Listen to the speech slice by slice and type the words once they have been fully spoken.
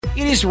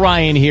It is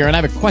Ryan here, and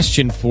I have a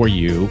question for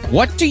you.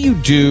 What do you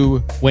do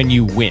when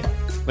you win?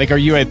 Like, are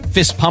you a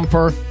fist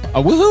pumper,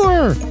 a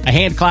woohooer, a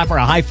hand clapper,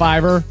 a high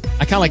fiver?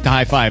 I kind of like the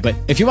high five, but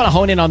if you want to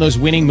hone in on those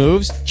winning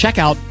moves, check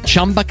out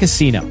Chumba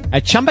Casino.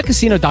 At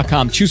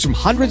ChumbaCasino.com, choose from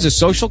hundreds of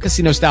social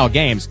casino-style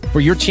games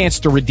for your chance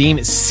to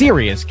redeem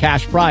serious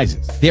cash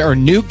prizes. There are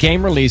new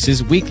game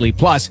releases weekly,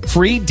 plus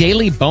free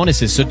daily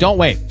bonuses. So don't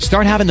wait.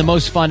 Start having the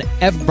most fun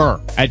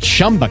ever at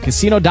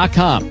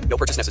ChumbaCasino.com. No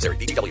purchase necessary.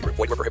 VGW. Void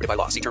where prohibited by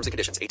law. See terms and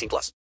conditions. 18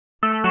 plus.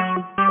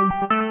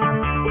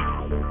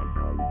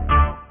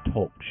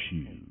 Talk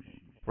shoes.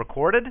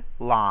 Recorded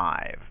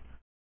live.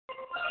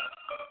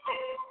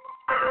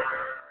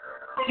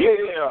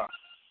 Yeah.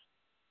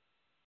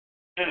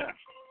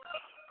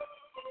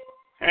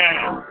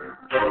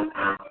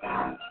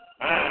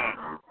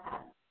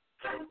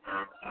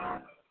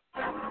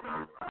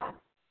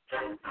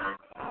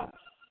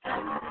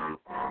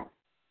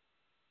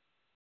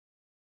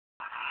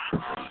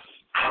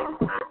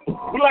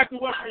 We'd like to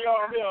welcome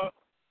y'all here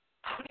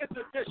to this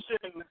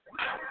edition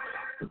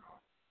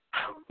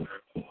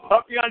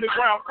of the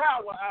Underground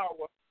Power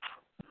Hour.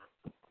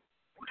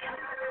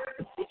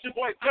 With your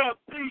boy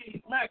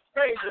Dubceez, Max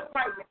Page, and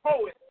Fight the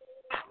Poet.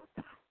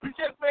 We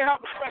just may have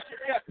a special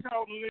guest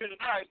calling in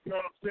tonight, you know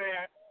what I'm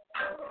saying?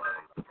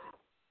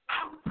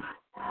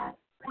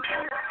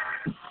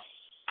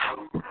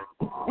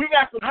 We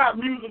got some hot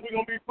music we're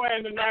going to be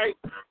playing tonight.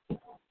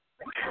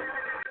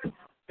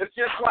 It's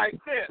just like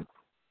this.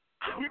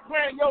 If we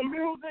playing your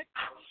music,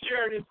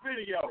 share this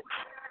video.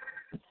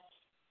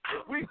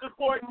 If we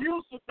support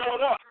you,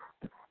 support us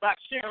by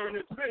sharing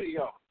this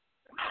video.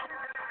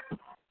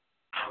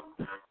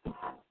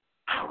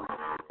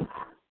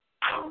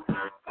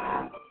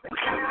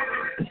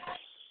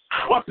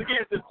 Once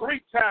again, the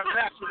 3-time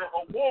national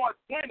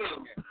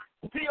award-winning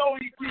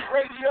POET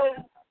Radio,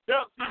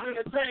 Dubceez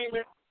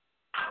Entertainment.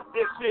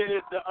 This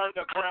is the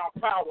Underground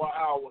Power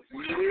Hour.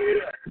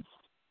 Yeah.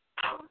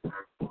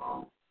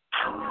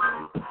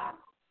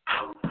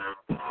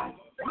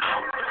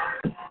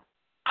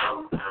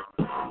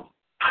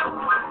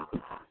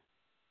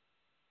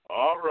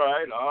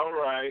 All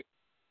right.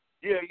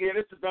 Yeah,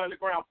 this is the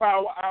Underground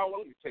Power Hour.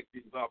 Let me take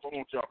these off. I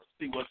want y'all to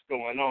see what's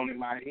going on in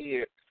my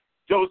head.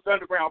 Joe's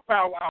Underground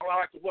Power Hour. I'd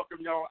like to welcome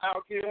y'all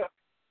out here.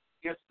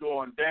 It's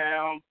going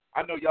down.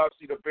 I know y'all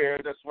see the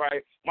Bears. That's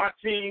right. My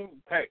team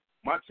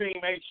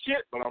ain't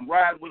shit, but I'm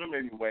riding with them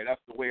anyway.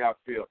 That's the way I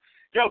feel.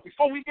 Yo,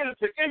 before we get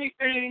into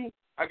anything,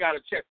 I got to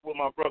check with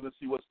my brother and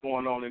see what's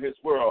going on in his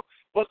world.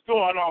 What's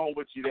going on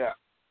with you there?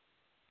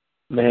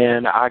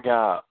 Man, I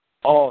got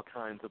all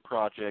kinds of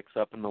projects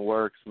up in the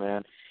works,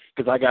 man,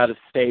 because I got to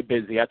stay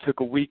busy. I took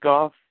a week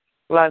off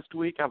last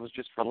week. I was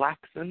just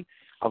relaxing.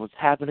 I was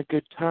having a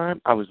good time.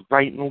 I was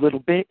writing a little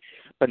bit,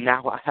 but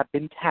now I have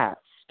been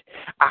tasked.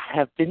 I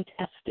have been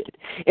tested,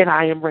 and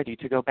I am ready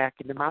to go back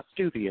into my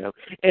studio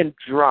and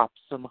drop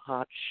some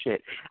hot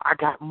shit. I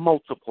got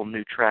multiple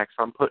new tracks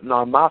I'm putting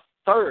on my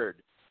 3rd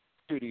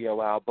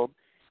studio album,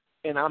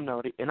 and I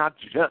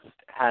just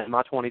had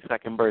my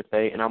 22nd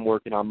birthday, and I'm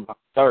working on my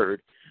 3rd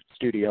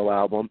studio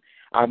album.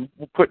 I'm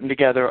putting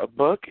together a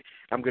book.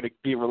 I'm going to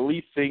be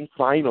releasing,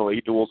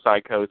 finally, Dual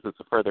Psychosis,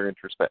 a further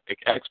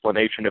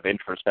explanation of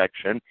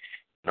introspection,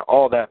 and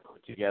all that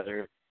put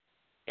together.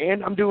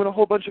 And I'm doing a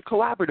whole bunch of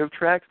collaborative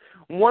tracks,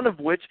 one of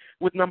which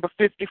with number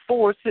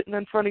 54 sitting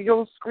in front of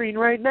your screen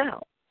right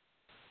now.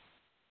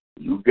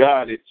 You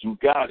got it.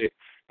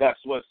 That's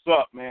what's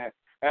up, man.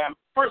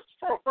 First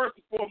and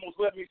foremost,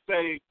 let me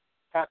say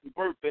happy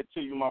birthday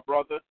to you, my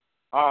brother.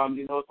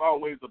 It's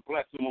always a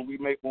blessing when we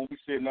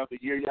see another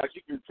year. As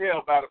you can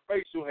tell by the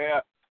facial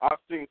hair, I've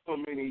seen so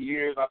many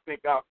years. I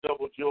think I've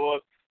doubled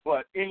yours.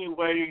 But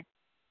anyway,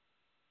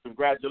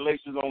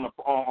 congratulations on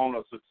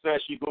the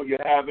success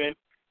you're having.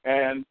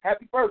 And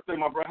happy birthday,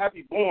 my brother.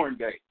 Happy born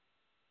day.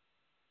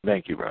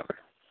 Thank you, brother.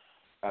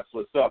 That's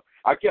what's up.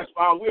 I guess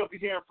we'll be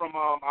hearing from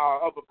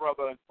our other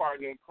brother and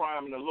partner in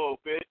crime in a little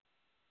bit.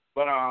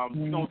 But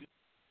we're going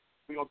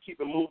to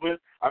keep it moving.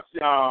 I see,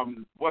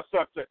 what's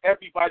up to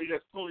everybody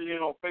that's tuning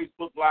in on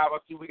Facebook Live. I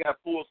see we got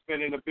Full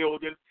Spin in the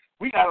building.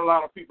 We got a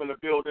lot of people in the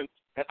building.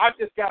 And I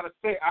just got to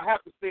say, I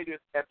have to say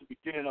this at the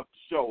beginning of the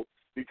show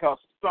because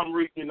for some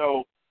reason,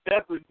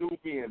 there's a new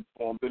me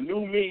informed. The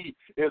new me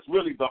is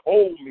really the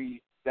old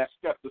me that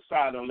stepped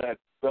aside and let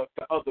the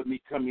other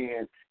me come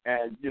in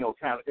and,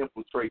 kind of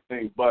infiltrate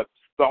things. But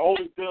the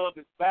old Dub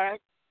is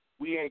back.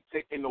 We ain't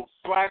taking no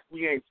slack.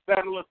 We ain't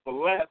settling for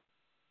less.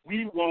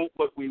 We want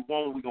what we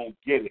want. We're going to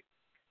get it.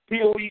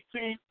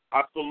 POET,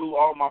 I salute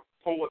all my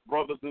poet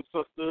brothers and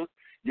sisters.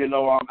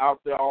 I'm out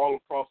there all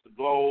across the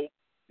globe.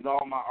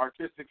 All my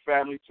artistic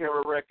family,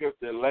 Terror Records,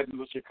 the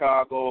Legends of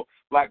Chicago,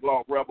 Black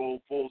Law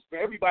Rebel, Full Spin,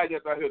 everybody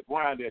that's out here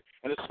grinding,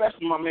 and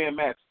especially my man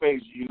Max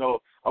Page.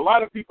 A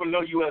lot of people know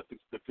you as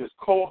the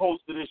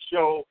co-host of this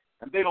show,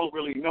 and they don't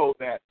really know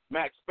that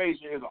Max Page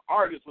is an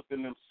artist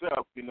within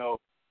himself,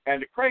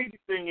 And the crazy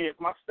thing is,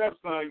 my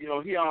stepson,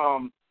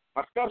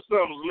 my stepson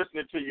was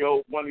listening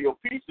to one of your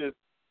pieces,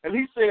 and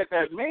he said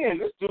that, man,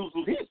 this dude,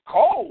 he's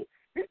cold.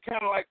 he's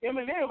kind of like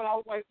Eminem, and I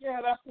was like, yeah,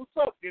 that's what's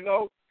up, you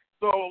know.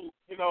 So,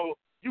 you know,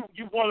 you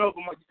one of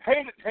them.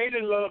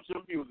 Hayden loves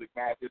your music,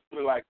 man. Just put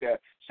it like that.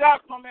 Shout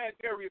out to my man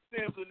Darius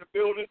Sims in the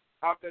building,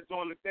 out there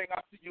doing the thing. I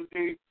see you,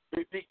 D.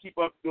 Keep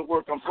up the good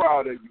work. I'm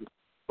proud of you.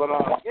 But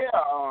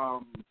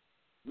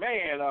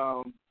man,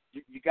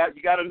 you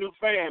got a new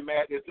fan,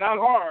 Matt. It's not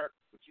hard,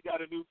 but you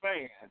got a new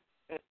fan.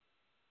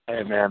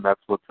 Hey, man,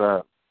 that's what's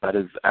up. That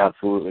is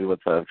absolutely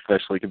what's up,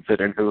 especially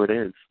considering who it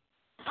is.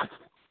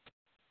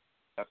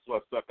 That's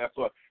what's up. That's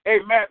what. Hey,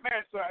 Matt,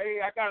 sir. Hey,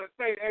 I gotta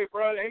say, hey,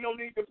 bro, ain't no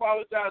need to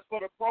apologize for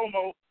the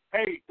promo.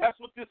 Hey, that's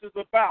what this is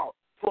about.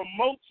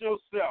 Promote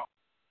yourself.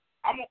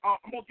 I'm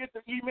gonna get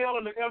the email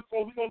and the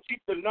info. We're gonna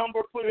keep the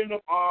number put in the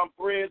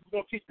threads. We're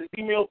gonna keep the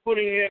email put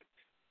in.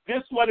 This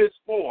is what it's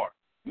for.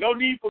 No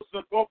need for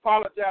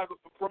apologizing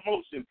for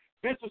promotion.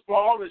 This is for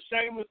all the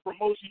shameless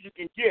promotion you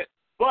can get.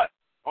 But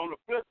on the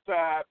flip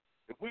side,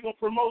 if we're gonna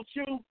promote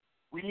you,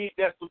 we need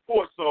that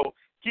support. So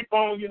keep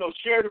on,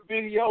 share the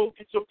video,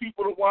 get your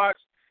people to watch,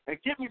 and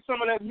give me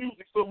some of that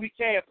music so we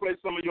can play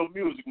some of your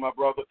music, my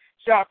brother.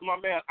 Shout out to my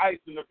man Ice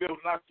in the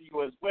building. I see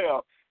you as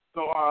well.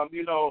 So,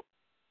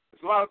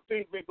 there's a lot of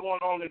things been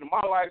going on in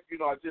my life.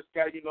 I just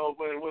got,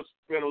 when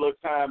spend a little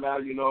time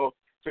out,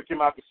 took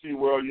him out to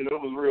SeaWorld. It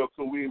was real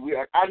cool.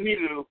 I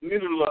needed a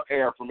little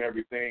air from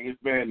everything.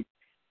 It's been,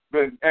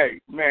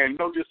 hey, man,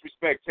 no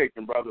disrespect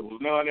taken, brother. It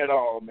was none at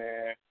all,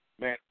 man.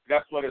 Man,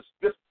 that's what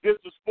this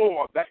is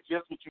for. That's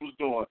just what you was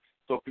doing.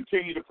 So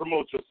continue to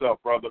promote yourself,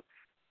 brother.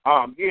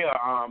 I'm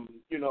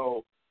working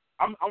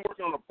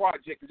on a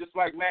project, and just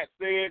like Matt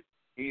said,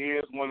 he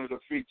is one of the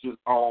features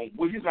on.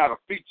 Well, he's not a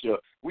feature.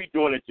 We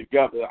doing it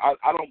together.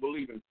 I don't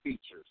believe in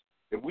features.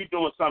 If we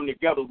doing something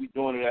together, we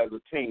doing it as a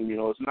team.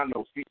 It's not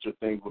no feature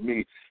thing for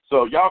me.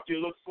 So y'all can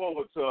look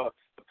forward to a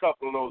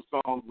couple of those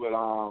songs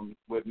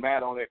with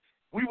Matt on it.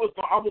 I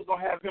was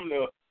gonna have him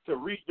to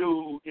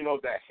redo,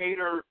 the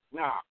hater.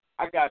 Nah,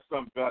 I got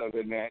something better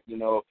than that.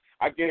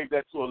 I gave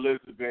that to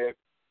Elizabeth,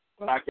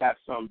 but I got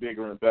something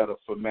bigger and better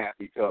for Matt,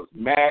 because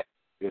Matt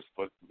is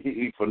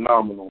he's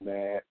phenomenal,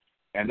 man.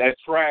 And that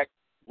track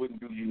wouldn't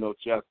do you no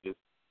justice.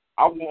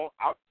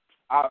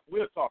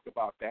 We'll talk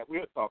about that.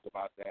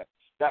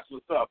 That's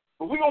what's up.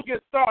 But we're going to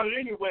get started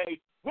anyway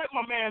with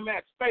my man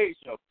Matt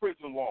Spacia,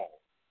 Prison Wall.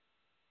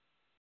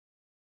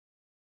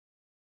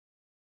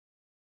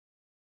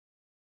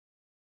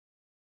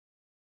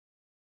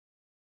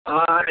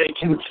 I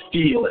can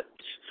feel it.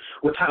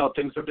 With how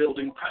things are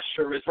building,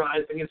 pressure is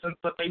rising, and since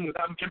the things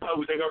I'm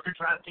composing are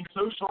contrasting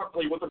so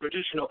sharply with the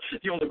traditional,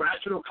 the only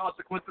rational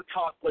consequence is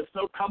conflict.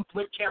 So come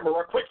flip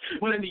camera quick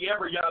when in the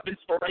area of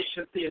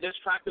inspiration. See, in this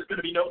track, there's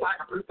going to be no lack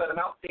of proof that I'm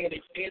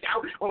outstanding. Stand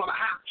out, well, I'm going to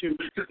have to,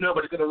 because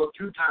nobody's going to look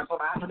 2 times. So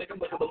I have to make them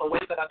look at the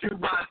way that I do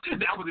mine.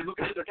 Now when they look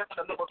at it, they're getting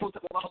a number close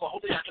to the level.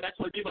 Hopefully I can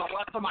actually be what I'm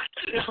left of mine.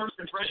 If first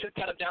impressions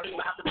got them down,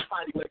 you'll have to be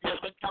fighting like this.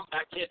 Then come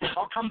back, kid.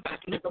 I'll come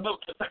back and make the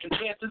most of second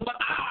chances, but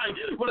I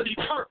want to be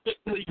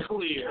perfectly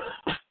clear.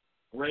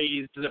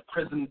 Raised in a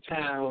prison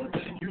town,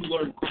 you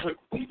learn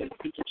quickly that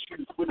you can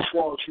choose which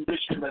walls you wish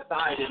to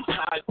reside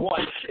inside.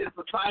 One is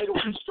societal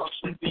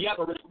construction, the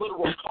other is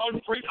literal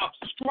concrete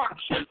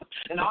obstruction.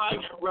 And I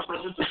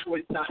represent the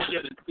choice not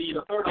given. See,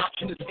 the third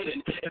option is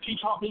hidden. If he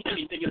taught me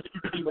anything, it's that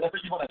you can be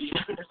whatever you want to be.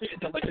 If you proceed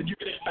it, like you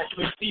can expect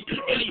to exceed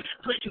any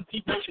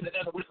preconceived notion that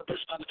ever was a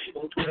push on the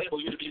table to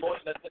enable you to be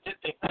more than a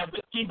statistic. Now,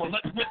 whiskey, well,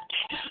 let's whiskey.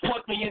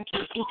 Plug me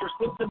into a super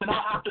system, and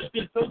I'll have to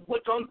spin so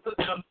slick on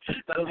systems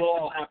that it'll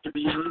all have to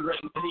be rewritten.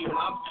 When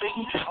I'm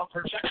thinking of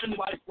projection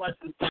life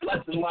lessons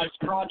life's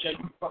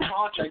project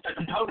I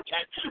can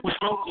protect with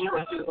no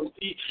lyricism.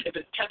 See, if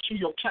it's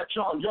catchy, you'll catch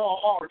on. Y'all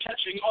are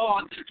catching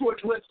on to a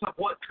glimpse of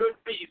what could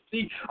be.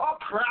 See, I'll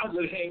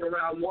proudly hang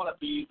around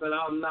wannabes, but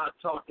I'm not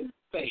talking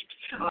fake.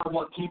 I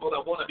want people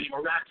that want to be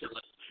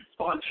miraculous,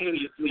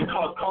 spontaneously,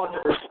 cause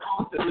controversy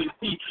constantly.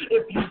 See,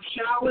 if you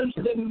challenge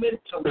them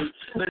mentally,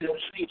 then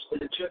you'll change the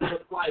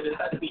legitimate life. And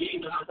that's the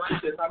aim when I write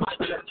this. I might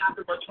just have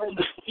to return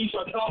this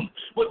t-shirt home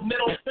with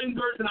middle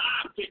fingers, and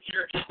I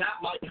figure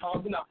that might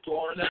cause an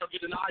uproar. Never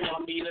get an eye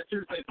on me, and as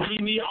soon as they see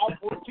me, I'll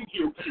point to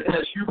you. And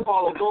as you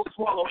follow, go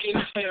swallow in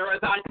tear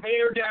as I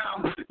tear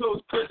down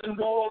those prison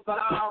walls. But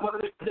I want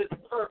to make this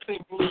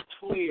perfectly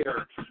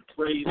clear.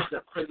 Raised in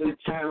a prison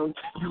town,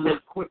 you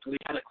live quickly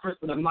at a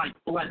christening night,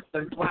 blessed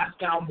and blast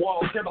down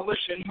walls,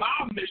 demolition.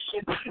 My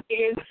mission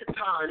in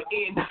time,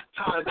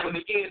 when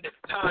the end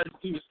time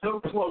seems so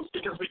close,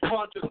 because we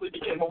consciously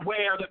became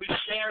aware that we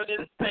share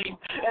this space,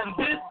 and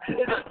this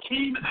is a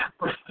team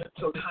effort.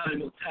 So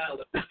time will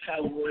tell if the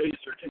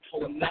Hellraiser can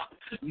pull enough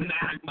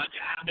magma to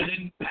have an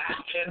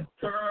impact and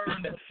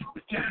burn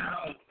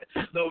down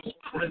those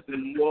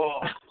prison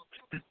walls.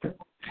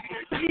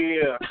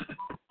 Yeah.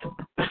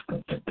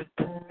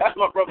 That's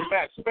my brother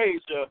Matt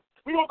Spacia.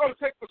 We're going to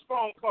take the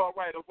phone call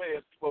right away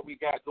and see what we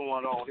got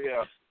going on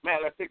here. Matt,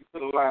 let's take it to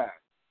the line.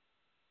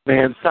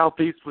 Man,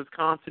 Southeast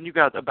Wisconsin, you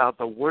got about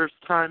the worst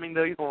timing,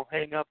 though. You're going to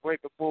hang up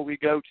right before we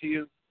go to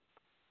you?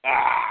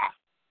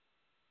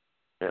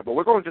 Yeah, but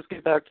we're going to just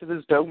get back to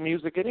this dope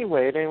music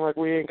anyway. It ain't like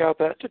we ain't got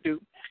that to do.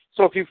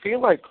 So if you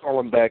feel like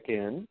calling back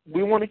in,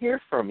 we want to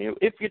hear from you.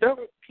 If you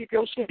don't, keep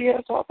your shitty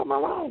ass off of my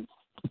line.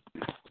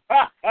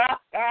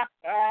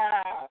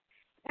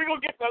 We're going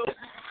to get the...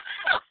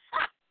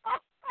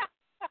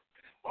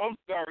 I'm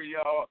sorry,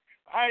 y'all.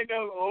 I ain't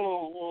never...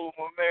 Oh,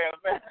 my man.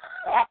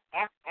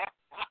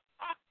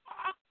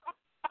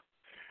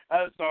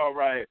 That's all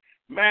right.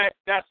 Matt,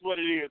 that's what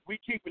it is. We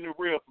keeping it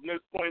real from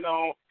this point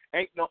on.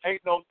 Ain't no,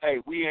 hey,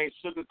 we ain't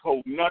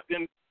sugarcoat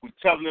nothing. We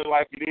telling it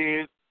like it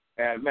is.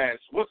 And, man,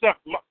 what's up?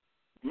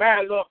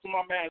 Mad love to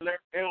my man,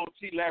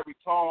 LT Larry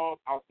Tom,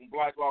 out from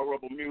Black Law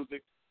Rebel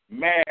Music.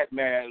 Mad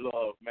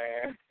love,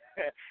 man.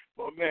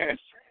 my man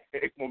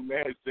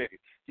said,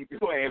 keep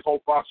your ass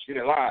off our shit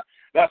alive.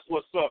 That's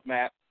what's up,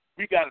 man.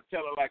 We got to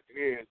tell it like it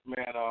is,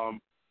 man.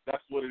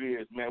 That's what it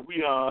is, man.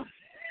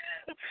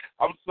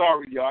 I'm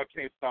sorry, y'all. I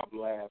can't stop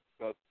laughing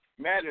because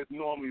Matt is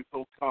normally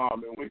so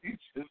calm, and when he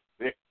just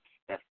said,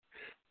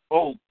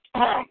 oh,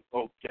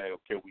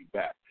 okay, we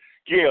back.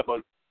 Yeah,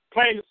 but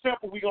plain and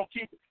simple, we going to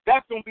keep it.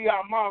 That's going to be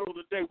our motto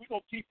today. We're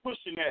going to keep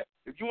pushing that.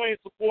 If you ain't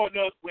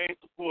supporting us, we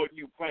ain't supporting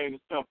you, plain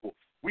and simple.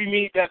 We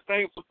need that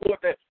same support,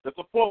 that the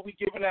support we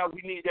giving out,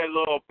 we need that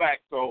love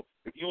back. So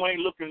if you ain't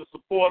looking to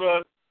support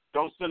us,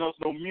 don't send us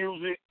no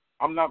music.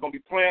 I'm not going to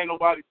be playing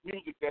nobody's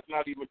music that's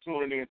not even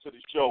tuning in to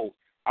the show.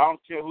 I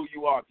don't care who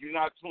you are. If you're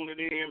not tuning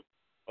in,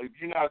 or if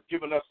you're not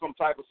giving us some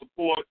type of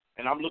support,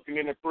 and I'm looking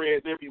in the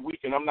threads every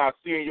week and I'm not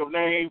seeing your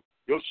name,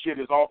 your shit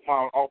is off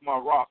my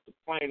roster,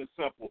 plain and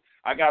simple.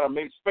 I got to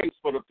make space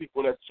for the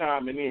people that's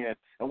chiming in.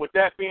 And with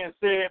that being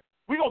said,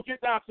 we're going to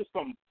get down to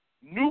some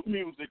new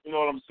music, you know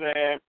what I'm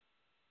saying?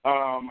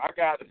 I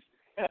got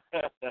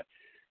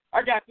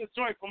this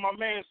joint from my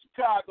man in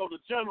Chicago, the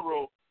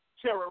General,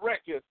 Terror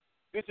Records.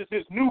 This is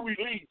his new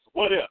release,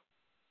 What If?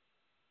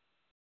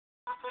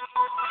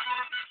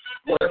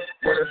 What if,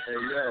 hey,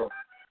 yo.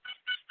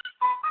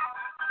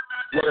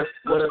 What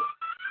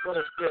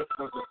if this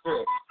was a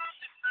fit?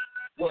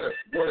 What if?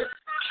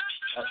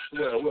 I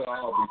swear we'll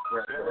all be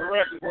friends.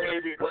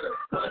 Baby. What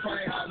if I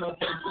ain't had no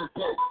place to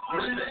go?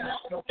 What if I ain't had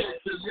no place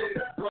to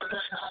live? What if I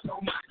ain't had no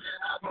money?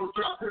 I had no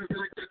job? What if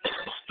I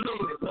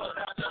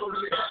never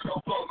really had no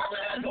phone? Never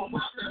had no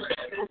mom, never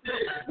had no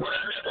kid. What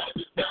if I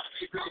just not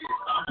be big?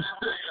 I'm just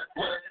saying.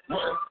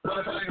 What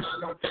if I ain't had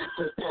no place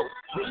to go?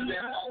 What if I ain't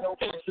had no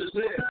place to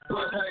live?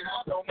 What if I ain't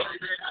had no money?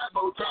 Didn't have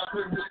no job?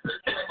 What if I take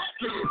care of my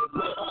kids?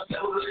 What if I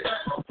never really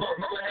had no phone?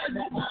 Never had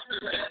no mom,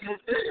 never had no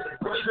kid.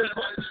 What if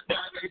I just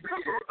not be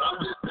big? I'm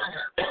just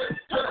saying.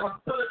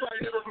 What if I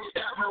ain't never really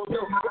got no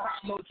dough? Never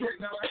had no drink,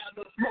 never had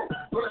no smoke.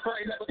 What if I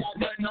ain't never got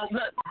nothing, no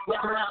nothing?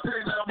 Walk around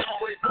saying that I'm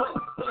always broke.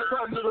 What if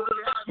I never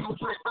really had no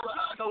drink? Never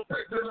had no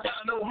faith, never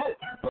had no hope.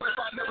 What if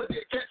I never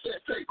did catch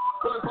that tape?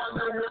 What if I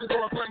never really go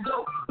and bring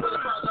dope? What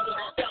if I never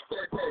got that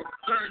day?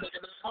 Turn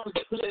nigga, I was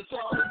just playing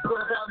sorry.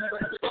 What if I never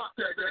had to rock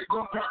that day?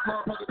 Don't drop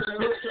motherfuckers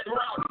in the hood, check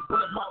around.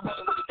 What if my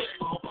mother would have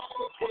came with my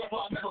father? What if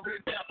I never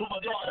been there for my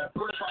daughter?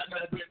 What if I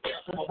never been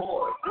there for my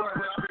boy? What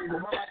if I been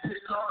with my life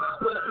taken on?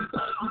 What if we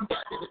started shooting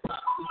back at the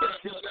top? Instead of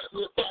killing that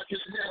little fuck in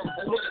the middle?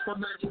 And what if I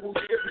made you move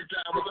every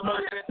time with the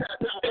money that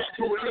tapped out back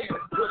to it in?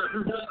 What if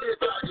you just did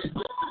that again?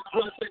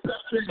 What if they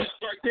stopped treating us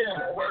right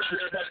there? What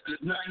if that's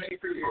just 9-8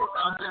 years?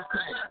 I'm just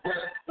saying.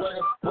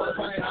 What if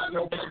I ain't had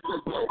no place to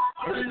go?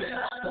 What if I ain't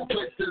had no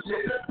place to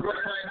live? What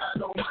if I ain't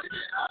had no money?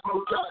 Didn't have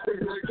no job?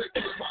 Didn't really take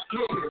care of my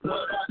kids?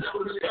 What if I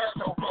never really had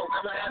no phone?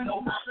 Never had no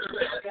mom?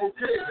 Never had no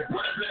kids?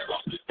 What if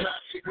I'm just not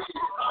big?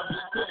 I'm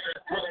just saying.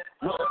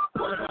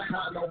 What if I ain't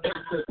had no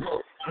place to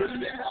go? What if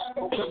I ain't had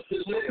no place to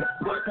live?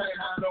 What if I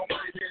ain't had no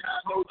money? Didn't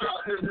have no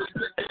job? Didn't really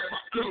take care of my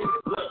kids?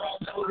 What if I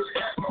never really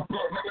had no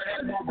phone? Never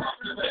had no mom?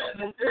 Never had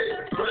no kids?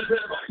 What if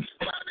everybody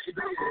just not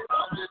big?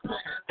 I'm just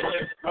saying.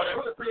 What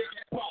if they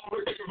can't follow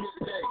what they do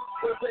today?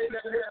 What if they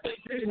never had their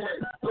anyway?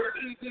 What if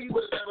ET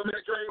would have never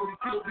met Dre when he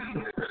killed me?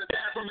 Could have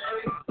died from the A?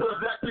 What if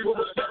black people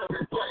would have never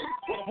been played?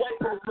 What if white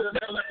folks would have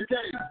never left the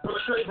cave? What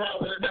if Trey Brown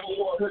would have never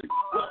wore a hoodie?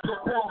 What if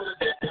Joe would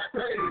have just got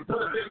paid?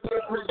 What if they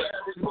would have been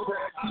average? What if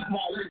I keep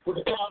my leaf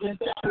with a dog and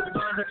stop with a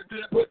gun and a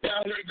dip, put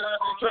down their gun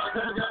and try to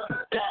come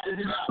together? God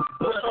is not.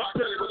 What if I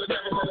tell you would have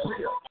never been a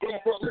real? What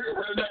if a real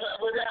would have never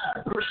ever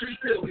died? What if she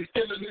still be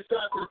killing this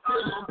type of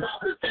still on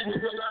top of she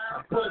was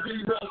alive? What if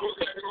these brothers was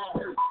never gonna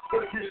hurt?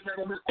 What if he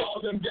never missed all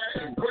them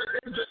games? What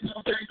if it just no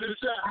change to the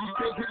shot? You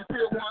can't get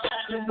still one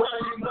out and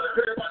running. What if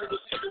everybody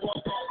was see the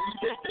walk off? You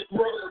think this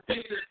world is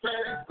being this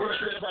fast? What if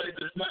everybody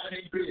just not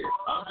ain't big?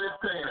 I'm just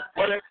saying.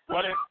 What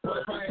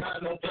if I ain't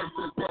had no place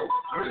to go?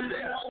 What if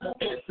they had no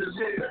place to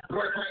live?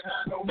 What if I ain't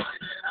had no money?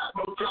 Didn't have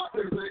no job?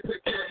 Didn't really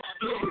take care of my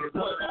kids?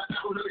 What if I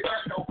never really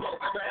had no phone?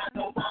 Never had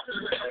no mom?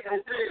 Never had no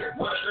kids?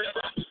 What if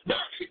everybody just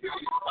not ain't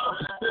big? I'm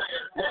just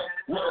saying.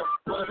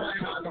 What if I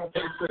ain't had no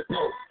place to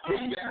go? What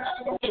if they had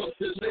no place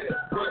to live?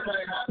 What if I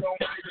ain't had no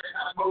money? Didn't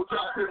have no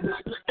job? Didn't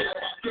really take care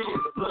of my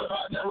kids? What if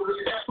I never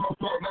really had no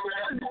phone? Never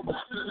had no mom?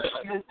 Never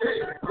had no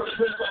kids? What if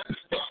everybody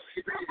just not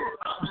ain't big?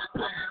 I'm just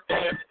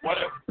saying. What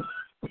if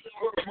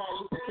Martin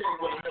Luther King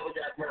would have never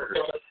got murdered?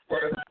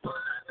 What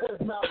if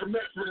Malcolm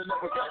X would have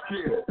never got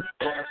killed?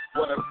 What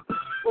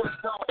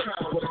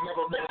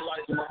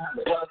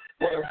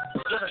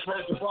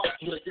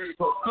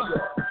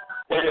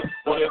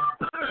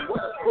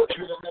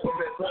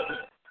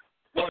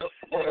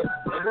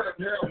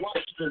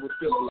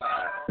still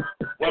alive.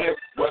 What if,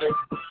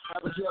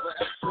 haven't you ever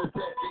asked yourself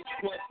these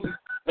questions?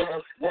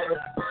 What if,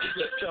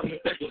 just something to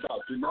think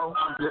about, you know?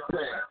 I'm just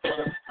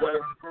saying. What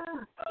if,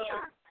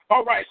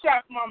 all right,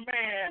 shout to my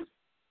man.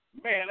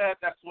 Man,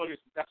 that's what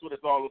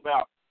it's all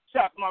about.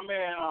 Shout to my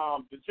man,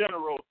 the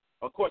General.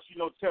 Of course, you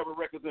know, Terror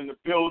Records in the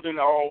building.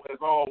 As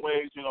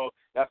always, you know,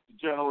 that's the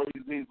General.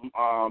 He's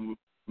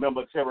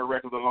member of Terror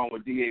Records along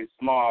with D.A.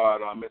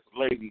 Smart, Miss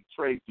Lady,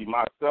 Tracy,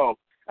 myself,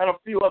 and a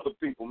few other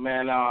people,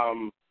 man.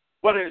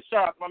 What is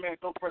shout out to my man,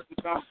 Go Press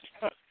the Time,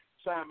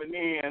 chiming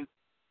in.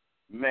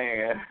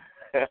 Man,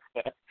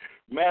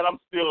 man, I'm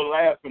still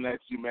laughing at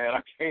you, man.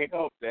 I can't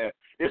help that.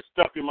 It's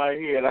stuck in my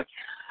head.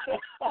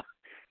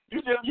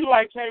 You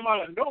like came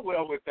out of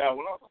nowhere with that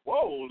one. I was like,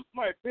 whoa,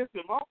 somebody pissed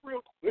him off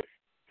real quick.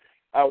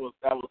 I was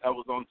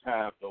on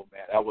time though,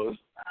 man. I was.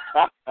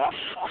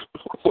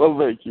 Well,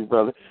 thank you,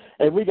 brother.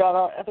 And we got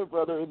our other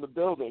brother in the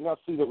building. I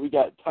see that we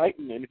got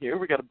Titan in here.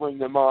 We got to bring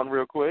them on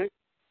real quick.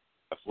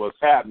 That's what's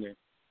happening.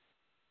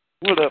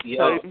 What up,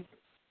 yo, Titan?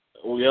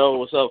 Yo,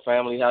 what's up,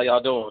 family? How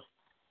y'all doing?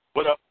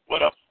 What up?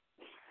 What up,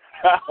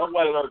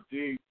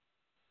 G?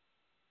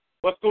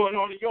 What's going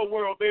on in your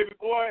world, baby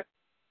boy?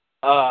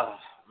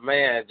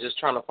 Man, just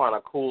trying to find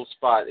a cool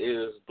spot. It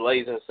is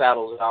blazing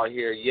saddles out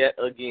here yet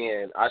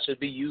again. I should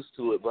be used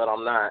to it, but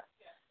I'm not.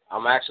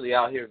 I'm actually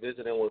out here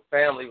visiting with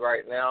family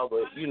right now,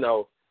 but you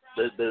know,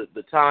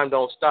 the time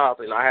don't stop,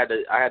 and I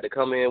had to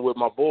come in with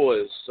my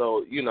boys.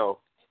 So you know,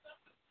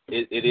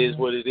 it is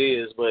what it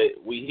is.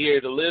 But we here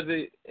to live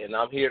it, and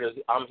I'm here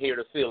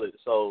to feel it.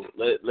 So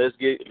let's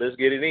get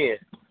it in.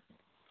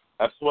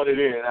 That's what it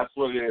is. That's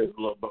what it is,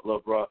 little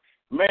bro.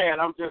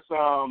 Man, I'm just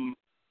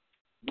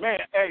man.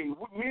 Hey,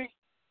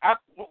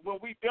 when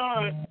we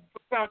done,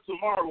 sometime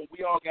tomorrow, when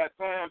we all got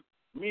time,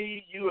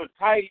 me, you, and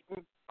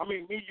Titan.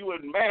 Me, you,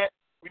 and Matt.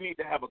 We need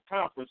to have a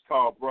conference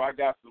call, bro. I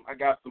got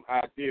some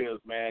ideas,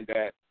 man,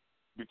 that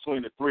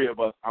between the three of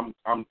us, I'm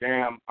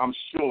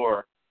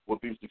sure will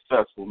be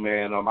successful,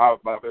 man.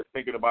 I've been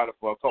thinking about it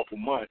for a couple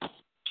months,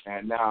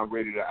 and now I'm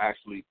ready to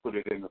actually put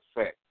it in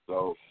effect.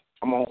 So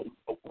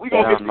we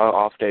gonna get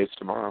off days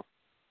tomorrow.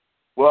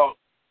 Well,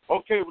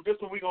 okay. Well, this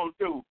is what we're gonna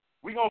do.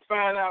 We're gonna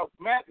find out.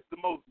 Matt is the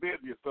most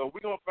busiest, so we're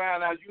gonna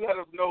find out. You let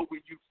us know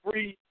when you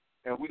free,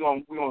 and we're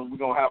gonna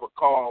have a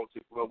call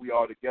where we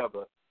all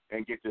together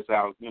and get this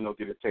out, you know,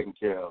 get it taken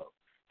care of.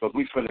 Because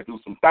we finna do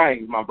some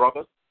things, my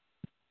brother.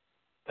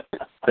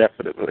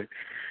 Definitely.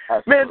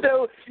 Man,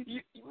 Doe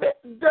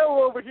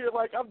over here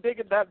like I'm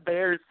digging that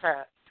Bears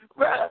hat.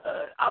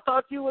 I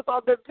thought you was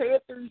on the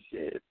Panthers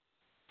shit.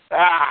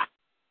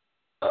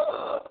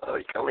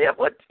 You can only have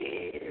one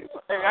team.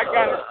 Hey, I'm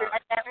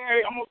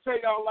gonna tell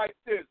y'all like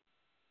this.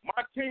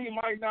 My team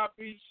might not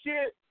be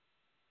shit,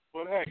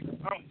 but hey,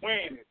 I'm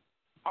winning.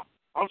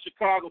 I'm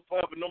Chicago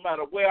forever. No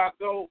matter where I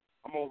go,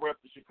 I'm gonna rep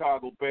the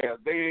Chicago Bears.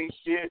 They ain't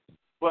shit.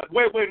 But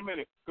wait a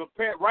minute.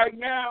 Compared right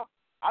now,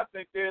 I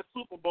think they're a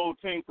Super Bowl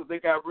team because they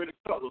got rid of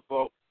Cutler.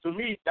 So to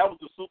me, that was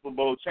the Super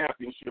Bowl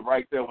championship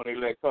right there when they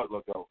let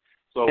Cutler go.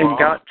 So and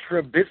got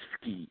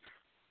Trubisky.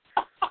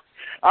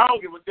 I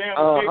don't give a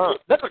damn.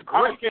 That's a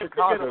great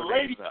Chicago get a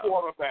lady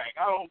quarterback.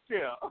 I don't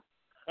care.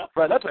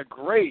 Right,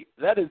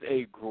 that is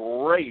a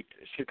great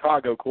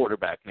Chicago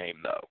quarterback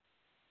name, though.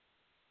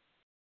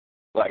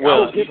 Like,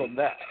 I'll give them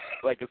that.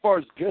 Like, as far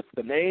as just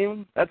the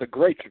name, that's a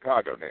great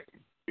Chicago name.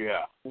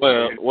 Yeah.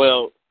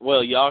 Well,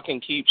 y'all can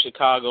keep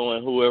Chicago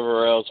and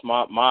whoever else.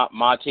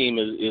 My team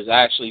is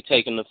actually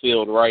taking the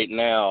field right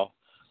now.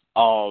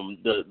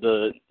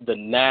 The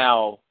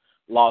now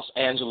Los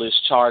Angeles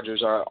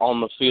Chargers are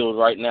on the field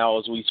right now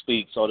as we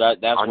speak. So that's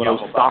on what your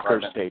I'm soccer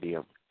right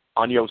stadium.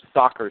 On your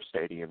soccer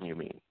stadium, you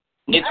mean?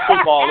 It's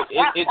football.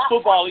 It's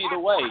football either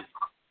way.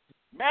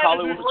 Matt, call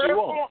it what you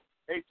want.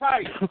 Hey,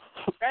 Titan,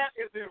 Matt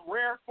is in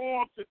rare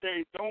form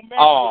today. Don't mess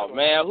with him.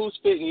 Man, who's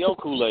spitting your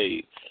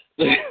Kool-Aid?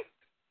 Hey,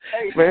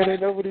 man,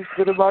 ain't nobody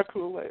spitting my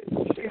Kool-Aid.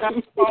 He has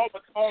to call the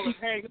caller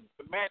hang up.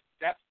 Matt,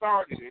 that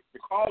started it. The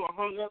caller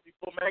hung up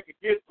before Matt could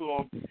get to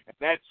him, and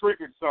that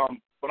triggered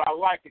something. But I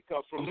like it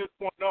because from this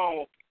point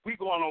on, we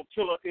going on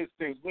killer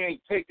instincts. We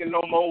ain't taking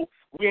no more.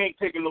 We ain't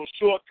taking no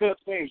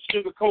shortcuts. We ain't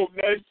sugarcoating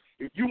nothing.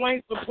 If you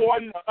ain't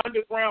supporting the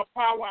Underground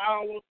Power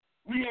Hour,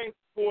 we ain't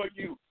supporting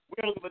you.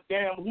 We don't give a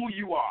damn who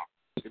you are.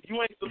 If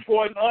you ain't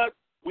supporting us,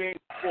 we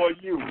ain't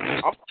supporting you.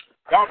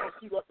 Y'all gonna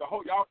see that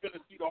y'all gonna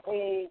see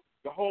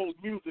the whole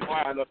music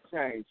lineup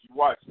change. You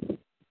watch it.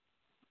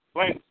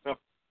 Plain stuff.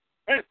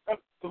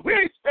 Cause we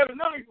ain't scared of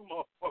none of you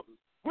motherfuckers.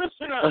 We're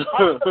sitting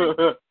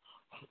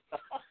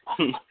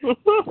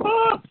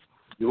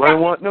You ain't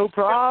want no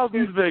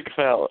problems, big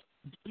fella.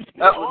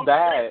 That was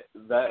bad.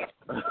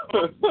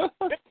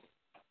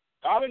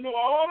 I don't know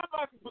all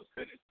about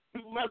the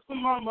mess with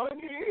my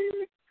money.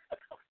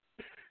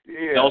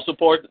 Yeah. Don't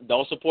support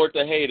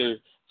the hater.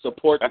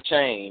 Support the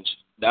change.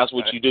 That's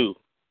what you do.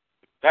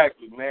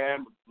 Exactly,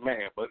 man.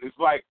 But it's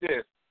like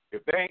this: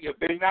 if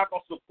they not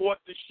gonna support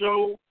the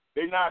show,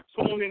 they not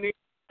tuning in,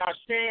 not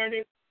sharing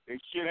it, then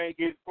shit ain't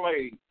getting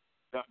played.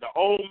 The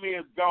old me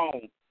is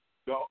gone.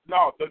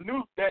 The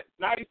new that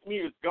nice me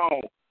is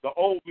gone. The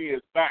old me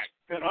is back.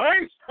 And I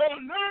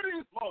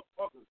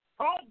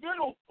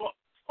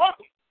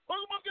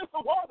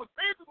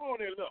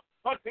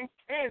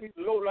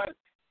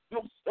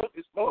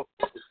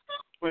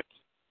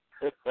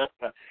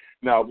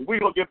No, but we're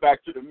going to get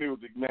back to the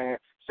music, man.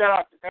 Shout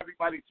out to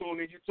everybody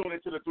tuning in. You tune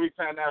into the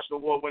 3-time National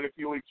Award-winning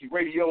POET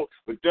Radio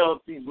with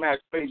Dubceez,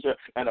 Max Fasia,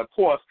 and, of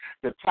course,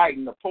 the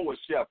Titan, the Poet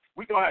Chef.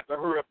 We're going to have to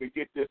hurry up and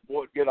get this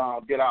boy, get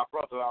our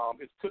brother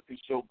his cooking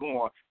show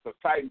going, because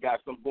Titan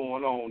got something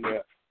going on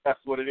there.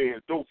 That's what it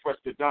is. Dope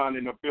Fresh to Don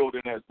in the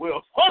building as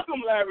well. Fuck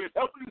him, Larry. It's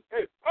helping you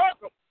say, fuck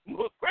him.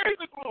 Look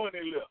crazy blowing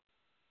their lip.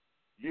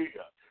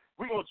 Yeah.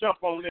 We're going to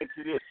jump on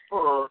into this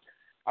first.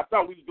 I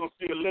thought we was going to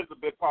see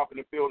Elizabeth pop in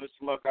the building.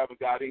 She must haven't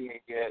got in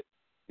yet.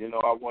 You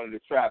know, I wanted to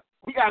try.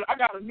 I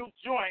got a new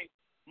joint,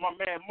 my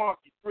man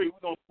Marky 3.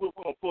 We're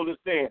gonna pull this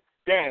in.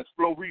 Dance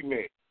Flow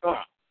Remix.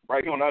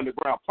 Right here on the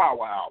Underground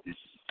Power Hour.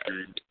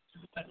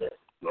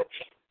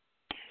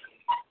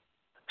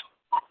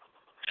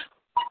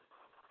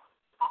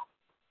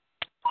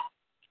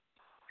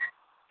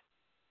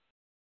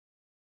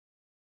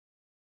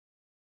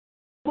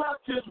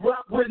 Just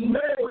rock with me.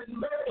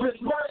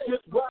 Just rock with me.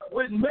 Just rock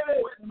with me.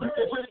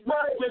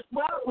 Just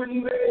rock with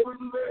me.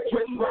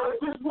 Just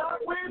rock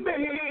with me.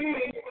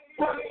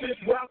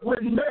 Just rock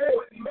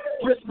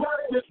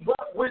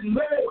with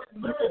me.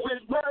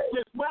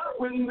 Just rock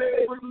with me.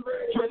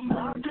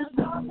 Just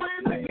rock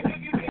with me.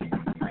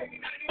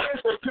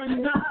 It's a good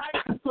night,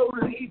 so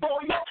leave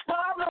all your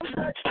problems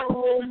at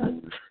home.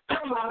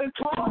 Come out and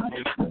cry.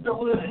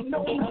 Don't let no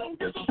one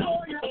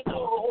destroy your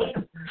soul.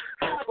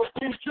 Have a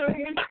few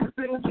drinks.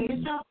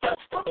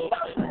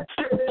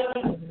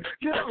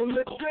 Get on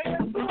the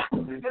dance floor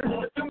and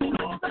let them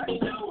know that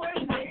you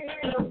ain't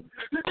here.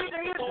 The DJ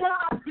is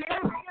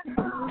rocking.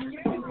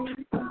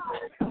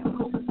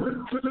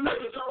 With the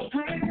ladies on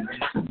green,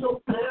 so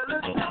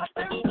let's stop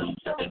and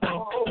show.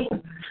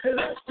 And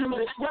let's do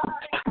this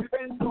right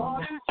and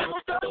party to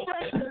the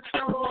break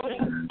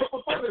song. But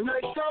before the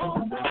night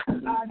goes,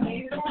 I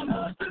need all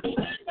us to sing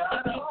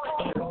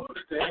on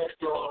the dance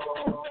floor.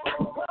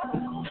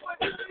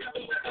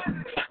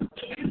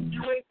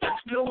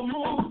 No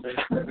move.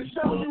 Let me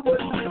show you what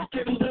you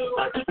can do.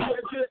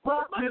 Just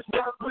rock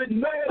with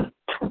me.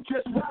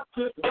 Just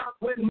rock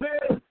with me.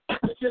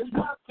 Just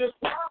rock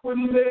with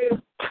me.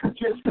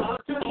 Just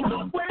rock with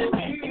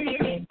me.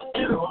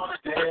 Get on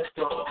the dance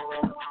floor.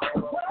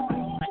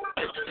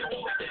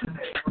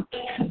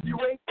 You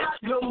ain't got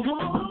no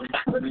move.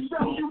 Let me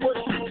show you what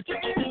you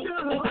can do.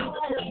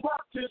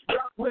 Just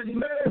rock with me.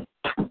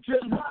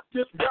 Just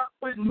rock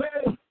with me.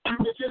 You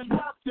can just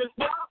rock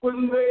with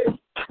me.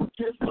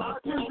 Just rock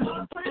with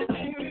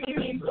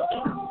me.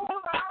 Oh,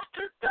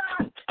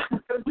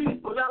 and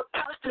people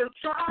outside still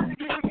trying.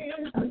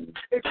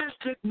 It's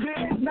just at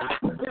midnight.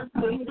 It's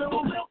when the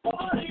real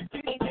party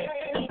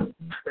begins.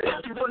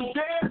 Everyone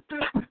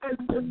dancing and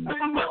sipping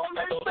on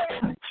their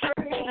favorite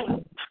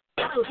train. I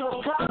was on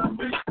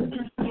promise to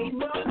see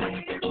my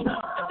name.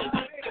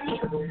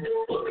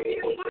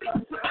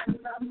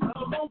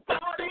 I'm on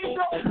party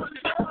over.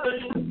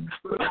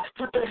 Let's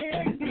put the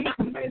hands in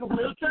and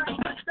we'll try to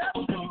step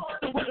on.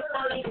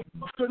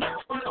 So now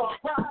we're all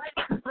right.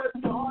 Let's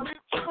party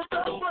to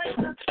the break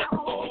of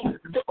dawn.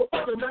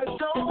 Before the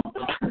night's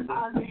over, I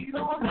need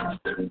all us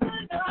to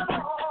sing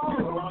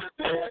along.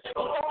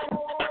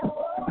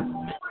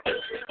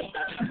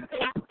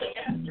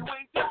 You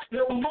ain't got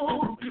no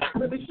move.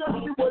 Let me show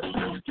you what you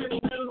can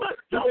do.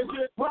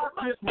 Just rock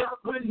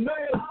with me.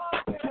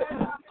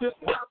 Just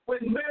rock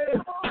with me.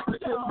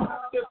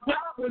 Just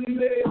rock with me.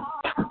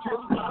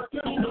 Just rock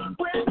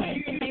with me.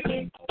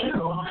 You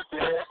know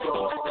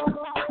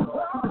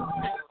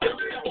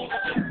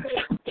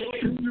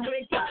you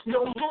ain't got no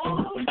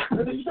move.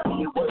 Let me show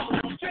you what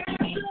you can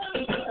do.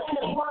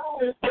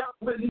 Just rock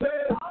with me.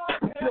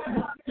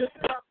 Just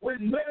rock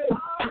with me.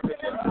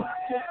 Just rock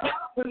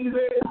with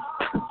me.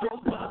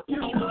 Just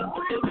rock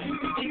with me.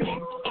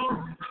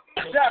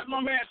 Shout out to my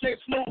man Jay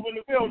Smooth in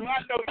the building. I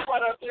know he's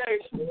what up, Jay.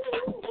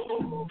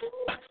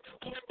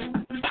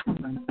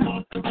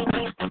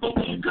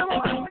 Come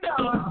on,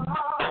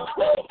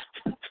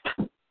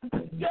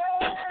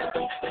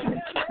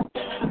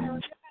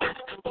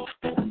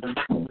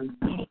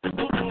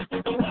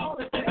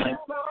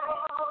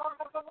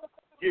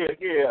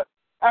 Yeah.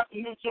 That's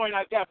the new joint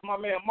I got from my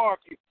man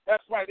Marky.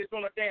 That's right, it's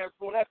on the dance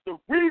floor. That's the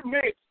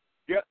remix.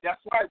 Yep,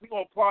 that's right. We're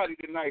going to party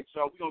tonight,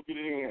 y'all. We're going to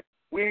get it in.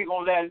 We ain't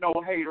going to let no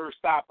haters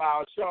stop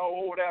our show.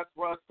 Oh, that's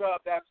what's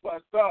up. That's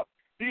what's up.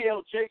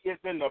 DLJ is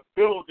in the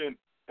building,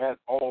 as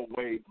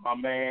always, my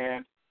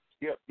man.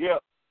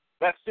 Yep.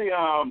 Let's see,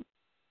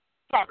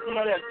 talk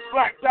about that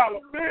Black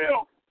Dollar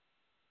Bill.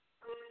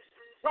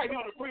 Right here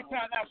on the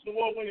 3-time National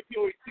Award-winning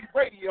POET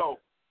Radio.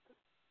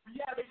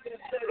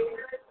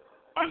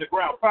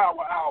 Underground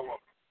Power Hour.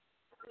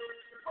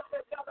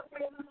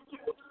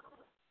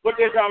 What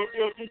that dollar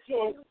bill do to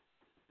us?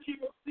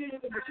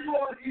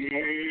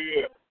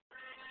 Yeah.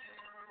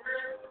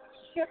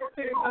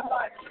 Everything in my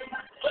life.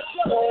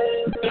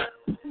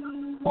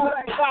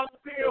 Black dollar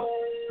bill.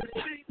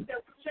 Things that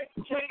we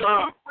change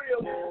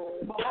real.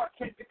 My heart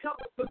can't be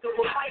covered with the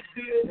light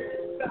bill.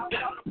 Found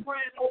out a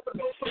friend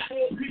overdose of 4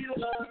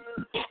 pills.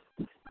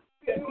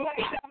 That black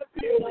dollar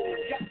bill.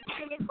 Got the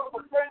feeling from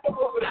a friend of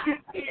over 10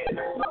 years.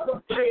 My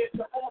bread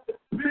to all the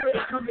spirit.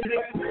 coming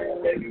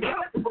in. Baby, you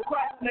have to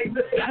procrastinate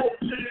this whole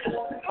shit.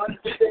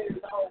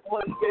 Understand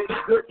one day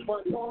good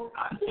money.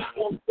 I just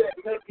want that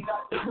maybe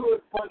not the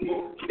good money.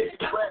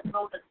 Niggas rapping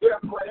on the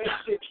death for that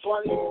shit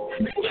funny.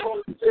 People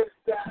supposed to just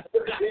die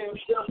for the damn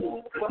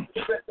devil. But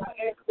the best I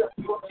accept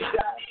what I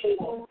die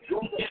for. You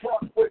don't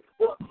fuck with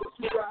what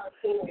you ride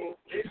for.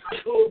 It's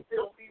good, they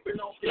don't even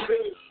know the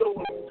bed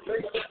store.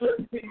 They got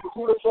to see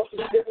who the fuck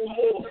is getting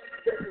more.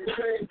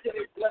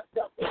 They left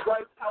out the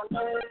right out.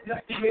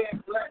 Black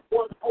man, black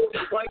one, hold the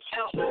right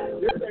out.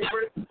 If they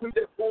ready to do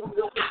that, won't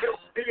know the hell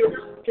deal.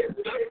 Get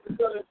the case is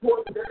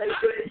unimportant that they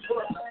say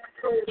trust.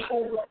 Throw it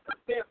all up the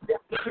stamp,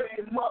 got the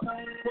pay him up.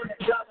 Put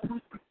that dollar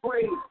who's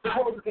afraid.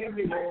 Hold in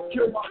me.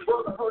 Kill my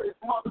brother, hurt his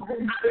mother, who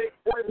you big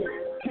women.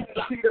 Can't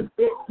see the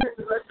big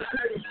picture, let the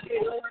city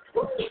shit.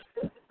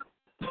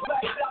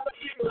 Black dollar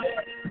here,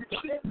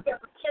 shit that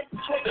the change,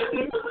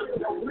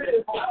 don't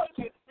live on.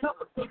 Can't tell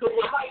us to do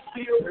a light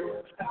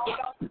deal.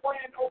 Out the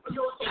brand, open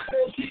your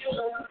success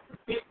deal.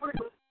 It's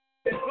real.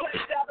 It's black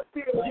dollar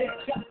deal, yeah.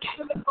 Got to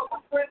fill it from a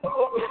friend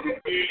over here.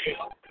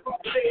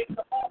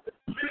 The office,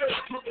 bills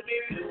coming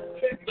in.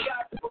 Baby,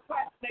 got to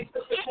procrastinate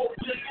the whole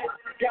shit.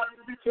 Got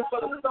to reach for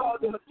the stars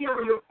and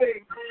material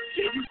things.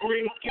 Yeah, you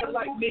green skin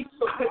like me,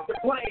 so take the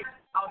blame.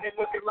 Out here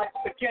looking like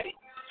spaghetti,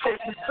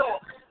 chasing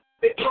salt.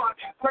 They try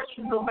to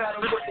pressure no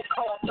matter what they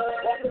call.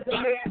 That is the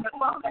man that's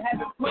about to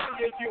have his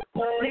money in you.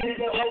 He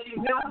didn't have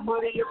you not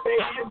money, your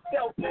baby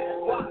himself.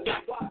 Why?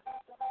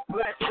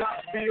 Black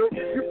dot field.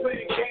 You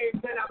play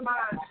games that are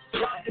mine.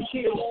 Why the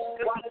shield?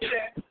 Why the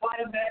that? Why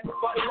the that?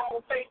 Why the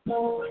wrong face?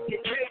 You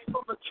came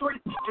from a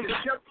tree. It's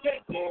just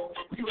cake.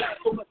 You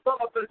have from a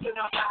syllabus in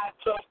our eyes.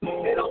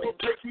 It only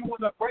takes you when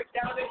to break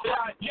down and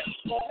grind.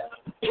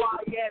 Why,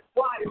 yes,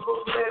 why?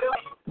 Roll that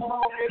up.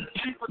 All these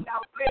people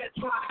out there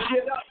trying to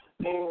get up.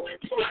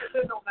 So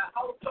sitting on the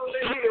house on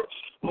the hill.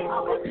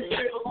 I want you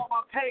feel on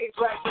my page,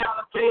 Black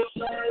Dollar Bill.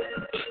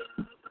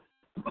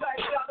 Black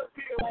Dollar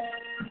Bill.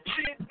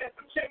 Shit that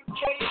the change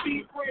can't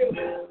be real.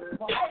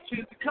 My heart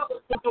is the colors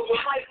of the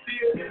light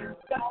bill.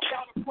 Black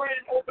Dollar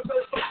brand open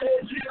up the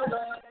whole deal.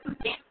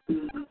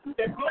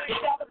 That Black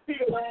Dollar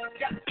Bill.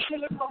 Got the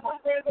killing from my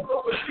friends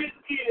over shit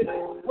is.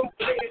 Rope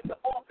in the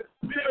office,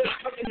 bills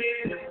coming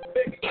in.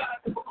 Baby,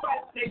 got to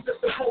procrastinate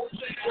the whole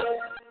shit.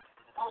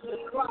 On the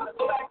drive,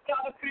 Black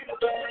Dollar Bill.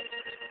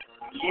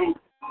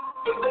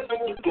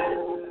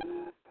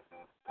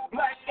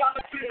 Black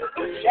Dollar Bill.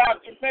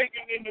 Shout to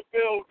Megan in the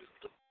building.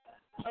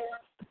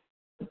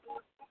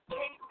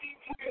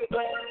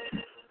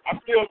 I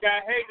still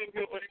got Hayden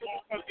here, but he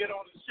won't come get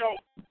on the show.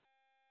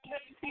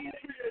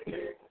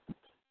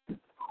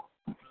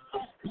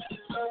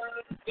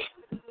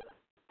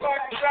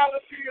 Black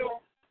Dollar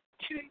Bill.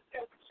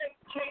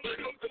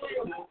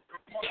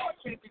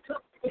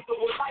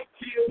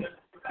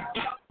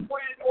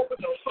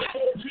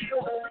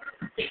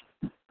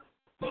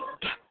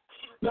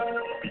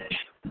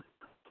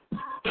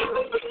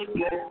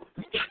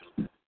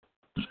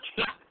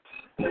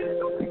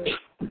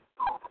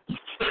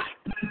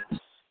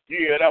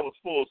 Yeah, that was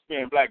full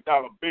spin, Black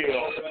Dollar Bill.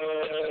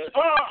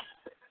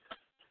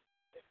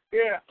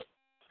 Yeah.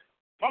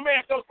 My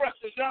man, so fresh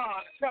to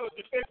John,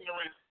 Intelligent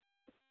Ignorance.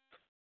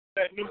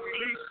 That new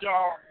release,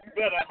 y'all,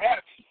 better have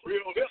it.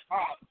 Real hip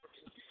hop.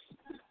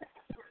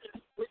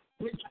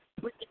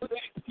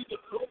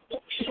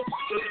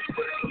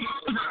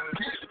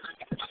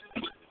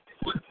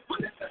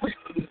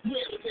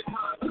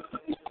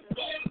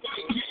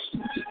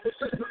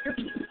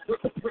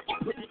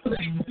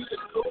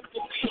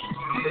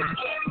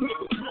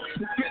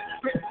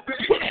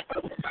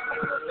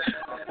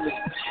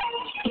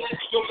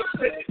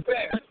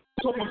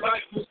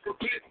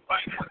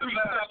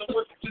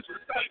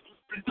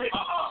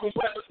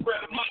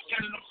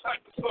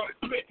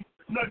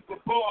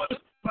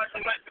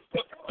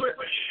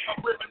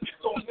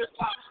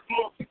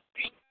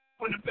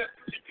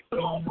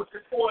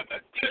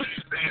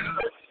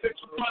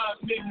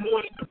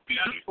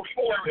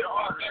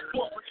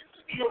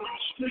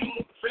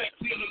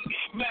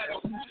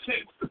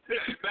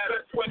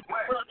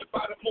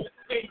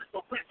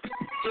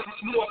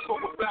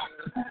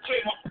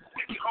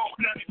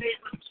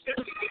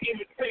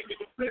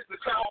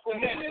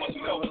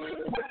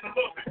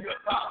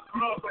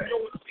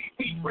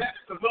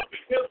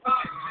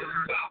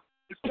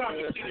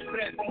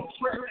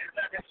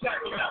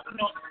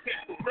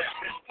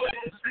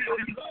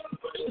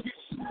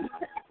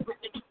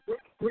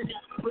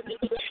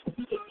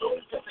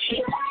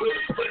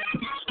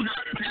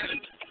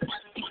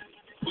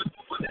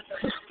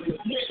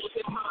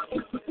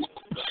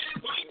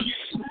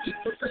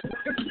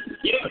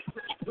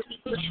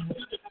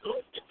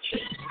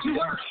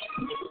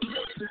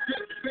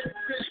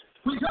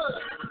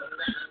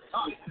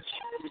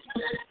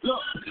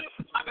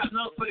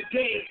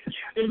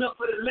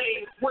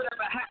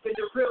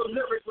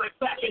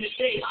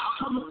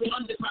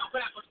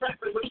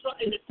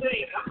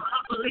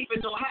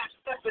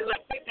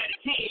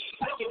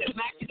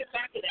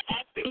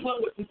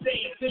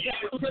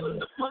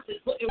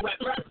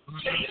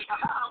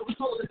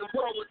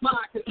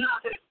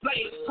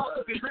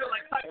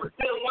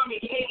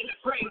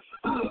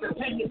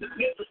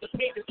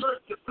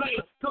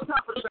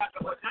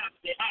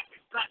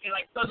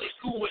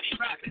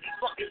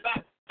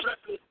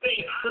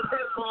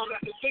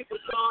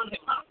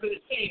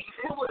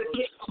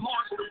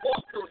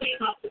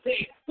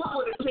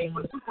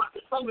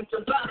 to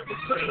battle the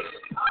slave.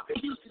 I've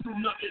been used to do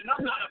nothing.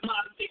 I'm not a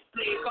modern day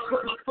slave. I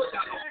put my foot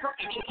down on front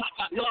and get like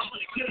I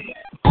normally do.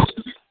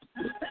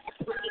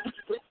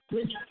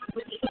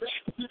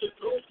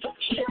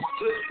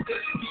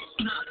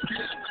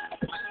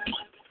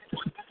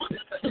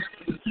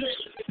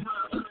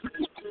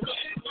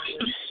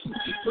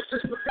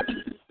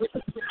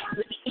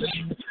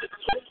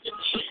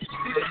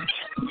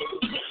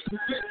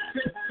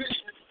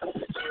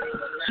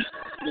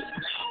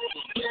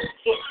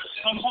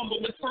 I'm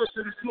humble in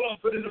person, it's love,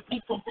 but in the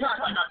booth I'm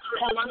cocky.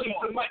 All I need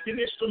is like an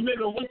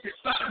instrumental with it.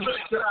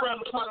 The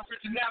frown upon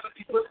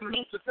originality, but the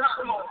loose is not.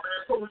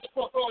 So it's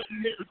fuck all you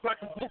niggas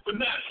like a group of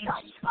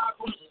nationals. I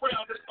go to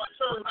ground, it's my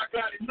turn, I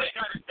got it,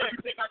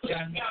 everything I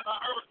got now, I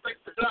earn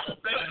thanks to God.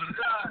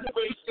 The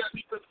way he got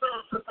me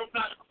concerned, cause I'm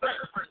not a back.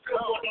 I'm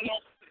going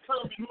off the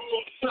curb, you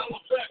know,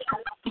 I'm back.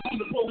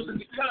 I'm the holes in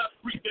the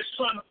concrete that's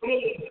trying to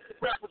blow.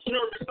 Rappers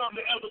nervous, I'm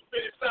the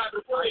elevated side of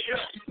the way. You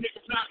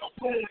niggas not a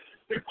fool.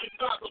 They went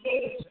by the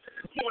moon.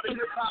 You want to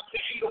hip hop,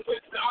 they eat away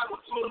the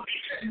auto-tune.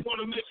 You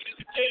want to make it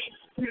the game,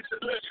 here's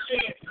the best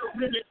chance.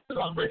 Remix,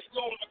 I'm ready to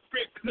go on the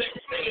crib the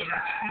next day.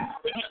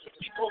 They have to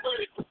keep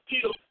already for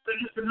skills. Then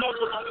you can know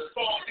about the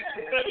song. It's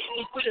pathetic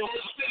on real.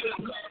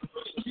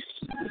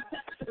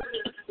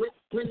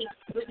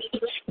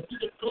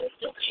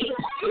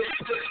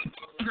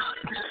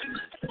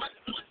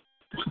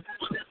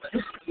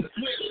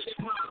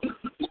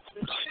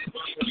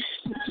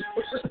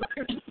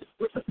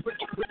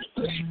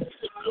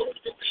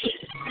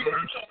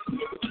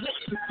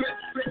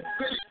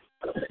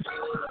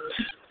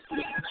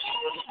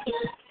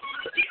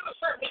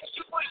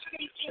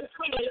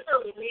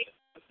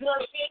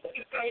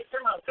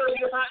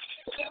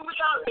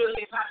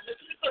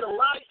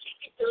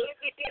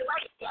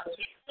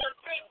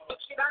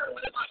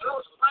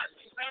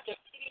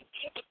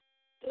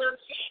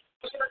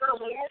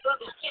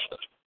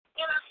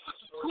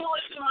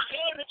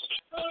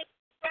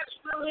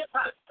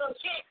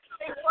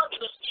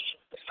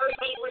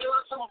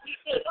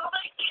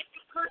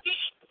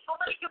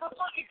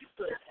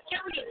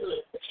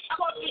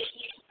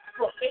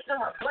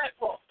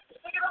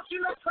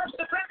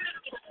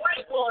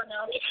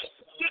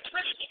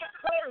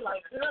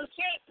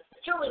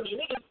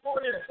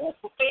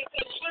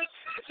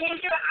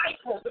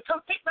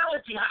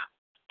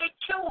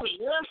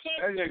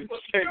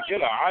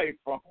 Get an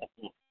iPhone.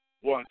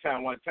 One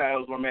time, it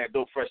was my man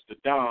Go Fresh to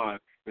Dawn.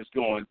 It's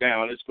going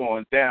down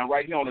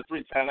right here on the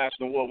 3-time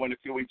national award-winning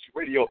QET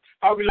Radio.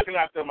 How are we looking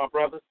out there, my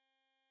brother?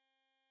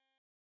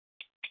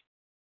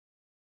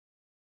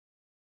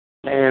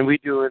 Man, we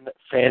doing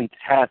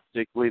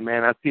fantastically,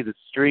 man. I see the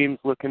streams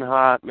looking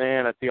hot,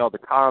 man. I see all the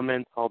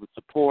comments, all the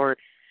support.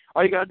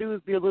 All you got to do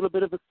is be a little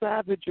bit of a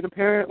savage, and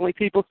apparently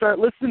people start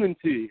listening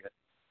to you.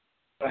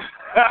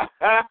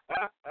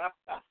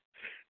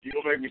 You're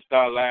going to make me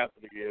start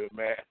laughing again,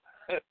 man.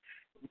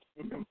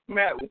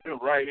 Matt was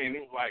right in. He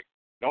was like,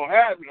 don't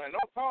have me. Like,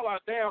 don't call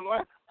out damn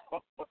laugh.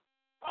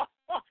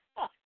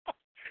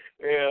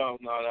 Hell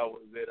no, that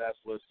was it. That's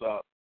what's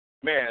up.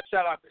 Man,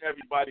 shout out to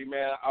everybody,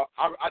 man.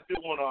 I do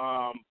want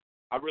to,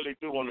 I really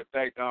do want to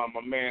thank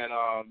my man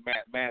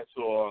Matt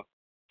Mansour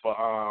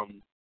for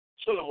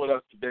chilling with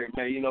us today,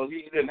 man. You know,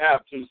 he didn't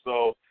have to,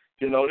 so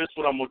you know, this is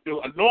what I'm gonna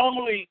do.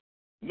 Normally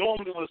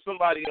when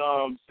somebody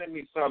send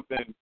me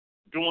something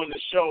during the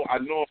show, I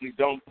normally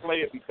don't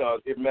play it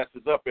because it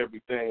messes up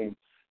everything.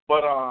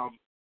 But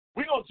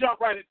we're gonna jump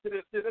right into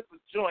this. This is a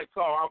joint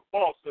called "I'm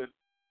Bossing"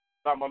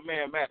 by my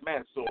man Matt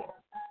Mansour.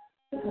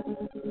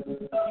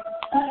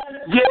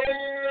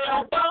 Yeah,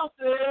 I'm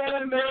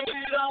bouncing, made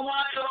it on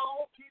my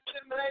own. Keep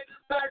the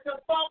majors back to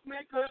fuck me,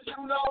 cause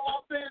you know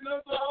I'm finna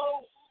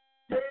go.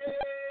 Yeah,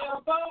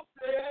 I'm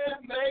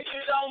bouncing, made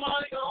it on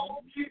my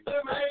own. Keep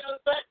the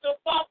majors back to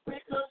fuck me,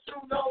 cause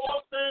you know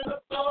I'm finna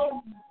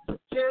go.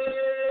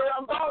 Yeah,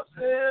 I'm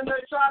bouncing,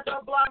 they tried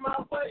to block my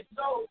way,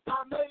 so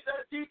I made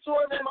that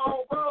detour in my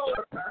own road.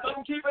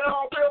 I'm keeping it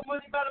on real,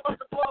 when you better about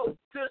to blow.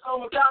 This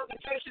on without in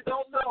case you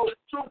don't know.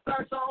 True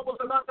facts are almost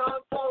about to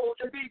unfold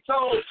and be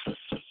told.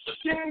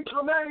 Kings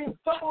remain,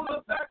 some of the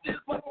fact is,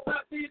 when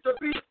I need to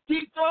be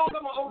deep thrown.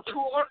 I'm an old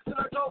school artist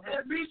and I go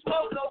and be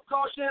slow, no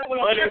caution.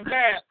 When I'm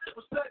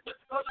respect this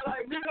other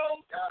like Nino,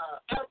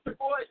 after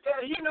boy,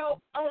 yeah, he know.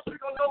 I don't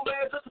speak on no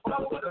man, just a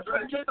follow with a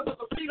dread, kid, with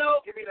a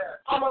Pino. Give me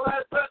that. I'm a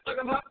last best, like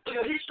I'm happy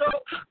to he show.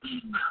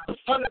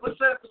 100%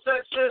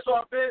 shit, so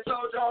I've been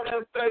told y'all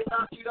them fake.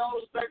 I see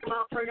those, respect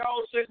my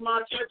Pringles, shit,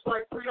 my chips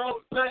like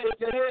Fritos. Hey,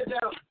 your head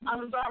down,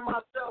 I'm inside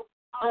myself.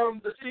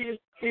 The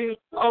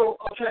CEO,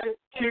 okay.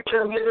 Keep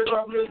them hitters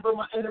on me, but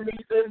my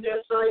enemies in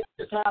their sight.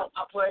 It's how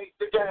I play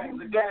the game.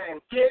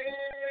 Yeah,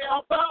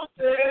 I'm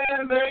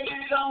bouncing, made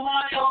it on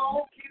my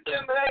own. Keep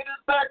them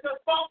haters back to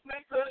fuck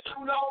me, cause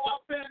you know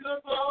I'm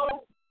finna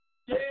go.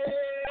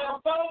 Yeah,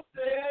 I'm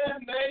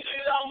bouncing, made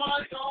it on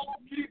my own.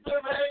 Keep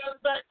them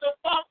haters back to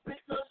fuck me,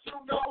 cause you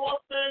know I'm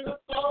finna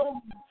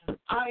go.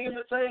 I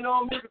entertain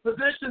on music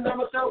position.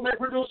 I'm a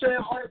self-made producer and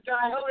artist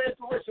guy. Hell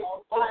intuition.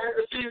 All I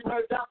ever see is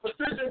right down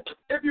precision.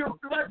 If you're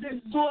directing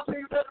towards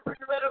me, you better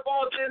bring your red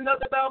balls in.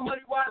 Nothing about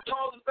money, wise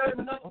calls is better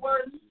than nothing.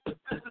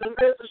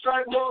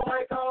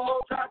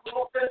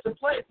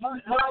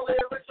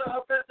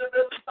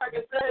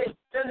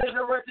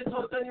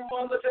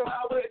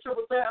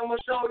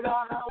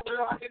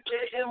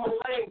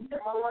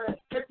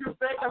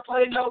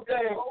 play no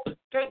game.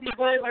 Can't be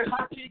playing like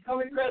hockey,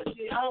 coming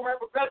Gretzky. I don't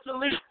rap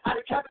aggressively. I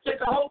decapitate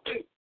the whole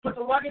thing. Put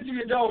the rocket to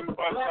your dome.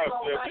 Last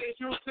all night,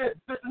 you sit.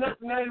 Listen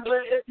up and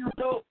anywhere if you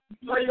don't.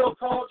 Play your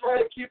cards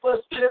right, keep us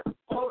stiff.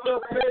 Hold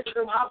up, bitch.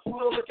 And I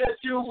will look at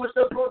you with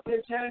the book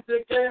and change the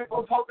game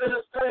from poker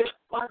to space.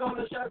 Like on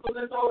the shackles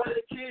and throw at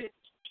the kid.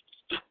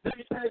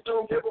 These things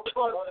don't give a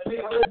fuck. Me,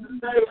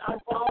 listen, say, I'm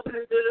falling,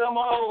 did it on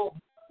my own.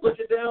 Look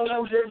it down,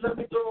 them just let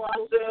me throw. I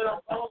said, I'm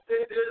falling,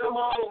 did it on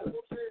my own.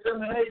 Them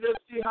haters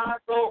see how I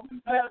go.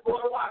 Bad boy,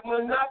 like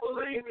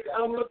Monopoly.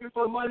 I'm looking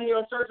for money,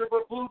 I'm searching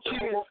for blue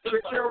cheese.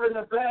 Securing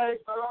the bag,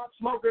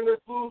 smoking the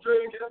food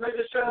drink.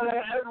 Making sure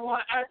that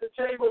everyone at the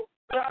table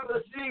grab a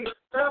seat,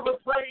 grab a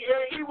plate,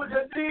 and eat with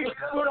the D.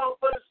 Put on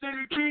for the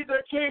city, be the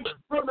king.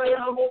 From the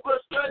humble,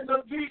 but spread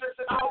them Jesus.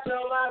 And I'll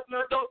tell life,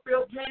 and I don't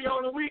feel pity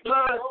on the weak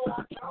line.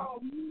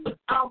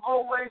 I'm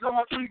always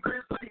on my feet,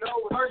 grizzly.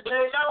 First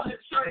day out,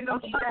 hit straight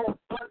up strong.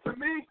 But for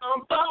me,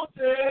 I'm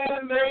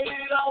bouncing, made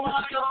it on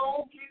my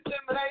own. Keep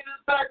them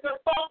haters back to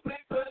phone me,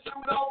 cause you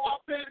know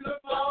I'm in the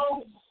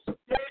flow.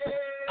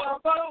 Yeah, I'm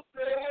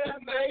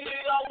bouncing, made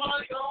it on my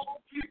own.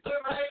 Keep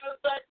them haters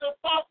back to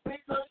phone me,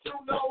 cause you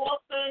know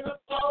I'm in the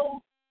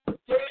flow.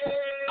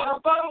 Yeah, I'm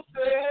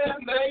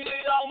bouncing, made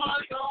it on my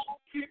own.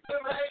 Keep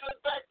them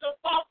haters back to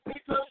phone me,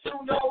 cause you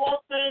know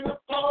I'm in the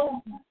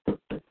flow.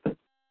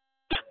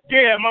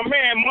 Yeah, my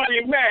man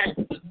Money Mac,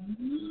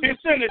 he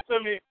sent it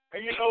to me.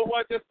 And you know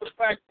what? Just the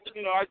fact,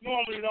 I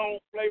normally don't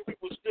play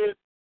people's shit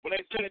when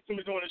they send it to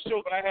me during the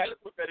show, but I had to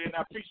put that in.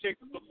 I appreciate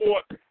the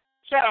support.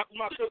 Shout out to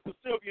my sister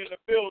Sylvia in the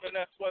building.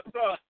 That's what's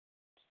up.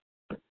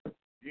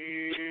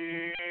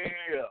 Yeah.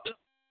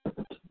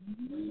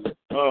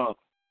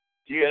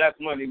 Yeah, that's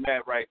Money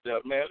Mac right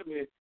there, man.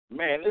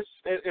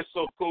 It's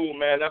so cool,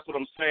 man. That's what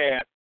I'm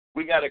saying.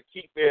 We got to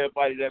keep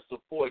everybody that's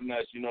supporting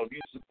us. If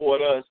you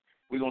support us,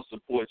 we're going to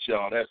support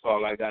y'all. That's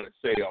all I got to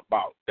say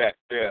about that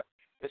there.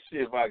 Let's see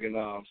if I can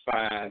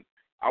find.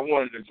 I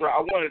wanted to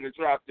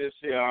drop this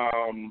here.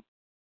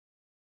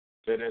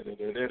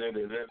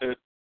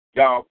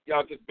 Y'all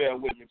just bear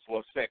with me for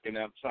a second.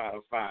 I'm trying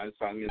to find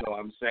something. You know what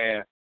I'm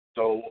saying?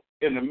 So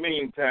in the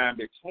meantime,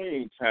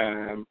 between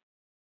time,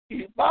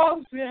 he's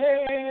bouncing.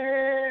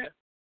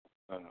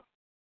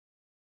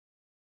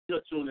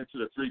 You're tuned into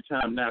the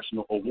 3-time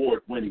national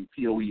award-winning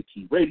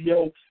POET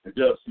Radio and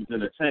Dubceez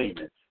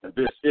Entertainment, and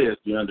this is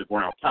the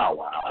Underground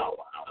Power.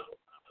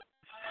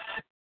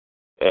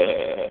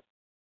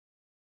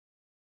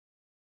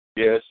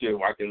 Yeah, shit.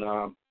 I can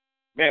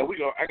man,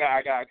 I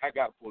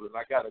got to put it.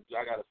 I gotta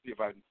see if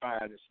I can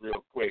find this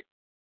real quick.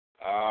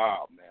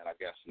 Oh man, I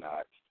guess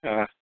not.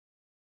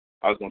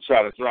 I was gonna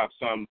try to drop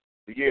some.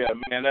 Yeah,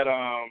 man, that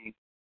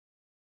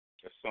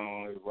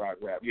song is rock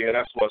rap. Yeah,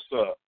 that's what's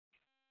up.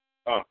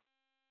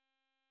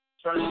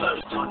 Shout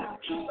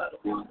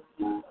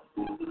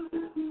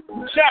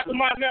out to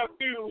my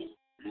nephew,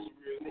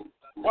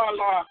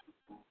 Voila,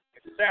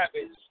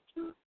 Savage.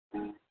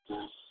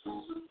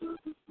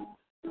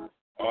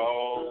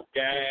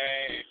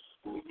 Okay,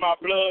 it's my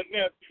blood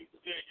nephew,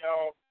 shit,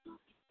 y'all.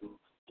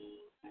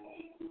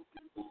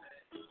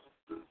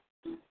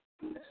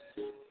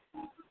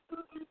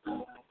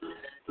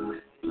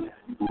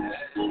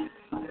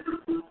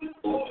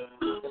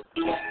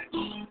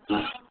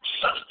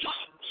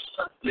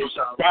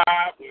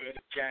 Ride with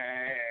the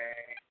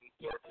gang,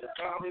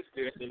 I'm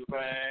still the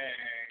bang,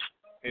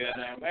 yeah,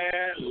 that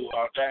man who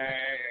all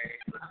day.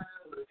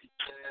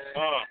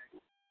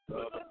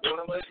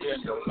 Woman in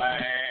the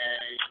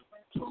lane.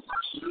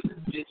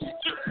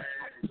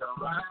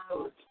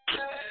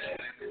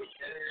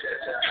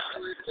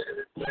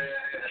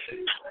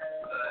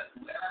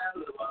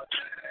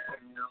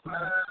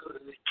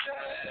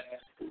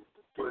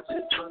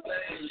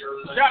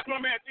 Shout my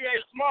man D.A.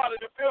 Smart in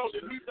the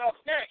building. He's up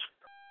next.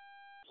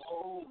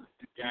 Oh,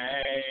 the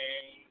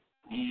gang.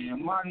 Yeah,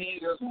 my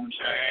niggas gon'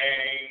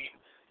 change.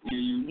 Yeah,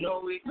 you know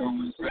we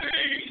gon'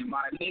 stay.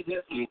 My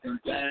niggas get the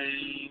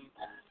thing.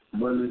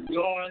 But it's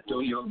going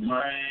through your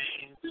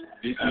brain.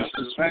 This is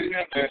the thing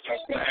that's a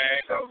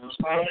thing. I was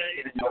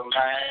playing in your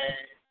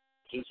lane.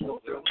 Just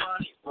want your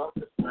money for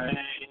the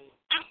thing.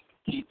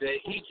 Keep that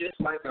heat just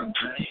like a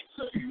train.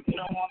 So you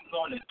know I'm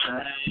gonna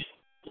change.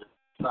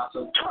 Stop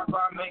so far,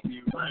 I make it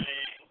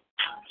rain.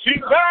 She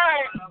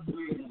back.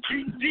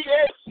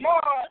 D.A.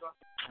 Smart.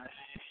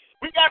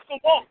 We got some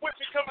walk with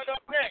you coming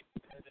up next.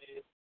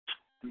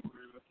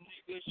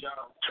 Niggas,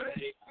 y'all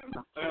fake.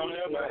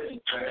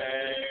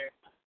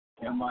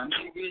 And my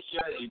niggas,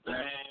 yeah, they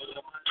bang.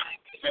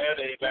 Yeah,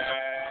 they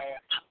bang.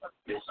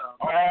 It's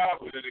all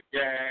with the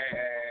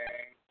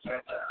gang.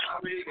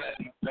 I'll be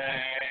getting the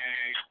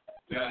bang.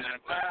 Then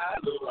I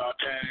do our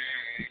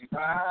thing.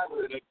 Ride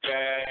with the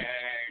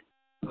gang.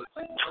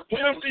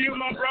 What up to you,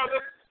 my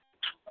brother?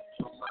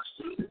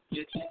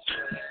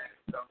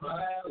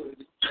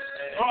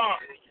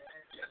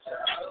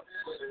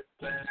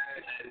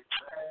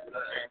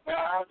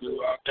 I'll do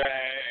our thing.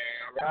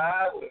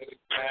 Ride with the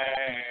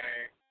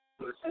gang.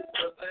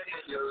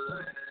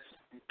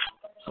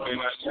 When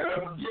I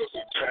tell you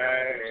to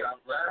change, I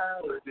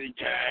ride with the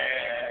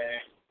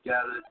gang.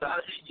 Gotta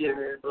start she give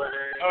me brain.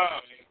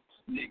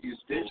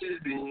 Niggas bitches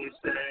be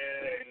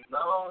insane. I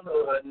don't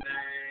know her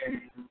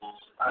name.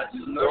 I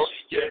just know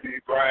she give me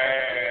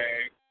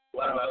brain.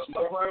 While I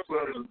smoke her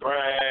for the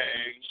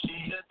brain.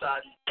 She a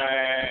thotty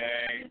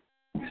thing.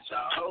 Bitch, I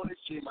always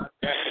keep my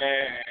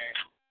gang.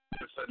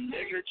 If a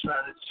nigga try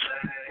to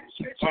change,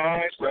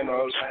 change for no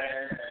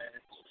land.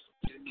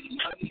 Give me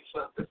money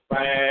for the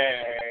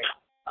fame.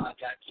 I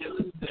got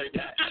killers that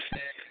got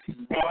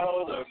hands.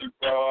 All of the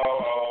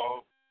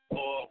bro.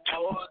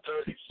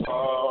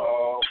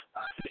 434. I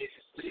hate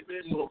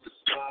sleeping over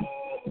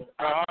stone.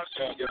 I'll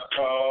show you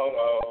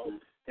all.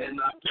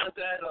 And I put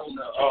that on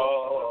the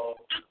O.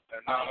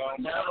 And I'll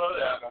never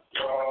let her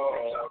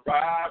go. I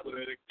ride with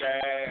a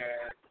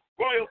gang.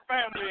 Royal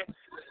family.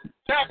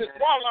 Travis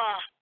Walla.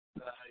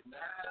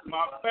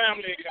 My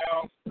family,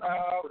 y'all.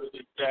 Ride with a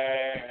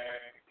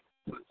gang.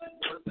 Put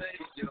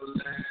your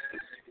leg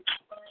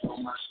on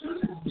my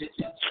shoes, get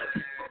your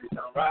chain. I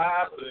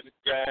ride with a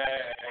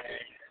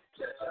gang.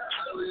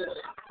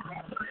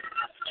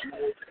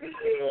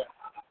 Yeah.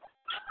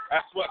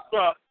 That's what's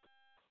up.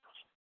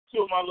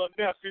 Two of my little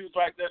nephews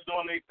right there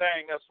doing their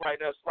thing. That's right,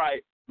 that's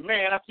right.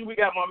 Man, I see we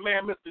got my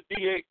man, Mr.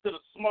 D.A. to the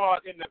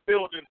Smart in the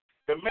building,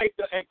 the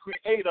maker and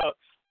creator,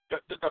 the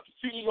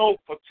CEO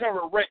for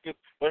Terror Records,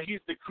 but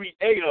he's the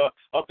creator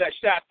of that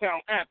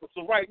Chi-Town anthem.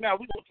 So right now,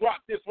 we're going to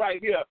drop this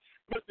right here.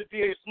 Mr.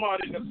 D.A.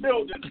 Smart in the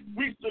building.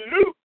 We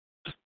salute.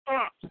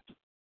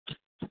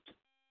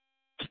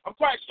 I'm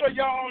quite sure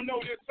y'all don't know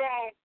this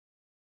song.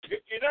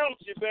 If you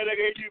don't, you better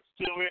get used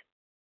to it.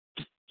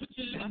 Put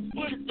your left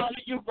foot in front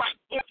of your right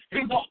foot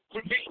and walk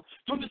with me.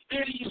 From the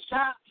city of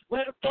Chi,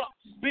 where the fuck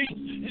be?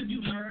 If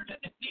you heard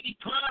that the city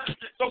crime,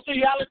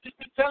 sociologists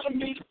be telling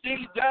me the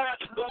city died.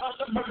 But all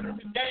the murder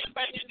and gang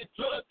banging and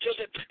drug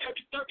dealing.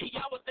 Every 30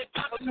 hours they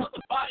find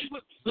another body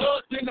with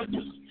blood in them.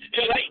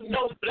 It ain't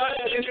no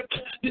blood in it.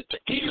 It's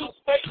the ill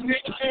fake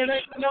nigga. It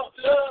ain't no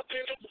love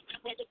in it.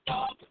 When the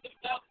dog is the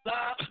south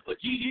side, but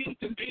GDs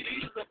and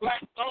BDs and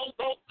black stones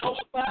don't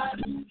coincide.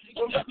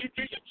 So let me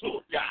be your tour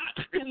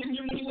guide. And when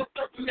you in a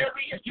certain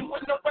area, you will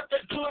know what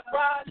they're doing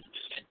right.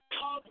 And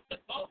all the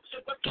folks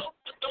that were close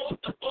to doors,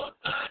 the both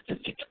sides,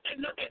 the niggas they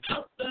look at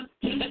closer.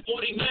 And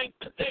 49%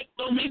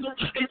 don't mean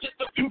it's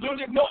just a few good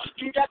ignore.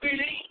 You got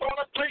BDs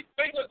on the 3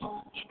 fingers.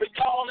 We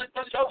call it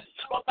the show.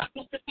 About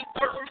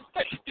 253rd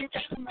state, you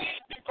got the men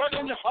in front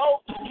of the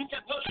hole. You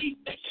got police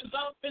stations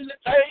up in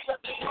the table.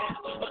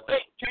 But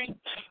they can't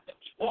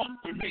walk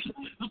with me.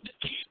 I'm the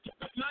kid to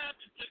the line.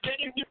 And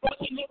if you're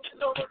fucking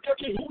looking over,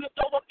 who to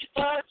throw up your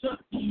signs?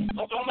 I'm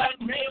on that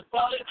man,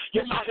 father.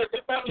 You might have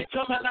the family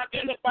come and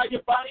identify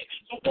your body.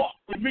 So walk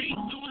with me.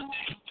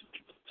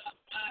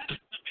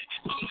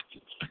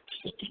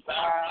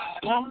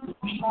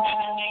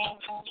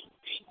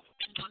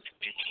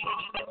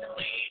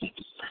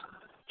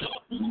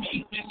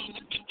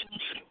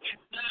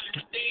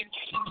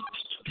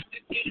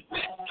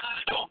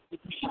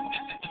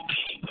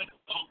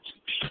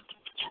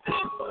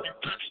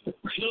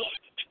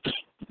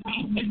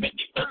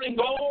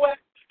 Go away.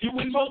 You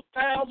in most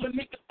towns when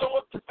niggas throw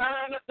up the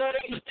sign. I said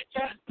ain't the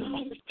cat. The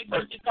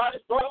first got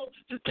it, bro.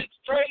 Just 6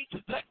 straight.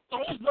 Black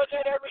stones, but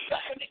that every guy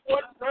and it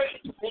wasn't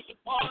great. Was the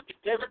park, it's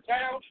every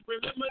town.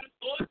 Remember the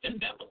force and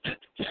never had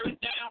to tear it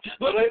down.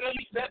 But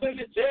lately, 7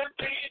 is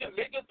every the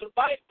niggas to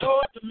fight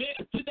for it. The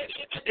minutes to the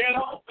get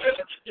on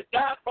feeling. You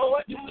die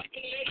for it. You make it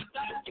late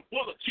side.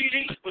 Full of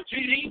GDs, for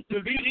GDs,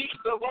 the VDs,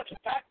 the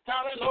running back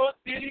town in Lord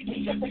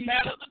City. Every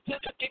matter of the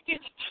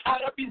tickets.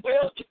 How to be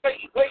well, you face,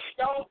 wait,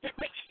 y'all, pick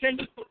me. Can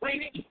you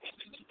reading?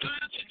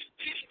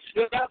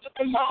 You're out to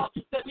the mall,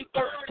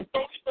 73rd,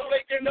 don't still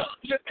waking up.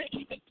 You think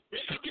you can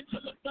get to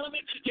the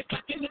summit? Get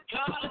back in the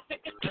car,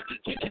 take a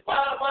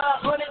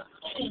 500.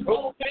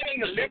 Whole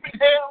thing, a living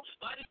hell.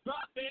 Body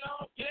dropping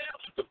on jail.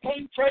 The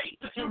plane trade,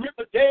 the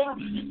Riverdale.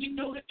 You can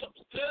do it, come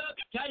to club.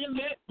 Got your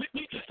man with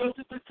me. Go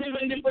to the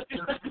city, but this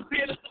is the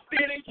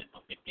city.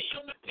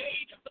 On the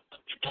page, you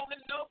want to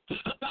know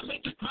about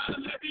major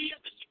crime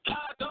areas in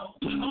Chicago.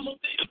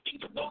 Almost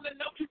anything you want to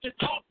know, you can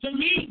talk to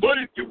me. But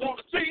if you want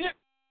to see it,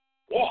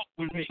 walk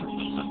with me.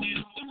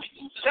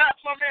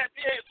 That's my man,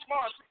 D.A.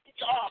 Smart.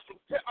 I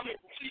mean,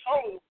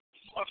 CEO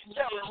of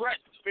Terror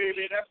Records,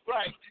 baby. That's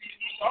right.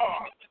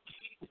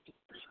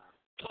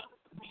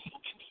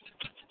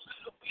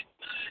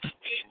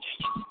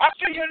 I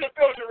see you in the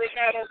building,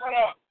 Renato. What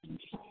up?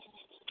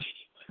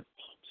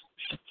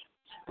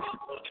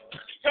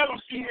 Tell him,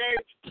 C.A.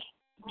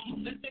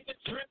 Let's take a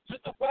trip to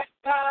the west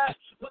side.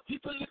 What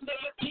people in the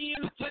team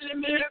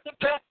telling me it's the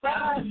best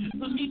side.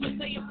 Some people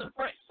say it's the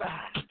fresh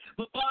side.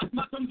 But boss,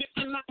 my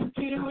conviction, I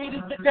consider it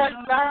as the best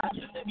side.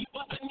 Let me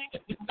bust a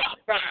nigga to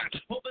stop crime.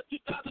 Over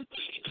 2,000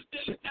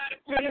 still not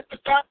a credit for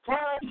stop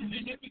crime.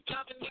 And if you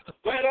got a nigga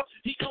sweater,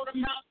 he go to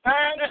Mount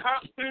Pine and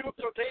hospital,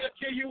 so they'll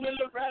kill you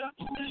in Loretta.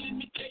 Let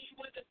me tell you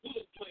what the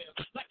good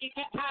 12. Like it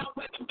got high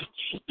weather,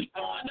 be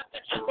going up the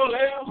triple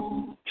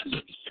L.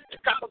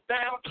 Cop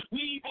down,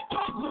 we even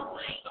talk to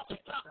rain on the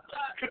top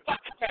side. They're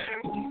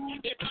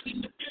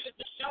running the village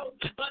to show,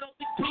 but I don't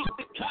think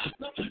the cops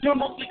know. You're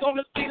mostly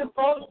gonna see the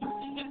photo.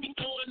 If you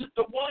doing it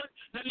the one,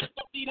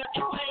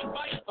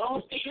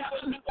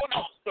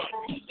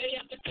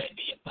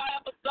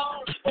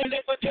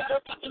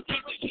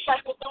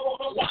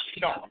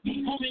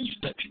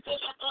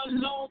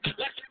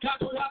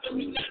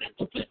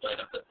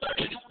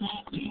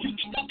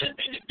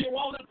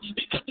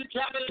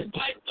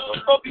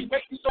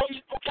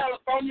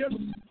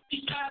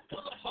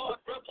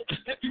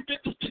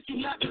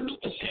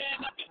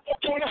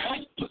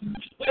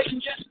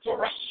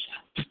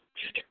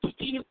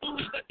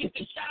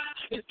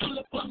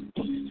 the bus.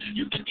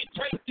 You can get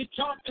crazy,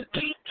 jump and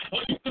beat,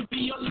 or you can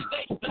be on the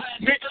stage side.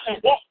 Nigga,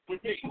 and walk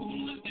with me.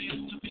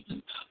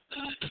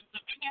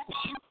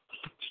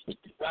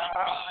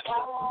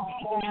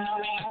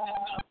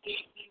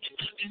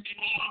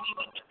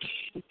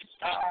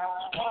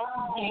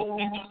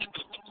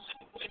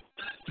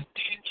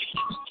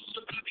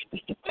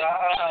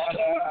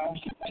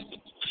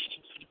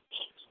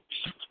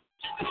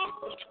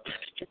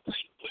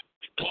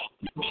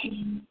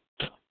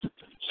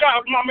 Shout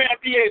out to my man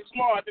D.A.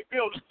 Smart, the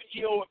building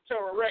CEO of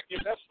Terror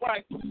Records. That's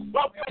right.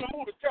 While we're on the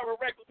move to Terror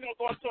Records, we're going to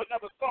go into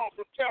another song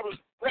from Terror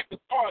Records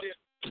artist.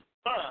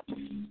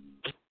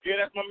 Yeah,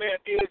 that's my man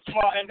D.A.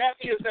 Smart, and that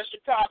is that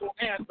Chicago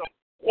anthem,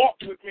 Walk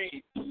With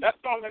Me. That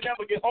song will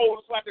never get old.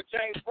 It's like a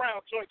James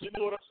Brown joint, you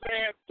know what I'm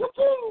saying?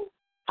 Woo-hoo!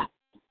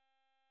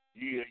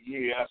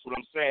 Yeah, that's what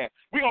I'm saying.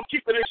 We're going to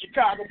keep it in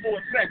Chicago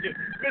for a second.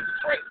 Mr.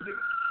 Tracy,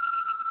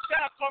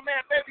 shout out to my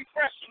man Baby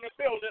Fresh in the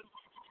building.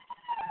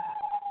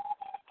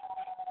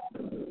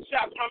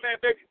 Shout out to my man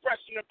Baby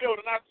Fresh in the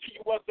building. I see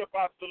you. What's up?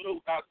 I salute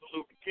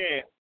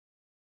again.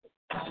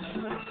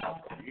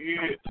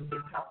 Yeah.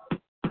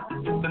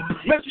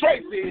 Miss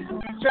Tracy,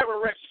 Terror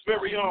Records'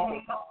 very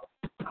own.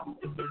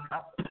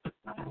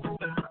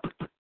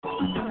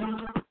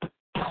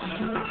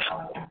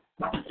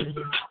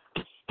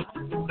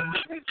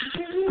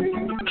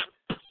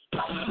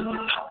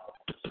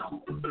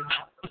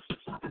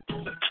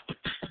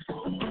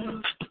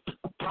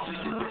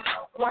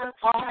 Work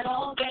hard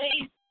all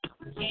day,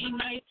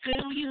 can't wait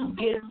till you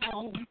get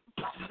home.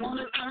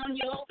 Wanna turn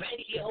your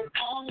radio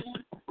on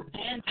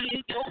and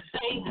hear your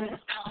favorite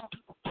song.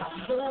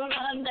 The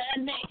one that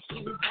makes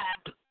you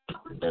happy,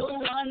 the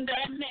one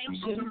that makes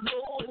you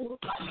move,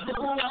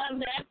 the one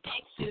that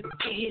makes you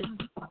feel.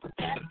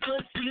 That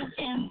puts you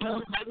in the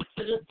mood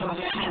to throw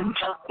your hands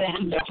up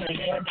and let your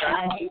head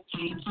down. You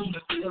can't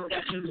feel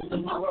that you're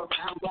moving all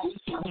around, won't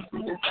you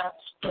stop?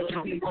 So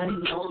everyone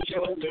knows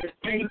you're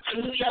listening to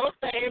your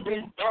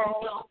favorite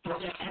song. Throw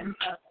your hands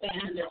up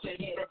and let your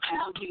head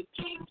down. You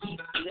can't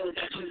feel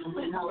that you're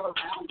moving all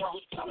around,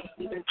 won't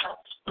you stop?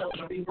 So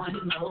everyone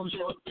knows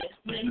you're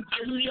listening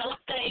to your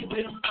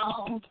favorite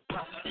song.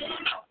 This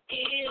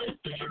is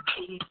the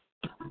beat.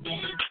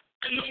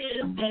 This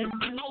is the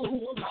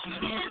groove.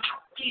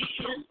 This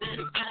is the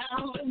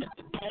sound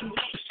that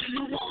makes you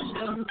want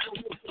to move.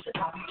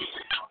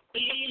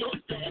 This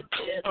is the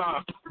rhythm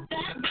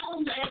that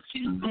won't let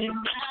you sit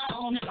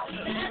down.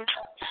 That's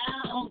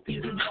how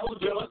you know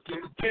you're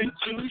listening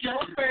to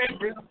your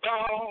favorite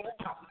song.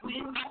 When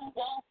you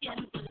walk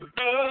into the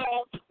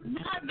club,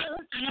 not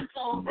looking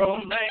for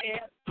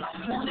romance,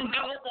 wanna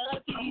hear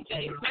the DJ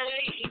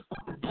play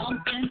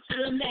something to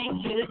make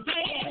you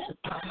dance.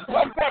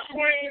 What's up,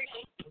 Queen?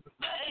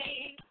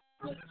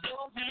 Put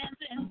your hands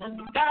in the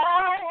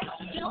sky.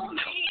 Don't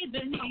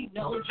even need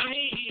no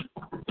dream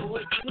for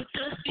you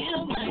to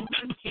feel like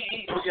you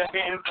can. Put your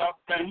hands up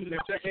and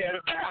lift your head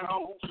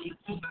down.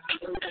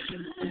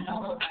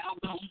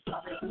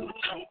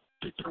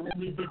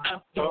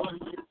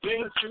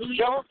 Sing to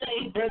your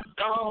favorite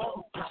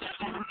song.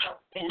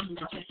 And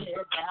let your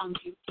head down.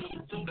 You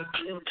can't keep it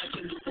feel that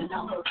you're moving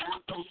all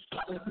around. Don't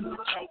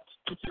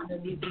turn the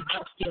music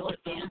up. You're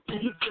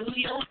dancing to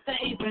your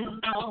favorite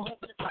song.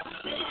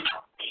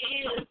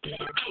 Is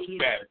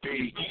that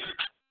beat?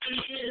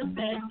 Is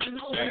that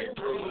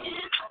groove?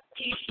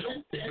 Is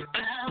that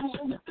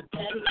sound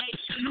that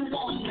makes you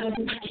want to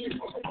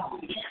dance?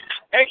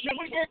 Hey, can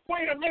we get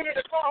Queen a minute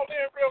to call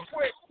in real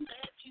quick?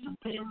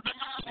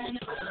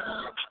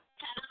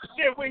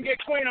 See if we can get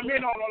Queen a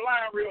minute on the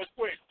line real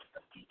quick.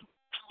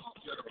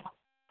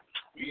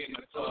 We in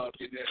the club,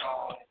 getting it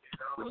on.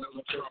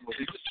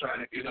 We just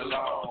trying to get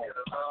along.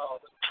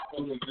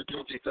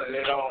 Turn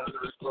it on,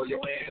 just throw your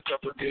hands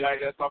up and be like,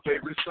 that's my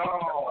favorite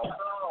song.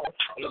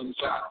 Little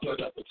shot, put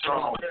up a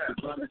throne.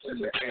 In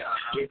the air,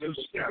 we do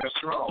kind of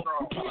strong.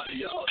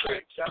 Y'all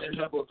think it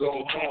never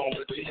go home.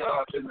 With the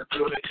yards in the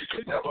building,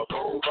 it never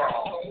go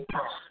wrong.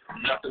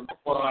 Nothing but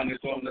fun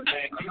is on the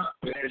menu.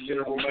 There's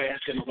general man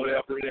and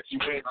whatever that you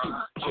into.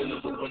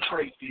 Chillin' with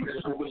Tracy,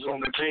 this was on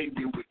the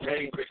debut with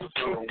David.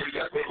 So we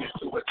got business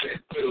to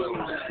attend to.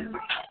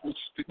 We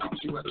just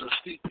get you at the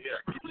seat, yeah.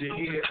 Get your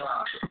head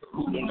high.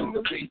 Moving on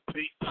the beat.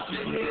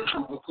 Your head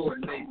to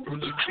coordinate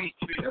with your feet.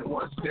 And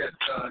once that's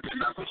done, then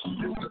I wish you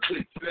do the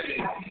click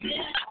thing.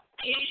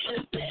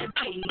 Is that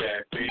beat?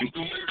 That beat.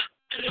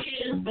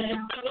 Is that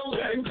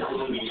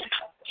groove?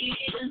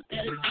 Is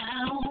that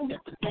sound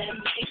that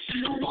makes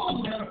you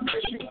want to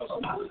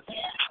move?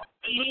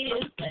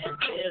 Is that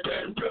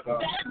rhythm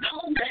that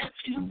don't let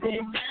you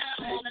sit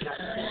down?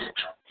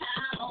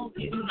 How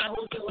you know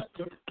you're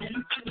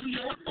listening to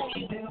your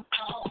favorite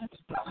song?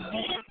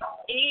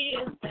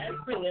 Is that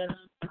rhythm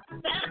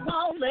that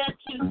won't let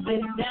you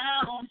sit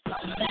down?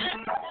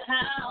 That's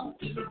how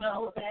you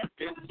know that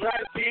it's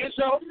right. It's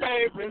your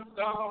favorite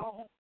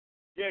song.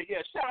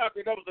 Yeah. Shout out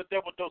to that was a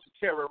double dose of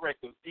Terror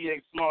Records.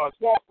 D.A. Smarts,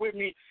 Walk With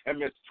Me, and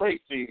Miss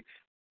Tracy.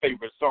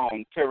 Favorite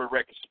song, Terror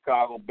Records,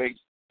 Chicago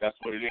based. That's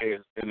what it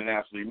is,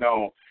 internationally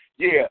known.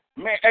 Yeah,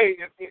 man. Hey,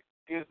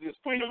 Is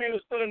Queen Amina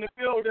still in the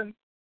building?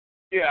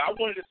 Yeah, I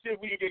wanted to see if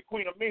we can get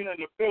Queen Amina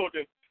in the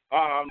building.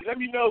 Let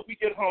me know if we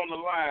get her on the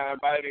line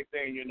by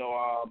anything,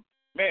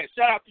 Man,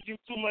 shout out to you,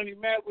 Too Money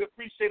Matt. We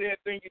appreciate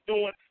everything you're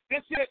doing.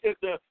 This here is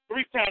the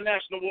 3-time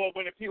national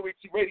award-winning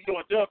POET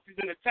Radio and Dubceez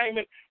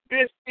Entertainment.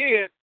 This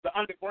is the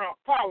Underground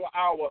Power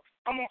Hour.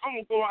 I'm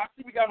gonna go. I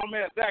see we got my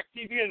man Zach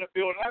TV in the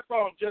building. I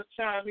saw him just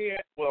chime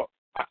in. Well,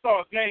 I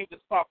saw his name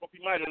just pop up.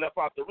 He might have left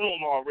out the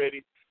room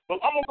already.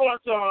 But I'm gonna go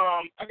into.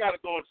 I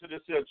gotta go into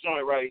this here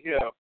joint right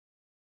here.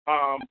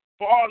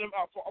 For all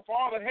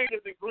the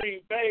haters in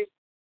Green Bay,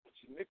 what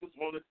you niggas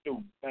want to do?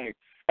 Thanks.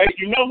 Hey,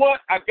 you know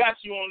what? I got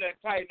you on that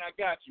Titan. I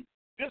got you.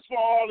 This for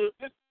all of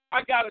this.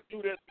 I got to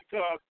do this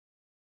because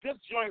this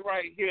joint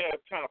right here is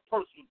kind of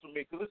personal to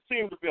me because it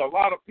seems to be a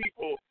lot of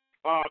people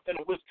in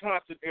the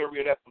Wisconsin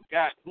area that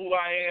forgot who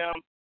I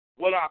am,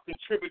 what I've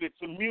contributed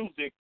to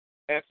music,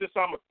 and since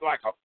I'm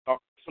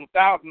some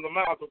thousands of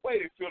miles away,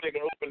 they feel they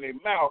can open their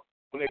mouth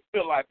when they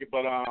feel like it.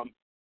 But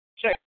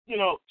check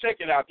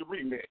it out, the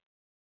remix.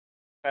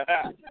 I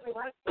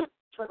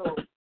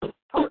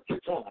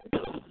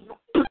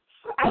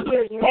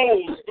hear you.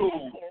 Old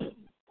school.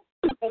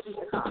 Thank you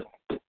for calling.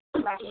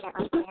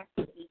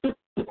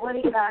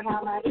 Worried about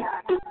how much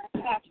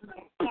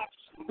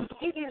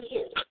you do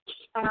you,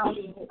 and I'll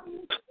do you.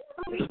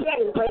 You're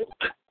steady waiting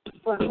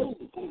for me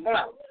to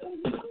know.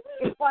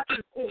 Just what you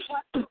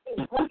do.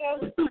 One day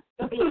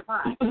you'll be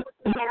fine,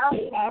 and I'll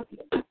be happy.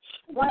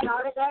 One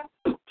autograph?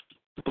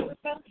 Who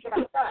thinks should I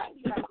sign?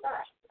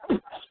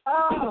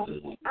 Oh,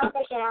 I'll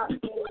take it out to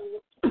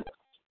you.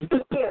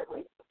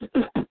 Seriously.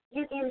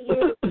 You do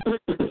you,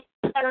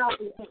 and I'll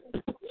be me.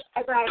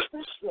 As I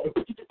appreciate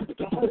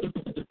the hate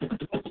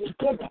that you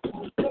give it,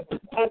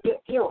 as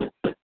it's yours.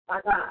 My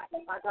God.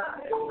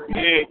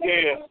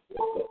 Yeah.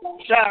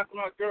 Shout out to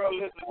my girl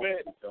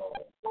Elizabeth.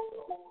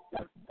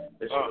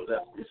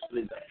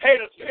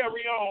 Haters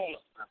carry on.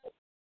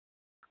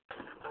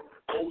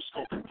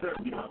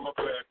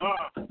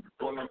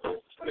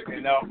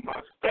 Sticking out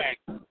my stack.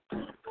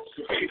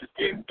 So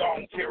haters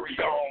don't carry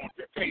on.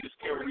 Haters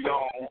carry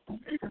on.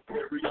 Haters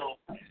carry on.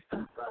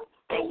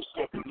 Those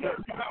something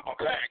left behind my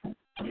back.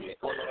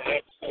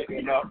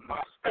 Sticking up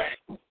my stack.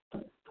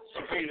 So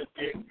haters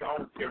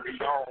don't carry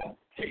on.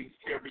 Haters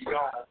carry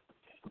on.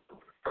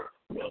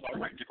 Well, all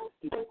right, this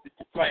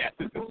class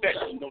is a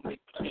session. No need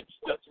to change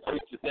stuff to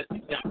pictures that be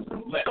down to the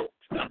left.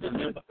 Now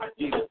remember, I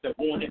did it that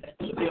wanted to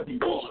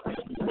everyone.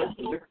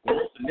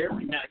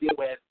 Mercenary, now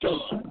your ass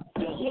done.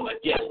 Well, I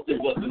guess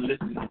it wasn't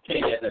listening,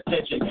 pay that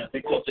attention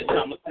because the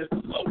common sense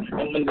is low.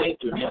 And my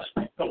nature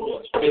is come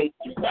on, straight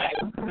you back.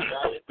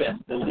 It's best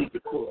to leave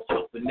it for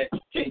something that you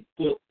can't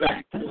put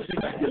back.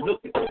 You look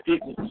at the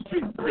people who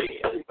street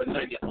red, but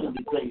now you're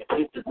only going to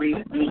get to read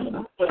it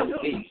doing funny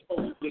things.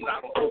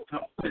 Without a whole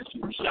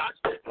competition of shots.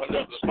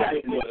 Another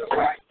fight with a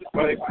right,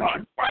 but it's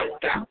not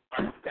fight down.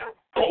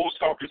 Old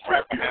talk is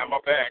wrapped behind my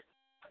back.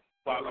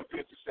 While I'm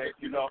 50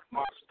 shaking up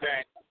my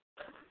stack.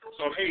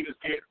 So haters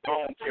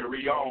don't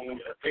carry on.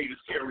 Haters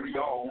carry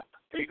on.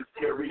 Haters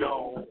carry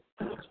on.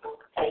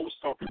 Old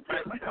talk is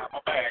wrapped behind my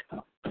back.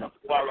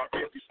 While I'm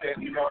 50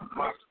 shaking up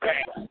my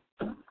stack.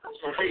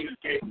 So haters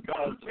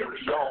don't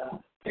carry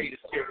on. Haters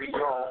carry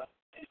on.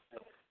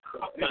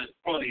 I find it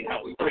funny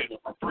how we bring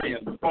up our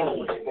friends the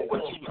phone. But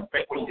what you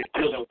expect when you're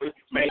dealing with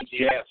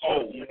mangy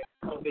asshole?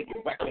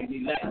 Nigga back when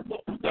he laugh,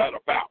 what was that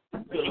about?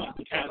 Feel like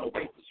the kind of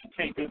rapist you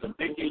can't get a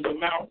dick in your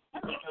mouth.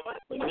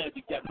 But now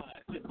you got my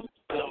assistance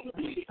down the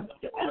bed.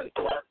 Your honey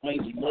Clark,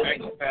 mangy more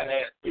than your fat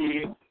ass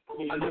pig.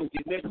 I know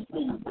your next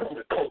move on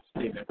the coast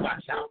and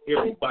watch out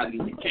everybody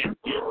you can't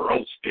get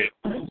roasted.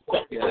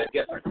 Fuck it, I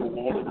guess I go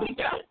on the way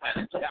out. I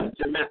got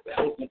your master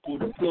open through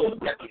the floor,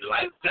 got your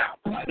lights out.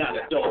 Now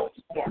the door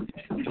is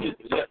barking. You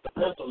just left the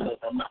puzzle of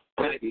them out.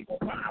 Better be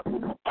fine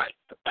with my bite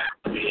the back.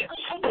 Yeah.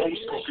 I'm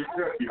smoking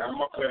dirty on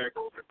my back.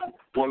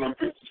 While I'm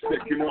 50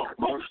 sticking off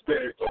my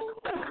stack.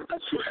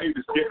 So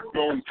haters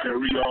don't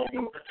carry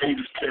on.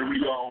 Haters carry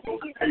on.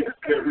 Haters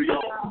carry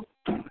on.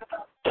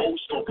 I'm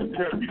smoking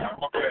dirty on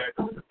my back.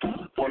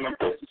 While I'm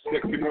 50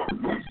 sticking off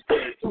my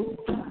stack.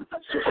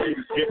 So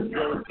haters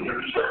don't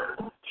carry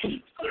on.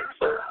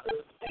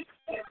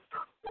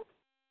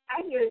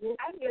 I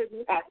hear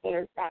you. Back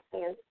there.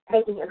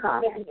 Making your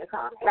call.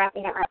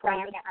 Wrapping up my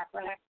plan.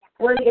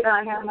 Worried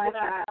about how much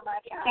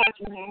cash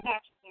you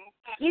have.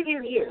 You do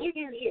you,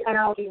 and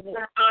I'll do me.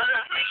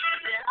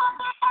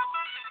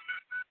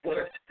 What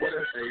if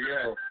they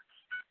yell?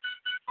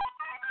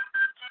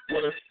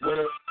 What if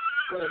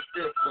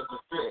this was a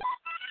fit?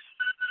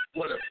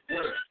 What if?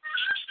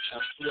 I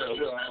swear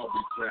we'll all be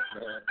trapped,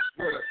 man.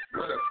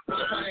 What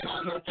if I ain't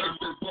got no place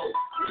to go?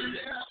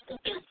 Yeah, I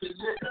can't see it.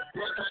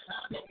 What if I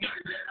got no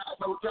money?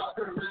 I no job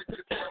to really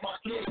take care of my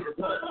kids.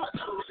 What if I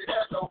never really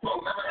had no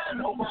phone? Never had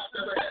no mom,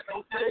 never had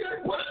no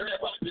savings. What if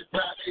everybody just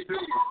tried they do?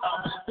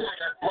 I'm just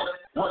saying,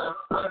 what if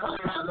I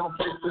ain't got no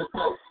place to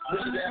go?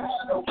 Really didn't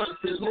have no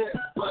place to live.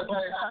 What if I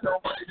ain't had no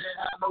money?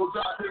 Didn't have no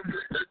job to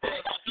really take care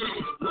of my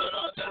kids. What if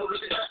I never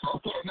really had no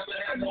phone? Never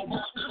had no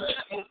mom, never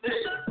had no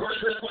savings. What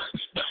if everybody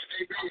just tried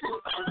they do?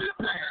 I'm just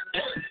saying,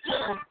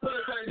 what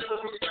if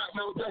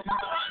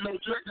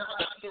drink, never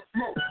had no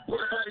smoke. What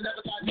if I ain't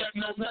never got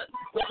nothing, no nothing?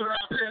 Walking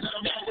around saying that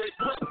I'm always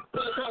broke.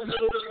 What if I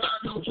never really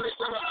had no drink,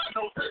 never had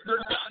no faith,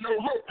 never had no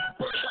hope?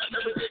 What if I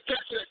never did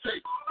catch that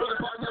tape? What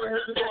if I never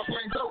hit the door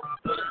playing dope?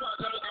 What if I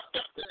never got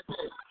got that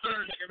day?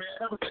 Third nigga, man,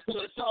 never get to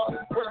the shop.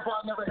 What if I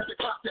never had the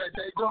clock that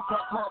day? Don't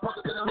talk to my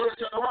brother in the hood,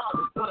 trying to rob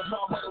me. What if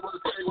my mother was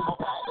a day with my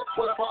father?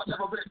 What if I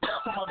never been there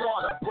for my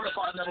daughter? What if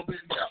I never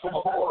been there for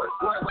my boy?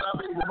 What if I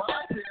be with my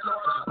kid,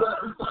 Lord? What if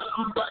we started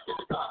shooting back in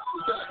the car?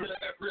 Instead of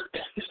getting that real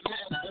back in the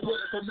man? And what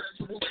if a man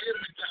you will give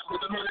me down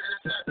with a murder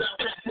and tap down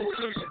back to a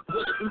million?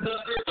 What if we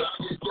done this out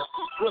here, yo?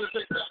 What if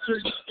they stop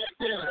treating us back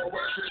then? Or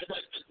what if it's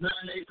like 9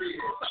 8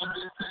 years? I'm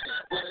just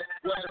saying,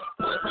 what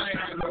if I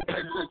ain't had no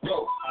place to go?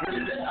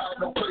 Really didn't have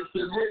no place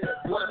to live?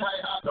 What if I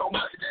ain't had no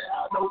money? Didn't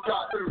have no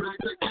job to really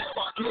take care of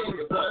my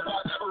kids? What if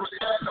I never really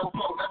had no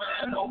flow? Never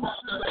had no mom,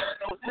 never had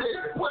no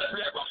kid? What if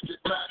everybody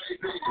just 9 8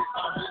 years?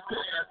 I'm just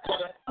saying,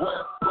 what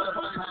if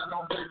I ain't had no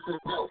place to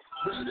go?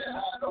 Really didn't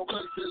have no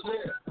place to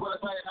live? What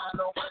if I ain't had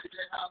no money?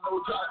 Didn't have no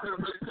job to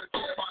really take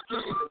care of my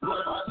kids? What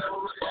if I never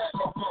really had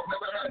no flow?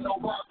 Never had no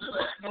mom, never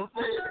had no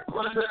kid?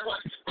 What if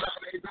everybody just 9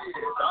 8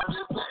 years? I'm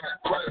just saying,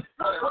 what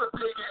if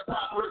Big and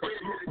Pop would have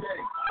been here today?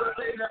 What if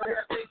they never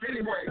had things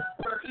anyway?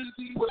 What if E.T.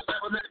 would have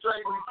never been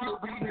straight when he still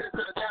be here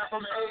to the down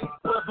from the A?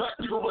 What if black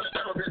people would have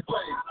never been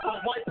slaves? What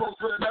if white folks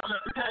would have never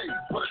left the cave?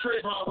 What if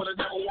Trayvon would have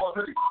never worn a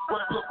hoodie?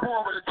 What if Lil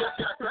Corn would have just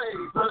got paid?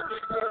 What if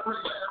they never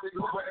really had every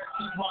who would have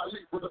keep my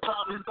leap? With the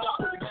problem stop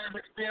with the game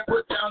making them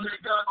put down their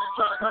guns and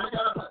try to come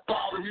together?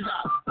 Probably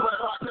not. What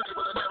if R. Kelly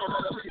would have never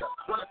met a leader?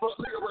 What if Buck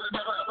Leader would have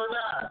never ever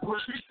died?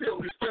 What if he still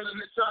be spinning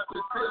his shots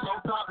and still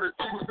on top if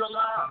he was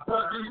alive?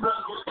 What if he would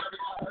have never got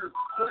hurt?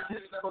 What if he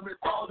never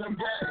missed all them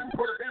games?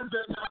 What if MJ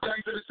never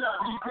banged to the shot?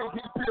 He think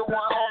he still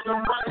won all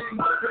them rings?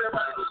 What if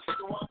everybody was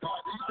just one God?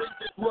 Do you think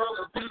this world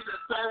would be the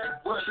same?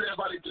 What if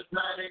everybody just 9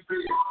 8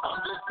 big? I'm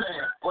just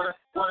saying, what if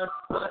I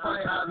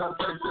ain't had no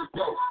place to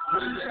go?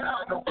 Really didn't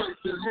have no place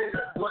to live?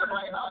 What if I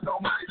ain't had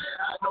no money?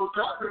 Didn't have no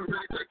job to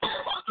really take care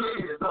of my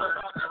kids? What if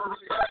I never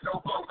really had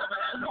no phone? Never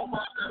had no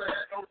mom, never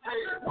had no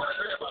kids? What if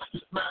everybody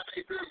just 9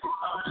 8 big?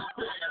 I'm just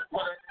saying,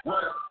 what if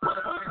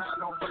I ain't had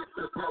no place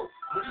to go?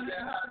 Really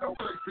didn't have no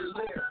place to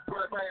live?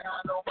 What if I ain't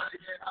had no money?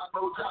 Didn't have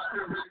no job to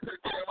really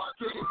take care of my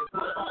kids?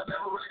 What if I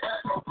never really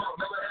had no phone?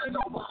 Never had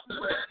no mom,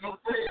 never had no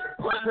kids?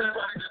 What if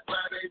everybody just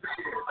 9 8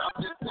 big? I'm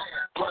just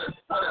saying, what if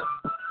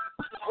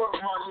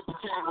Martin Luther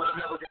King would have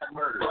never got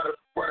murdered?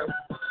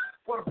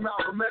 What if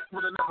Malcolm X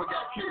would have never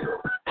got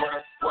killed?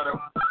 What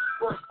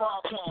if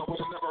Farrakhan would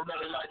have never met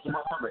Elijah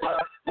Muhammad?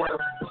 What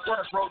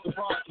if Rosa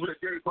Parks would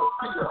have gave her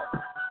Peter?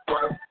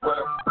 What if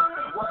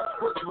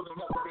Bush would have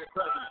never been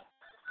president?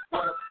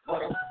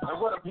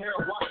 What if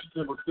Harold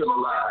Washington was still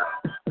alive?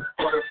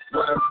 What if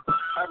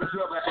haven't you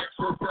ever asked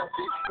yourself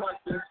these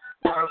questions?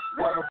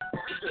 What if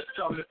it's just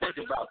something to think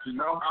about, you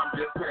know? I'm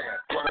just saying,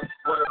 what if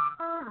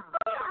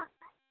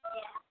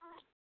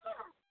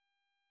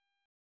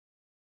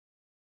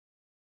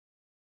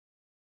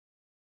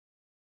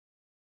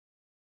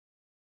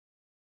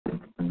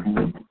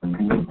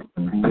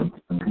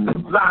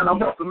line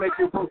them up to make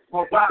it work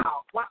for a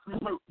while. Watch me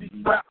work these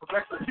rappers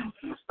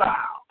execution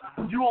style.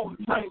 You only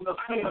train to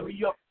stand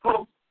me up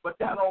close, but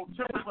that don't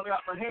change when I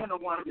got my hand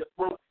on one of your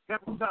throat.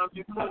 Every time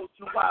you close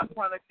your eyes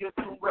trying to get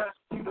some rest,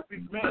 you the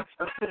big man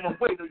and send a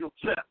weight on your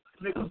chest.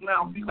 Niggas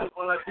now be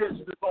looking like this,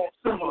 it's all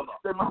similar.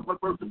 They might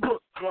reverse the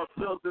books,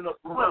 themselves in a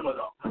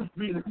perimeter.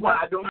 Meaning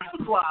why don't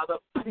even try to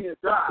and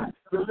die.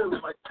 They're living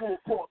like full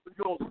course and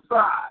you're on the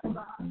side.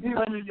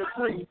 Even in your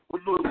dreams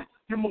with little,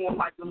 you're more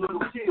like a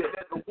little kid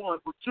than the one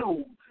with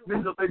you.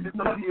 Niggas, they just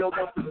don't heal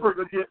once the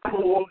trigger gets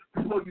full.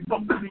 Before you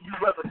something you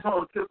rather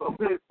turn to a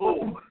big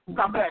bull.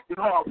 Stop acting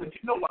hard when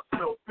you know I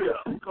smell fear.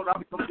 Cause I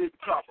become big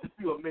top and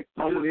feel mixed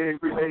only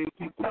angry days.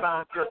 People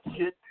find such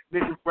shit.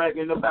 Niggas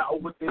bragging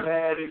about what they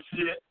had and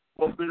shit.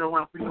 Walking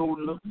around people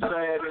who look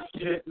sad and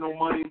shit. No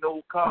money,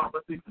 no car,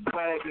 but they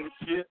swag and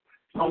shit.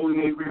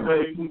 Only angry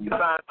days when you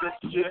find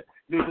such shit.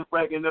 Niggas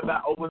bragging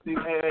about what they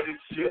had and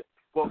shit.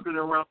 Walking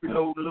around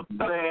below looking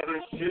sad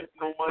and shit.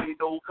 No money,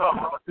 no car,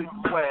 but they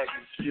swag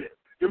and shit.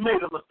 You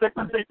made a mistake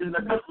thinking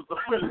that this was a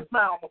friendly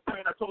smile, my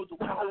friend. I told you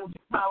when I hold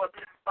you smile, I'm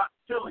about to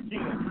chill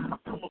again. I'm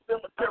from a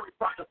cemetery,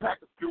 about to pack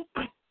a few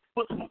feet.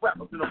 Put some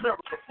rappers in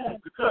America, fool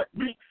could cut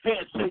me.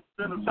 Handshakes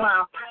in a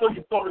smile, so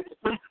you thought it was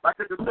free. Like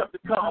a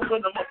Decepticon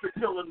when I'm up to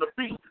killing the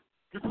beat.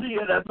 You see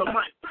it as a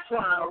mic,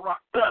 trying to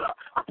rock better.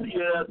 I see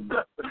it as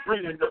a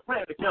bringing the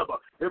plan together.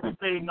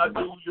 Everything I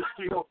do, you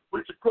steal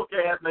with your crook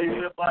ass. Now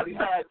everybody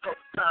has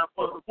time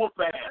for the whoop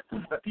ass.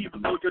 Even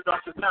though your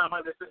doctor's now,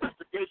 man, it's an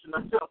instigation.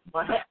 I tell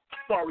my hat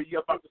sorry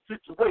about the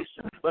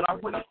situation, but I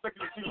wouldn't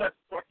expect you to see less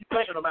before you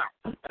playing them out.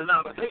 And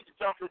now the hate to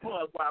jump the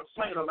run while I'm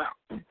playing them out.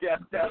 Yes,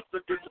 that's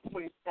the difference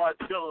between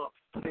smart dumb.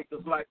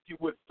 Niggas like you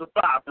would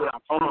survive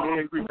without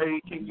only angry.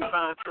 Hey, can you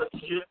find such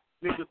shit?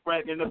 Niggas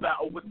bragging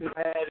about what they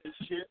had and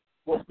shit.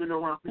 Walking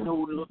around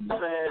people who look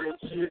sad and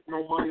shit.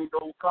 No money,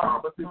 no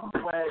car, but they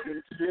swag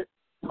and shit.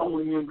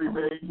 Only angry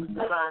baby, you can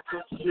find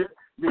such shit.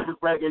 Niggas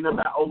bragging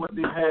about what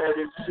they had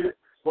and shit.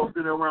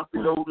 Walking around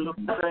people who look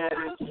sad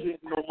and shit.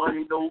 No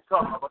money, no car.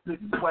 carve. I think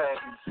it's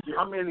swaggy.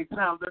 How many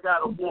times I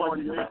gotta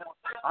warn you, man?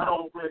 I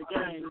don't play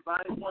games.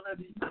 I ain't one of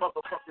these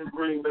motherfucking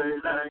Green Bay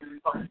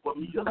names. For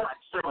me, you're like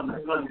shoving a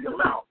gun in your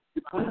mouth.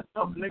 You put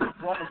stuff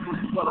niggas wrong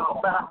with what I'm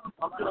about.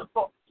 I'm just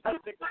talking. I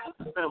think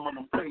I'm on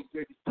them page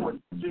 80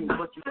 jeans,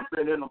 but you have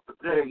been in them for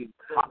days.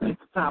 I think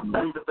it's time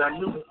for me that I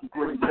knew some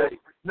Green Bay.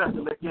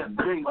 Nothing against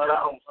Jay, but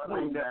I don't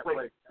swing that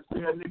way. See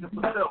a nigga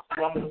for self,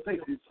 so I'm gonna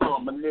take this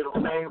from. My middle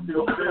name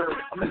feels very,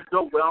 you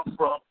know where I'm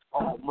from.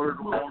 All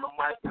murder on the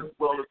mic as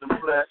well as in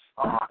flesh.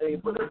 Aim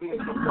for the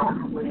head, so y'all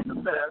can win the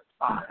best.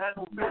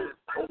 Handle business,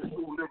 old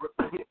school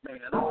lyrical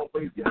hitman.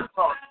 Always get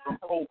talked from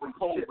over and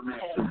over,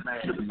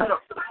 man. Should've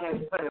stuck to the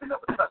game plan and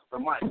never touched the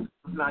mic.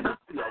 Now you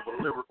see all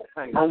the lyrical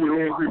pain.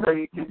 Only angry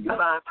baby can you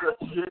find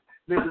such shit.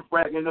 Niggas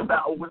bragging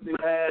about what they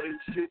had and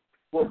shit.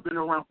 Well, been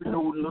around for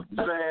no look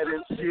sad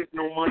and shit.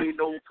 No money,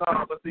 no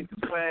car, but think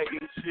it's swag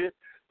and shit.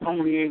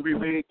 Only angry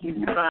baby can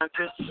you find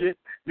such shit.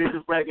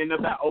 Niggas bragging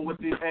about what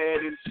they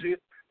had and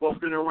shit. Well,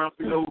 been around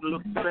for no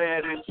look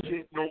sad and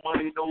shit. No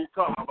money, no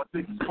car, but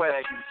think it's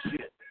swag and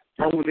shit.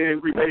 Only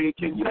angry baby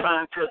can you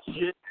find such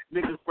shit.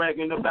 Niggas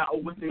bragging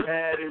about what they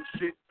had and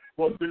shit.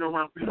 Walking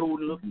around for no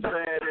look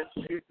sad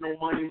and shit. No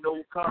money,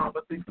 no car,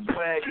 but think it's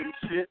swag and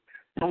shit.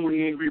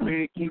 Only angry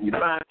man can you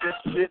find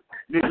that shit.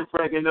 Niggas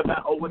bragging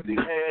about what they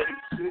had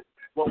and shit.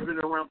 Walking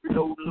around for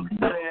no look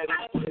sad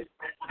and shit.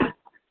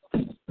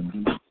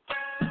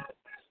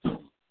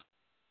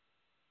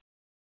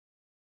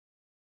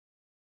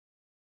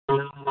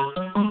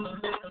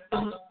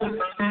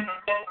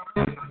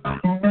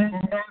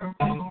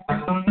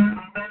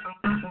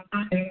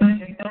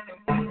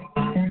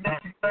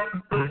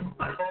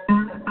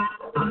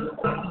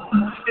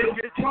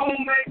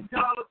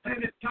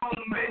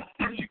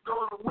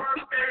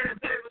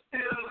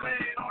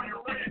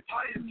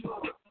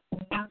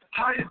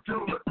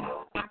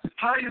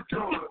 How you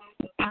doing?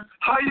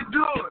 How you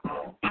doing?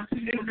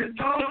 If it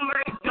don't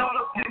make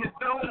dollars, then it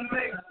don't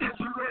make sense.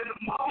 You ready to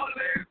mall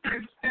legs,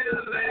 and still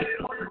lay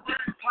on your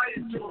wrist. How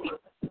you doing?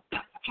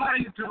 How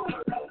you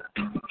doing?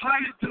 How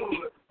you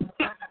doing?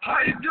 How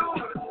you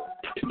doing?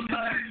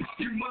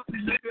 You must be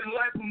living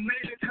life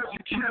amazing cause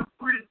you can't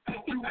breathe.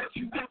 Do what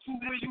you want to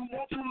when you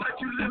want to, like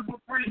you live for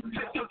free.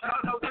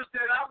 Sometimes I wish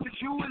that I was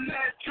you and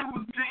that you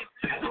was me.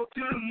 Go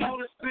to the mall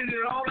and spend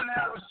it all and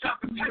have a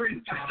shopping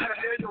spree. I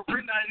had your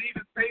rent, I didn't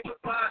even pay for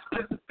 5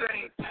 cents a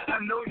thing. I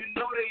know you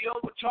know they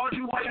overcharge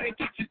you, why you ain't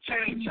get your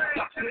change?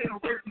 I'm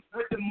saying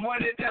with the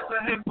money, that's a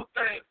hateful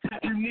thing.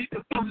 You need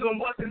to focus on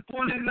what's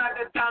important, not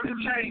that time to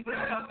change.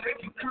 I'm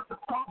taking trips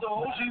across the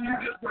ocean, you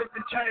just break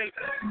the chain.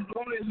 You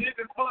only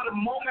living for the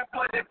moment,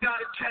 but they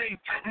gotta change.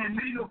 And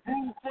need a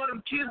food for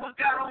them kids, but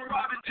got on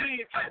Robin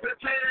jeans. Better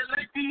play that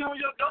late fee on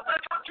your door,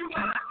 that's what you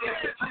want.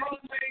 It's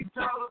don't make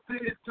dollars,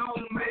 and it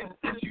don't make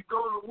sense. You go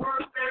to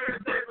work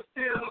every day, but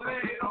still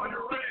laying on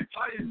your rent.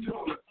 How you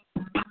doing?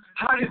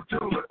 How you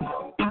doing?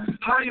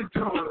 How you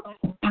doing?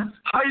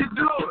 How you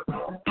doing?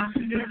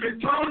 If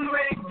it don't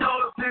make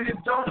dollars, then it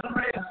don't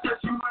make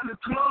sense. You in the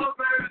club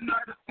every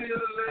night, but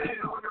still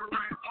laying on your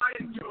rent. How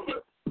you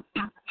doing?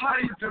 How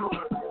you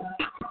doing?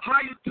 How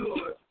you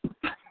doing?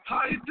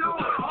 How you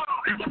doing?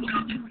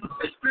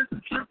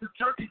 Expensive trip to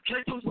Turkey,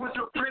 Caicos with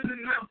your friends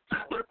and them.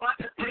 What about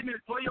that payment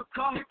for your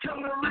car?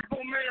 Come to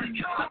Rico, man.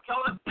 I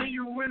thought I'd see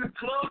you in the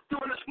club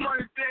doing this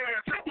money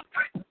dance.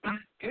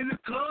 In the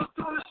club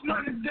doing this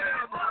money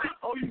dance.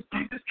 Oh, you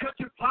see this cut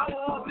your power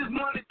off this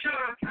money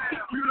can.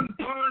 You done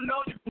burned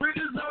all your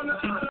bridges on the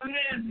other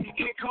hand.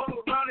 Can't call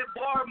around and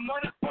borrow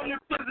money from your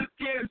friends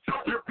again.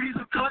 Your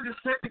Visa card just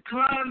set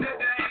decline at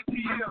the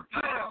ATM.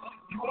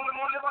 You only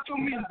want to live out your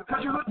means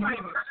because you look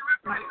famous.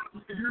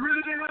 If you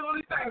really didn't have all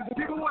these things, then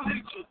people wouldn't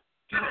hate you.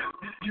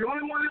 You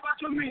only want to live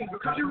out your means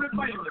because you look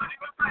famous.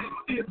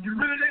 If you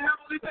really didn't have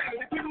all these things,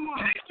 then people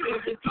wouldn't hate you.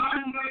 If it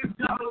don't make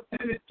dollars,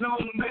 then it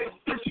don't make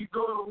sense. You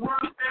go to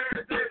work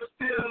every day, but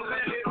still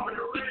laying on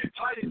your rent.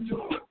 How you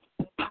doing?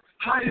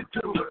 How you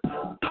doing?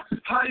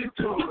 How you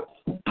doing?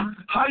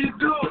 How you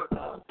doing?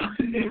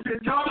 If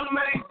it don't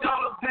make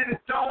dollars, then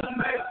it don't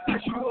make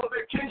sense. You on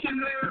vacation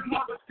living,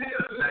 mother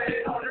still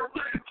laying on your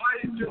rent. How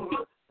you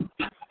doing?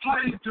 How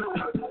you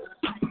doing?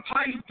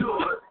 How you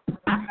doing?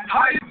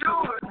 How you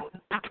doing?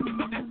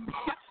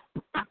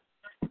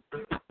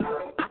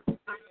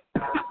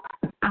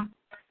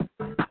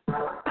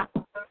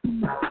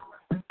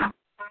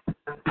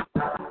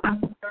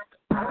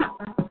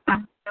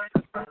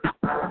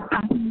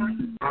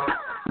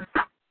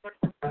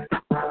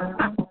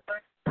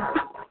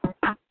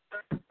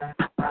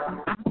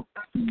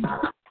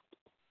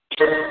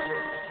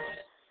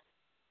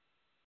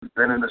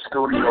 Been in the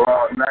studio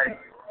all night.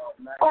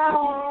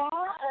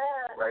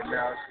 Right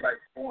now it's like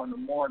 4 in the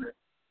morning,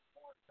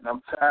 and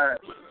I'm tired,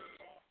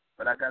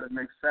 but I got to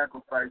make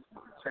sacrifices to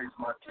chase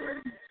my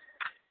dreams.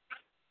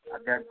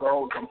 I got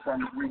goals I'm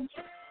trying to reach,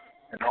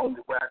 and the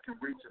only way I can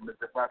reach them is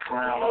if I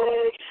grind.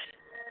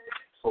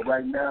 So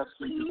right now,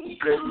 sleep is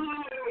busy.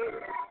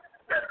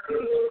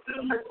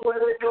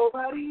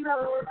 Nobody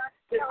knows.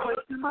 They're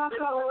questioning my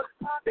code.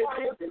 They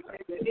think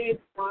they in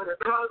for the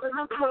cause and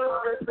the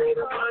club. They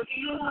the money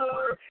you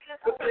heard,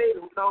 but they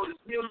don't know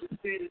this music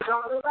shit is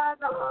all that I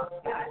know.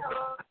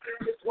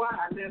 That's why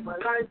I live my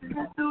life in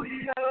the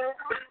studio.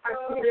 I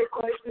see they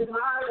question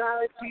my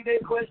life, see they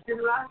question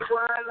life,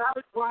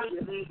 why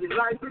you live your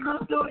life in the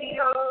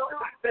studio.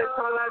 That's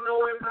all I know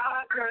in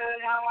my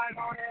grind, how I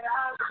know that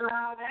I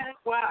try. That's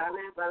why I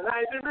live my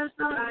life in the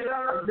studio.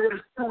 I live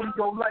a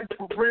studio life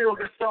for real,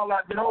 that's all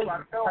I know.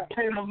 I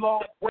came a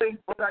long way,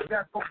 but I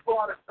got so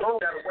far to go.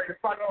 If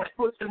I keep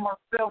pushing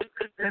myself,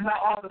 then I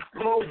ought to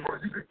flow.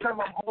 You can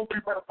tell I'm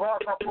hungry by the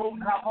bars I wrote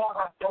and how hard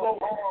I go.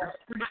 The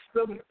streets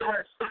still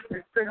fresh,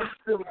 they say I'm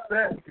still the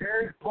best.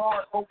 Every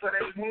bar over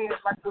their hands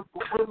like a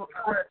gorilla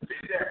press.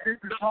 This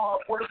is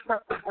hard work,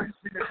 preparation,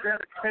 and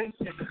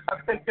dedication. I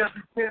take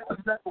every chance,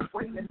 I'm never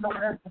waiting, no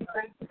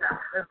hesitation.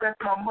 Invest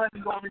my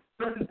money on this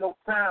studio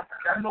time.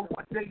 I know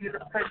what day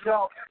it'll pay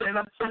off, and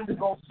I'm soon to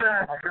go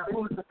shine. As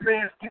soon as the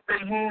fans get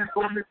their hands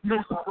on this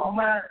music of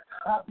mine,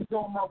 I'll be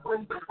on my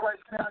way, but right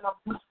now I'm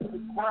used to the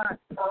grind.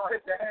 I'll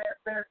take the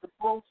half-ass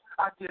approach,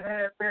 I get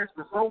half-ass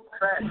results.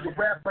 The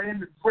rapper in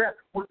the trap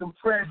with them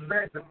trash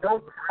bags of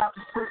dope. I'll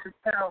be pushing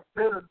pounds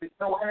bitterly,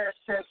 no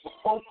hashtag for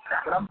folks,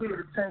 but I'm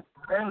here to change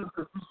the game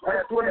because these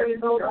rap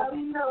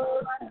Nobody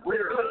knows.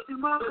 We're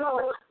pushing my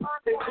goals.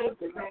 They think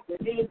they make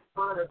it in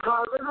for the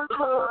cause and the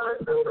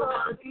club. They the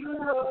money you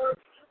heard,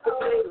 but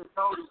they don't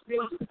know this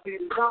music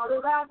shit is all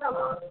that I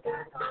know.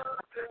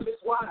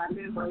 That's why I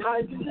live my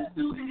life in the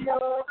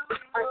studio.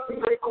 I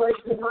see they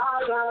question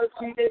my life,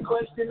 see they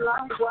question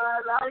life,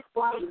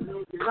 why you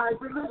live your life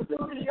in the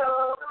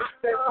studio.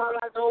 That's all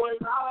I know in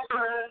my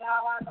grind,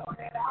 how I know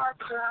that I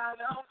try.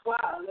 That's why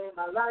I live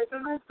my life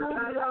in the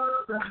studio.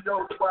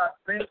 Studio is where I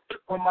think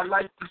when my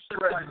life is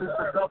stressed. It's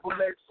a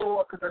double-edged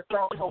sword, because it's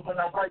also when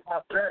I write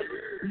my best.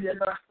 Being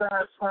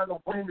outside trying to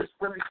win is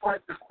really quite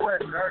the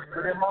quest.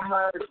 But in my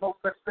mind, there's no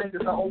such thing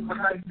as an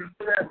overnight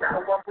success.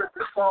 So I rip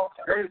the song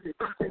daily,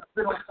 and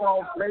sit on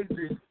songs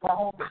lazy. My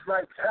homies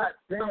like, God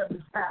damn,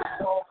 this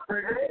song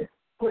crazy.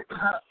 Putting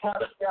hot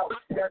product out,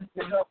 gotta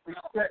get enough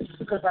respect.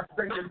 Because I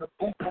stay in the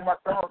booth for my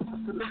dogs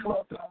to the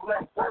club to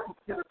flex.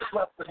 Get a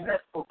fluff the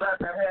next, but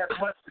rather have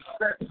much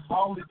respect. I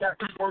only got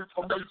 2 words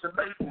for major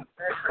labels.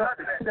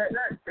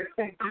 They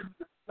can't give me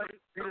the slave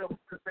deal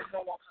because they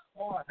know I'm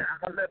smart.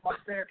 I let my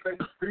fan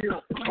base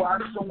feel, so I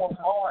show them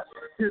hard.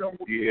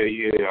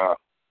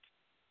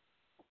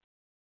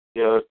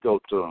 Yeah, let's go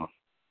to them.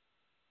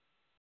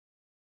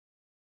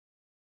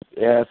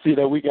 Yeah, see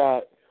that we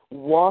got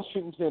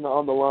Washington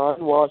on the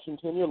line.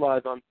 Washington, you're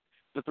live on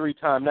the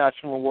 3-time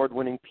national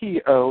award-winning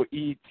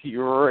POET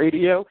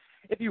radio.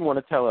 If you want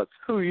to tell us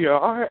who you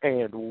are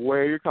and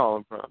where you're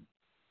calling from.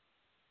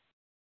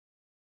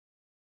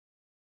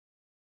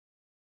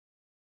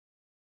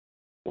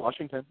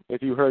 Washington,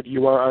 if you heard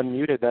you are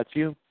unmuted, that's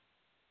you.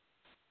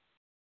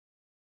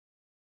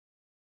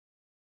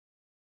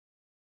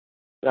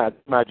 That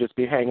might just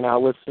be hanging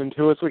out listening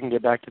to us. We can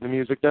get back to the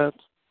music, Dubs.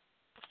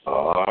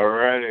 All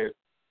righty.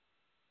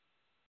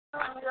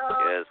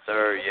 Yes,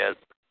 sir, yes.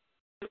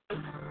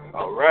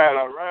 All right.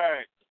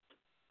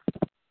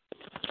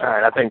 All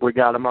right, I think we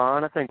got him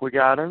on.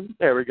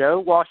 There we go.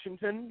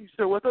 Washington, you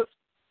still with us?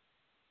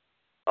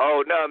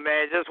 Oh, no,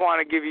 man, just want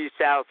to give you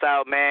shouts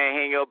out, man.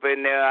 Hang up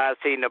in there. I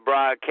seen the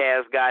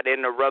broadcast got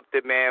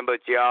interrupted, man,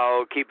 but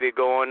y'all keep it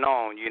going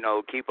on. You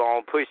know, keep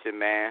on pushing,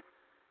 man.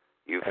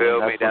 You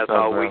feel me? That's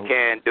all we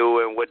can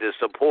do. And with the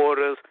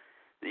supporters,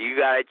 you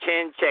got to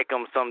chin check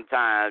them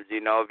sometimes.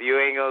 You know, if you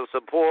ain't going to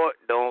support,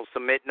 don't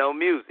submit no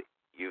music.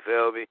 You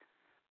feel me?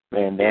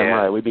 Man, damn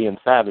right. We being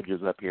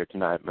savages up here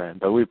tonight, man.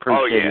 But we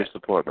appreciate your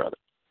support, brother.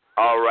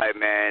 All right,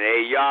 man.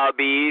 Hey, y'all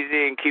be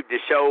easy and keep the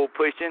show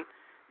pushing.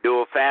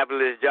 Do a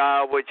fabulous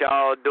job what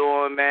y'all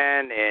doing,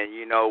 man. And,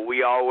 you know,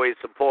 we always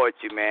support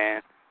you,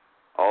 man,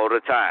 all the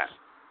time.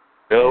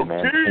 Hey,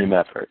 man, team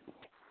effort.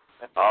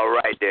 All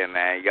right then,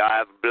 man. Y'all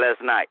have a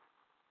blessed night.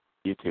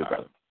 You too,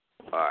 brother.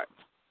 All right.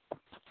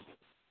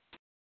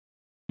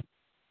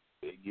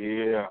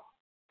 Yeah.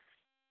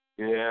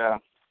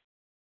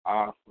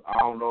 I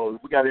don't know.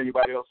 We got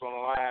anybody else on the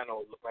line or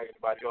look like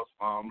anybody else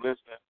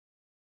listening?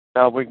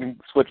 No, we can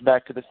switch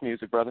back to this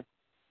music, brother.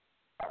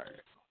 All right.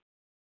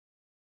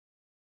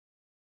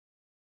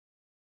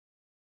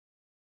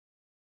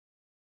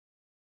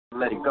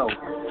 Let it go.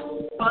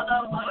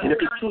 And if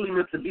it's truly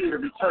meant to be,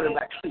 it'll be turning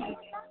back to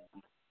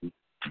you.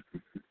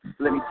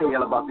 Let me tell you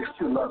all about this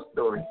true love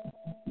story.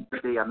 The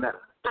day I met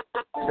her.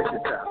 Check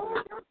this out.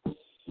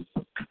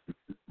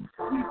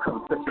 We've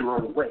come such a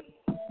long way.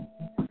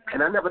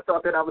 And I never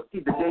thought that I would see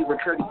the day when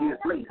 30 years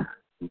later,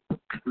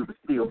 we would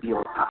still be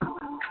on top.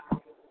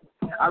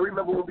 I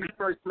remember when we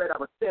first met, I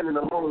was standing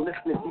alone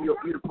listening to your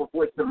beautiful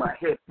voice in my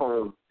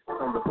headphones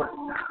on the bus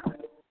stop.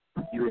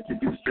 You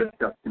introduced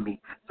yourself to me,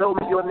 told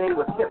me your name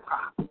was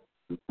hip-hop.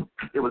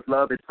 It was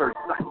love at first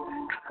sight.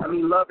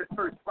 Love at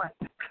first sight.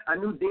 I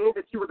knew then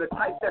that you were the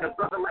type that a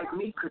brother like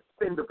me could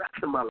spend the rest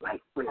of my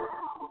life with.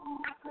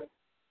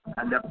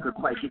 I never could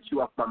quite get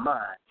you off my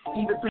mind.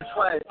 Even through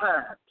trying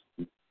times,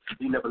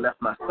 you never left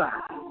my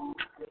side.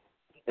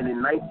 And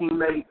in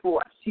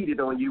 1994, I cheated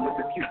on you with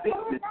a few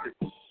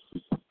businesses.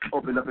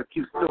 Opened up a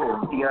few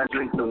stores,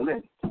 DeAndre's no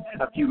limit,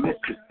 a few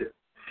mistresses.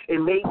 It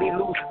made me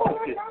lose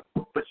focus,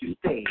 but you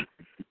stayed.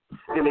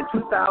 Then in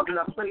 2000,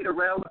 I played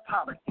around with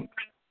politics.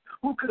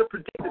 Who could have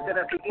predicted that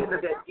at the end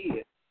of that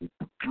year,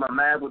 my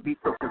mind would be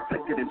so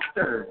conflicted and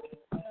stirred?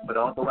 But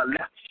although I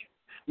left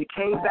you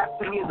came back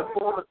to me in the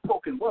form of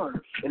spoken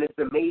word. And it's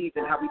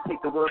amazing how we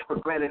take the word for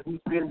granted.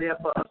 Who's been there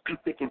for us through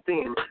thick and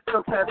thin?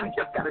 Sometimes we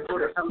just got to go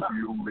to hell up.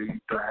 You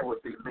laid back.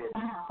 What they meant.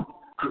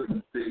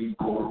 Couldn't stay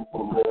going for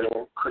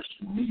long, cause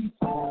she needs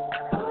me.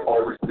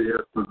 Always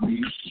there for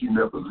me, she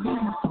never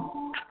leaves.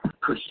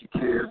 Cause she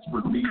cares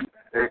for me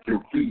and can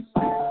please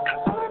me.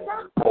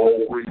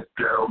 Always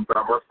down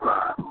by my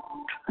side.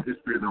 It's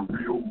been a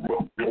real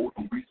rough road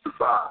and we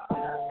survive.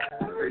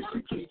 And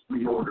she keeps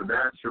me on the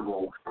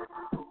natural.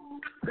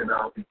 And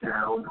I'll be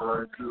down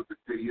until the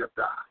day I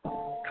die.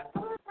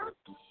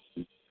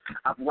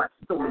 I've watched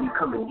so many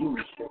come and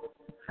use you,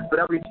 but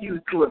I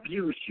refuse to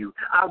abuse you.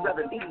 I'd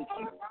rather leave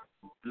you,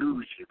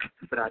 lose you,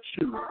 but I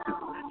choose to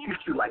treat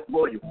you like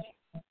royalty.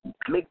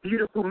 Make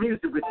beautiful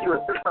music with you,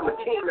 and since I'm a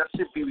king, I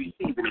should be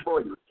receiving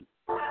royalty.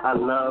 I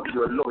love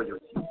your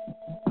loyalty.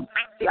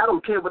 See, I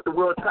don't care what the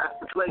world tries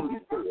to blame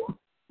you for.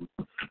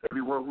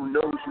 Everyone who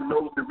knows you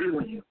knows the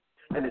real you,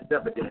 and it's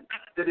evident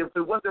that if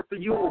it wasn't for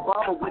you,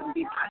 Obama wouldn't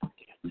be president.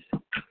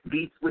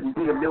 Beats wouldn't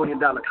be $1 million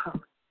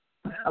company.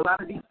 A lot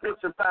of these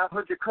Fortune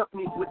 500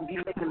 companies wouldn't be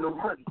making no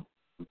money.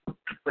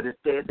 But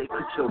instead, they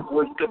put your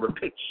voice over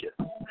pictures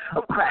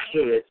of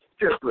crackheads,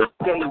 strippers,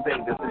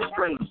 gangbangers, and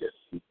strangers.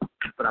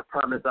 But I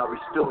promise I'll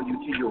restore you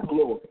to your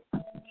glory.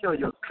 Tell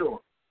your story.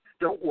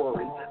 Don't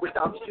worry.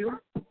 Without you,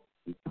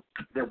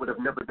 there would have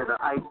never been an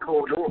ice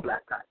cold or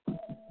black ice.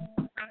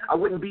 I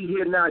wouldn't be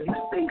here now. You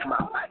saved my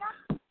life.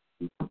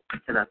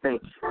 And I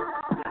thank you.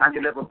 I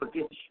can never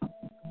forget you.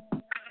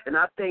 And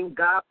I thank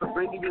God for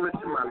bringing you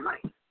into my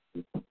life.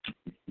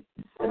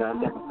 And I'll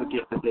never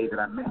forget the day that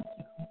I met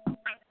you.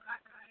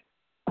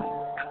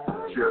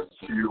 Just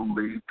chill,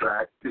 lay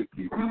back, take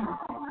it easy.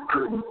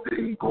 Couldn't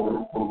stay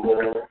going for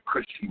long,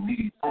 cause she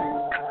needs me.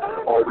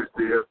 Always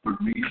there for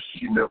me,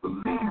 she never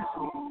leaves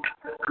me.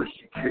 Cause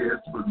she cares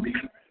for me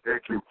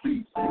and can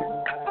please me.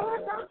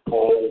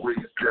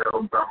 Always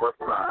down by my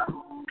side.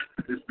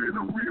 It's been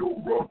a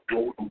real rough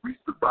road and we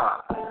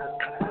survive.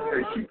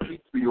 And she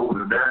keeps me on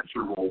the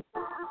natural.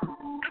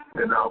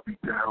 And I'll be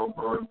down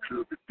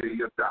until the day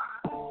I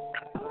die.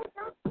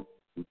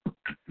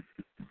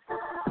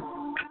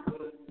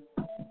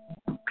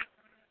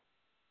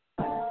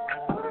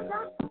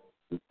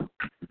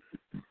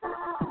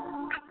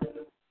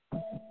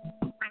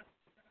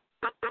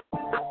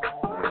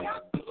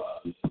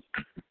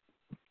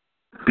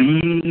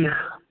 Be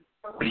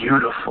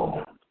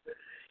beautiful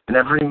in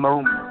every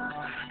moment,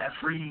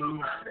 every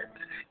movement,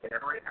 in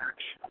every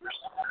action. Your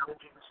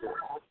surroundings will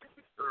all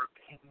be their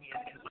opinion,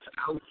 and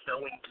without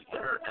knowing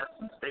their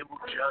essence, they will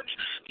judge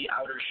the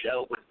outer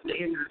shell with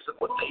standards of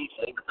what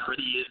they think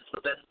pretty is,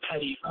 so that's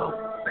petty, so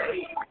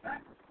babe.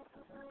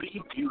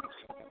 Be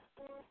beautiful.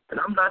 And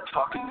I'm not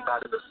talking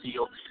about in the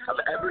field of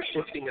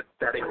ever-shifting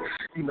aesthetic.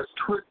 You must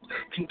twist,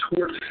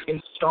 contort,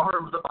 and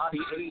starve the body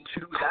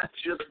into. That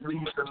just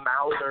leaves the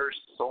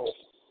malnourished soul.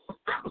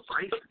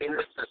 Embrace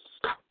innocence.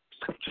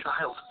 A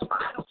child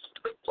smiles.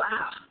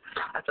 Laugh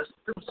at the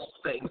simple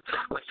things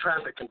like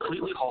traffic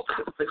completely halted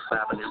at 6th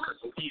Avenue because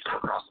some geese were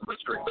crossing the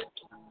street.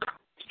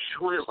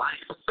 Enjoy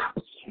life.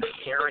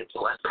 Inherent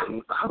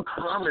blessings. I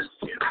promise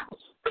you.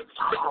 It's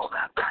not all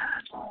that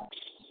bad.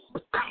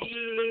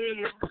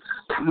 Be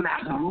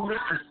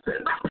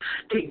magnificent.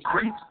 Take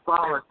great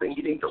solace in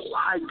getting to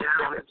lie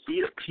down and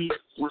be at peace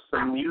with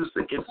some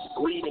music. It's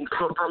bleeding.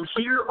 So from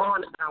here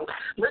on out,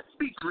 let's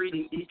be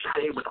greeting each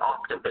day with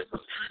optimism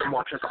and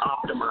watch us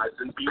optimize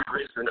and be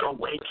risen,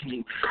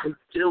 awakening, and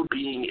still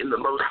being in the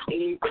most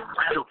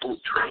incredible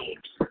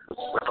dreams.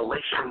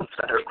 Revelations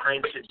that are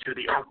granted to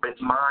the open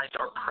mind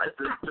are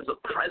present to the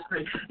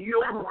present.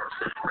 Your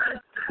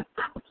present.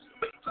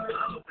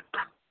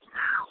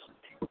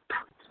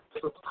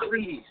 So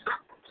please,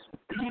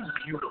 be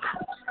beautiful.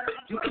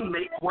 You can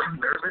make one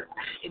nervous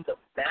in the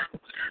best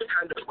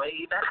kind of way.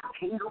 That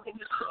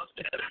tingling across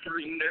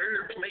every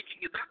nerve,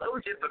 making it so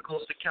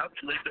difficult to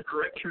calculate the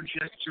correct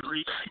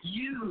trajectory.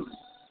 You,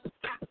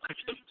 like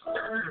these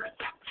nerves,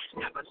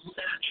 have a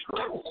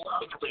natural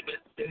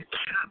loveliness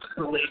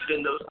encapsulated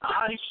in those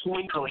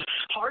eye-twinkling,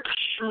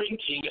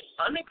 heart-shrinking,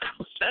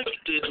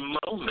 unexpected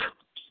moments.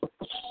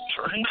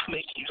 Trying to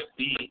make you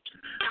see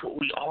what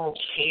we all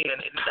can,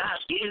 and that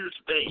is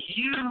that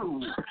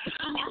you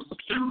are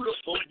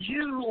beautiful.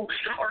 You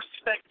are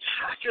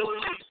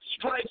spectacularly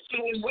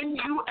striking. And when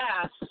you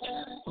ask,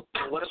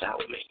 well, what about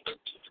me?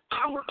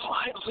 I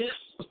reply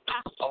with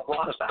a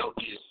lot about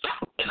you.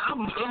 And I'm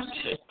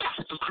limited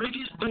to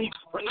previously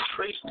explained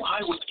traits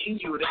lie within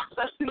you and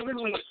accessing them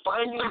and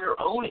finding your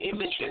own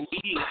image and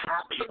being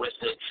happy with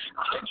it.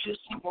 I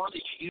just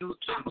wanted you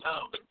to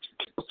know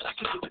that I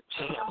can give a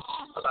damn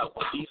about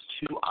what these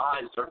two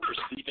eyes are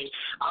perceiving.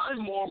 I'm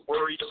more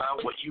worried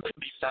about what you can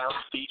be found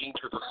feeding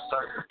to the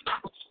third.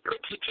 You're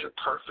picture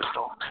perfect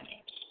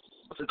already.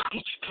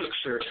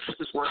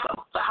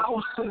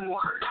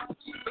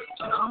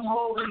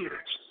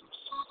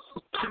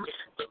 to it.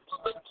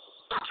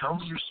 Tell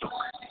me your story.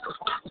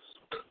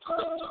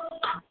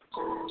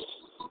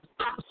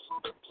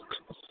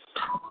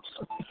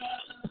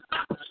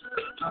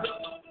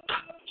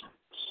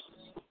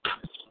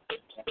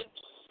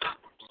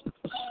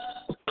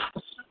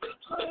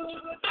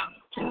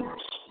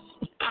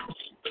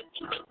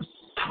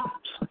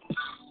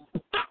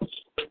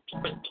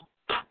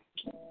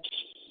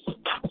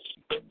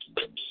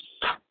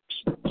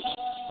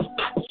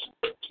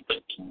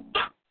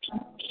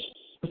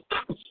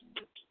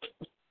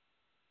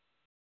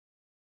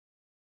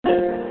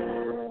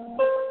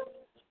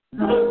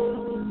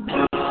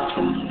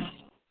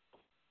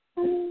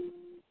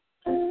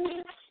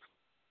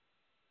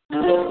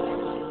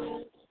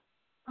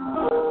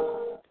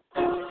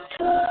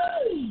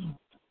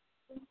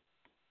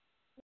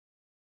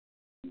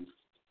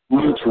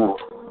 Mutual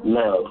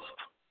love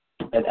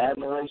and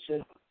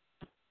admiration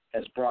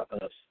has brought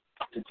us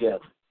together.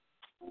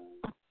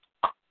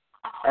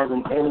 As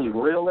in any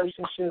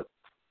relationship,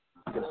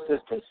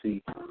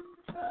 consistency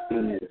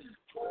is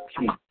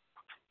key.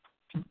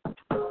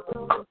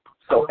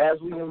 So as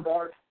we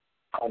embark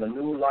on a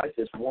new life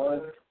as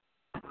one,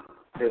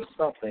 there's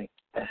something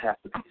that has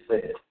to be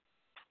said.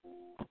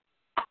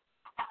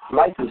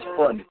 Life is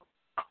funny,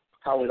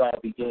 how it all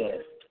began.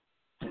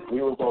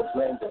 We were both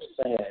grains of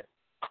sand,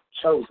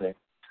 chosen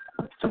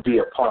to be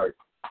a part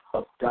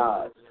of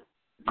God's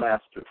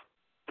master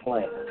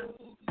plan.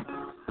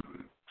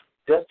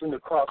 Destined to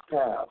cross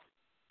paths,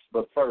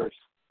 but first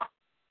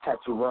had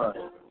to run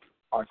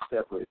our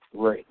separate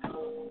race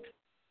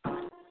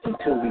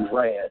until we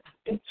ran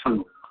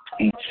into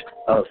each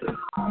other.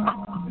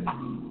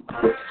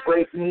 With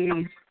scraped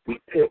knees, we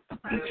picked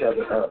each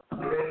other up,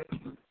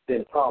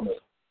 then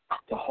promised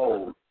to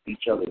hold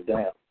each other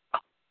down.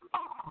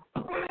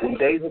 When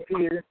days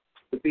appear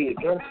to be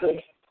against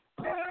us,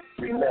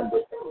 remember,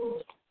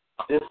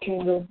 this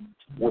kingdom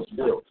was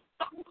built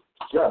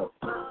just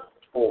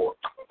for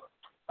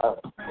us.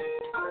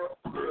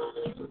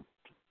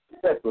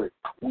 Separate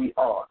we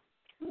are,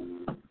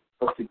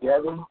 but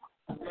together,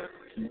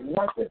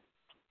 nothing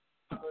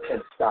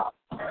can stop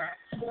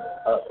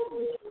us.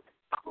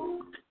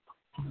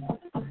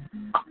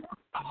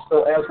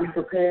 So as we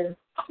prepare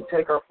to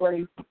take our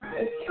place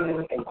as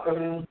king and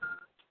queen,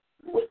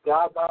 with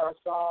God by our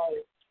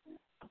side,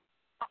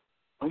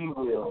 we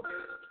will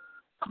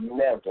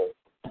never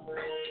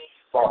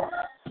fall.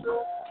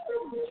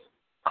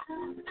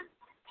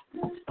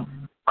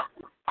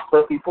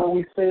 But before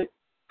we sit,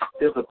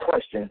 there's a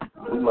question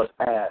we must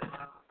ask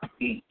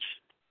each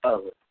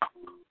other.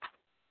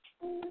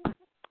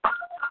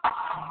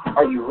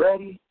 Are you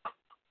ready?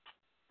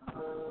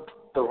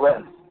 The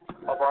rest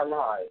of our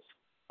lives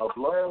of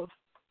love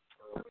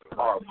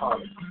are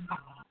upon us.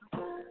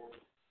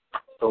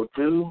 So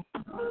do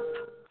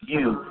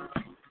you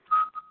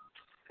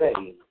say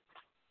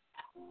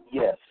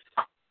yes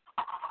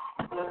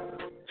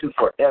to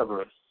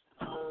forever us?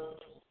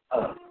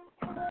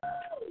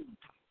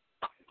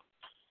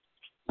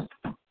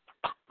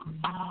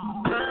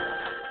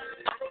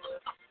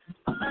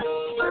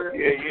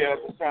 Yeah,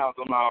 the sounds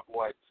of my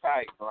boy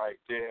tight right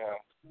there.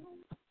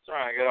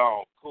 Trying to get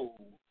all cool.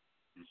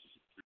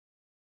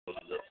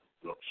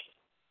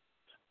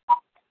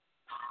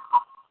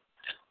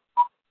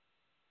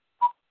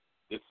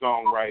 This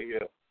song right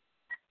here.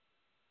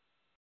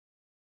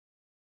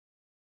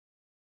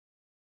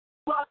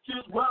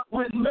 Just rock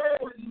with me.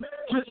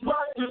 Just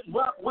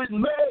rock with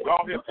me. Go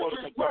ahead, pull the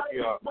Kentucky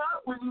up.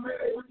 Rock with me.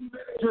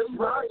 Just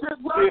rock See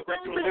if they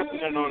can listen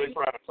and know they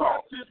trying to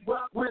talk. Just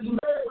rock with me.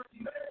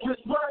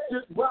 Just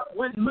rock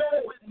with me.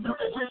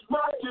 Just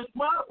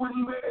rock with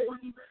me.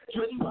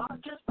 Just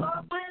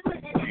rock with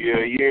me.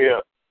 Yeah.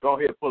 Go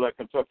ahead, pull that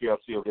Kentucky up.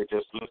 See if they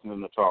just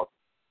listening to talk.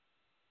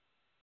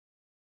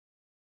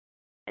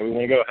 Are we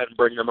going to go ahead and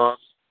bring them on?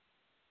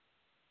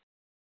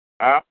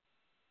 Huh?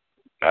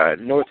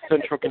 North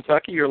Central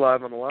Kentucky, you're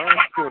live on the line.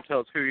 You want to tell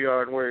us who you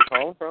are and where you're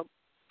calling from?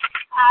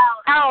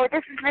 Oh,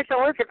 this is Miss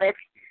Elizabeth.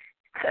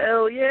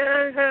 Hell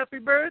yeah, happy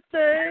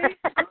birthday.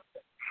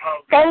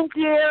 Thank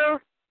you.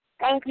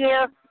 Happy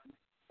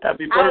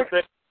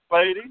birthday,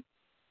 lady.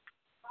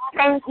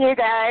 Thank you,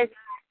 guys.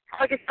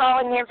 I was just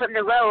calling in from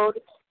the road.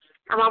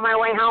 I'm on my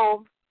way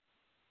home.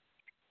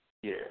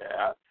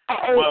 Yeah.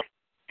 I ate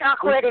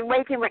chocolate and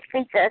way too much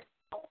pizza.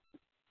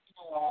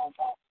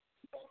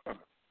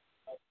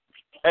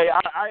 Hey,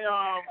 I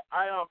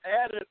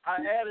added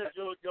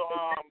your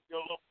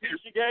little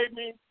piece you gave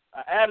me.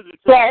 I added it to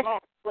the song.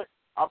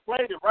 I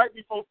played it right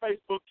before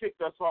Facebook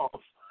kicked us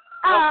off.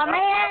 Oh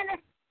man!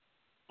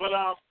 But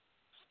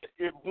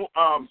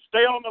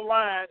stay on the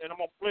line, and I'm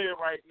gonna play it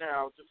right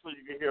now just so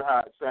you can hear how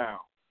it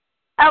sounds.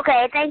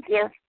 Okay, thank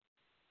you.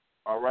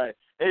 All right.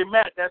 Hey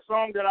Matt, that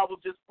song that I was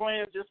just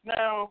playing just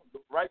now,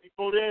 right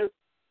before this.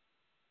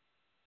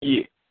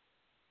 Yeah.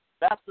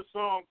 That's the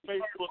song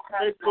Facebook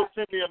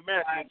sent me a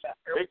message.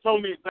 They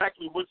told me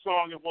exactly which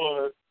song it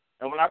was.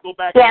 And when I go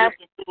back and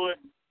listen to it,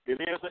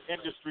 it is an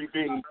industry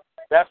beat.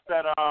 That's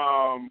that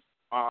I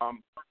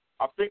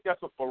think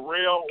that's a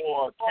Pharrell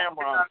or a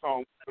Cameron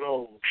song for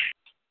those.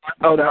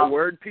 Oh, that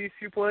word piece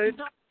you played?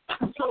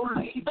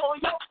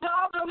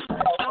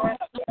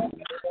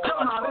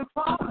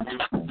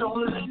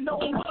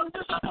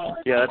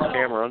 Yeah, that's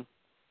Cameron.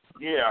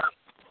 Yeah.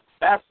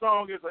 That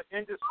song is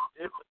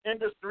it's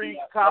industry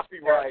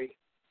copyright.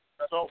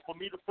 So for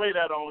me to play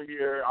that on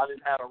here, I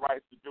didn't have the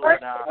right to do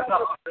it now.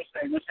 So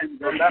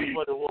that's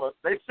what it was.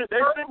 They sent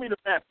me the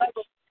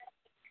message.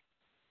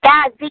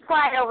 Guys, be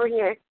quiet over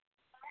here.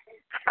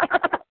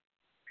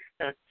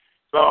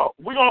 So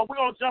we're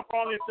gonna jump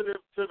on into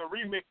the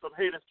remix of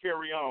Haters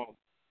Carry On.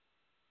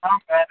 I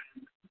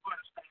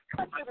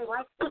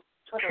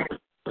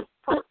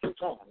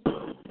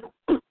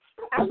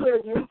hear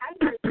you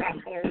back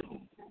there.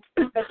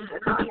 Making your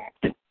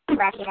comments,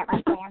 cracking at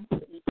my plans.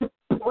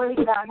 Worried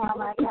about how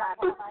much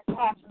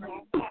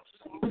passion.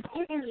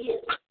 You do you,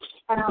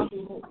 and I'll do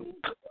me.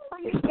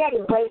 You're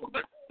steady waiting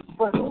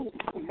for me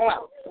to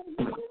develop.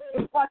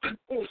 Just watching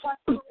through.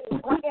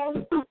 One day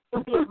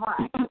you'll be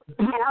mine,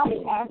 and I'll be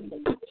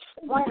asking.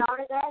 Want an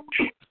autograph?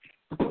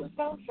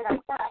 Things should I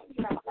sign?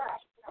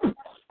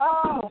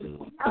 Oh,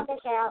 I'll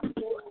make out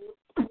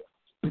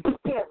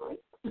seriously.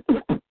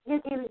 You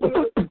do you,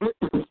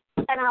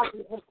 and I'll do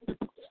me.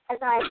 As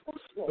I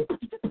appreciate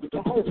the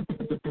hate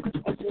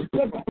that you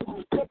give it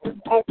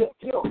as it's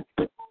yours.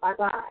 My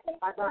God.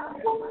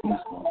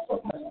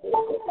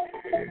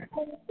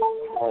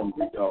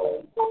 Hungry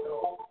dog.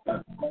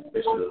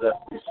 They should have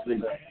left me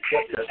sleep.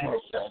 That's my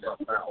sound out.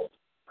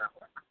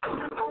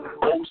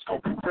 Oh, so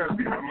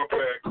heavy on my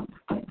back.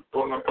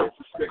 All I'm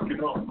just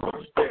sticking on my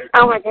back.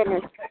 Oh my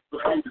goodness. The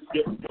haters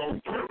don't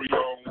carry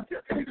on.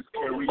 Haters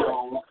carry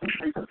on.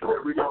 Haters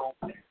carry on.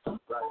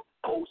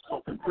 Oh, so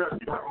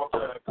heavy on my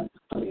back.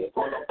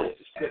 All I'm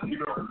just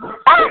sticking on my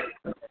back.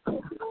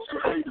 So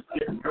haters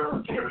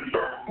don't carry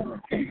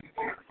on.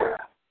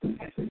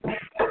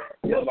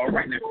 Well, all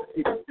right now.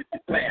 It's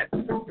bad.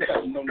 No,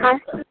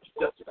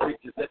 just the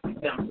pictures that be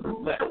down to the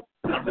left.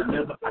 I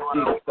remember I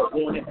did it, the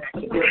one that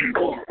actually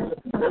everyone.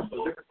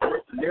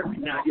 Every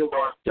night you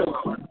are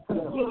done.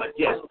 Well, I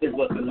guess it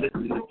wasn't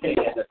listening to K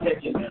at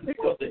attention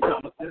because the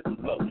common sense is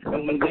low.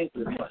 And my name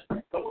is much.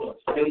 Don't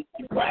stay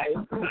right.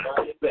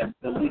 Best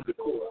to leave the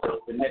core.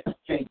 The next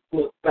change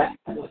put back.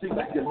 Seems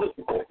like you're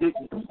looking for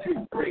dignity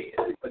too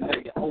red. But now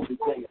you're only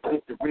going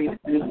to the red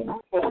feeling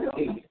before the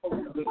head.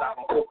 Because I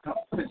don't go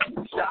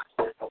competition shots.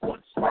 I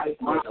want to fight.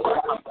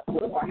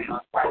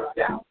 Fight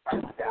down.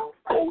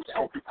 Oh, so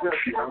be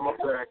careful on my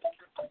back.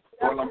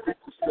 While I'm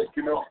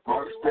sticking up my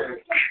stack.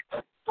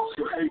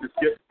 So haters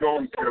get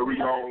going, carry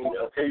on.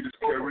 Haters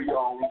carry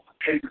on.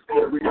 Haters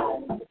carry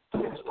on.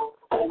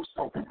 Oh,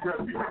 so be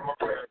careful on my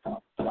back.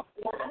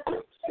 While I'm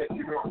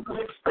sticking up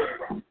my stack.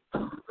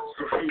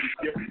 So haters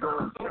get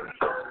going, carry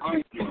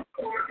on.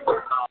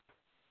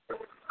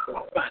 I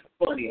find it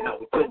funny how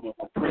we're dealing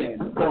with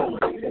friends.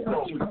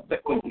 Don't you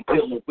expect when you're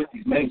dealing with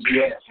these mangy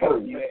ass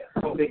hoes?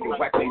 They can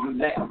whack they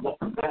laugh.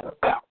 What's that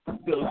about?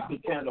 Feel like you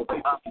can't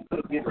obey.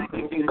 You could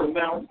get in the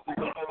mouth.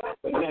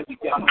 But now you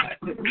got my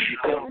activity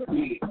down the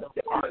head.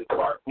 The artist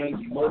part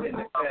mangy more than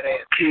the fat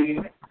ass kid.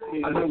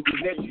 I know you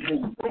let you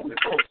move on the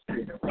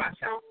coaster.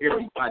 Watch out,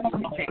 everybody,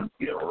 you can't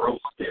get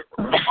roasted.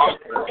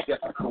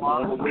 Just come on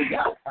the way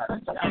out.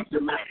 Shout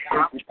your mouth.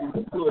 Through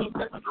the good,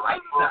 that's the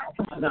right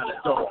side. Not a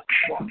dog.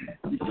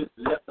 You just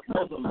left the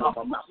puzzle off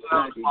my mouth.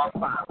 Now you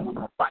find who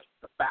to fight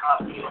the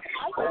battle.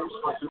 Oh,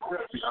 so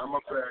be on my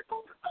back.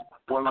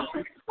 While I'm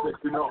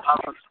sticking on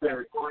my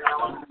stack.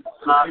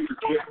 So haters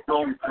get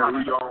going,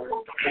 carry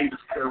on.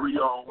 Haters carry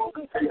on.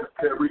 Haters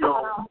carry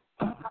on.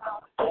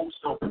 Oh,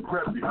 so be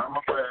on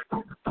my back.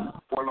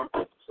 While I'm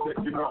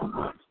sticking on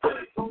my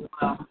stack.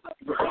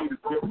 So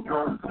haters get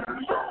going,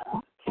 carry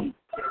on.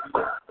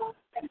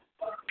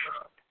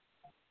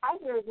 I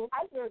hear you.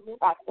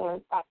 Back there.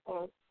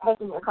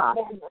 Taking your call.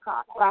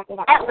 Racking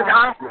up. That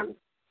was awesome.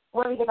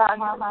 Worried about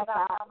how much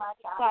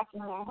catching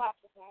there.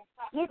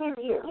 You do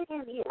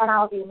you, and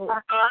I'll do me.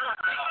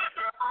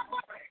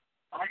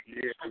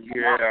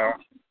 Yeah.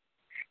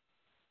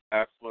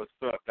 That's what's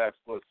up.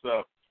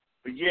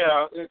 But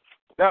yeah,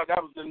 that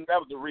was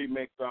the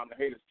remix on the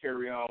Haters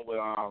Carry On with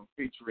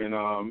featuring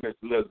Miss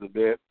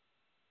Elizabeth.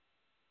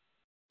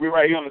 We're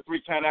right here on the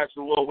 3-time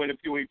National Award-winning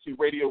QE2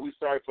 Radio. We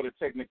sorry for the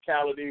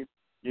technicalities.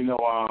 You know,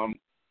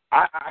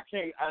 I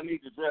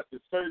need to address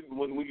this certain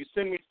when you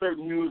send me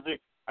certain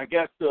music. I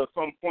guess at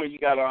some point you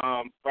gotta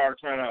start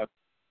trying to,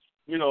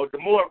 you know, the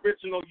more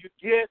original you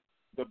get,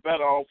 the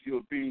better off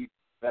you'll be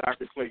that I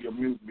can play your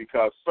music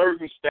because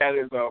certain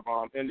status of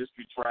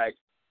industry tracks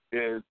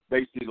is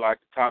basically like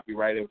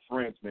copyright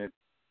infringement.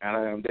 And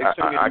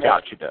I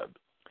got you,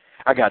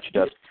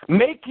 Dub.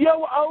 Make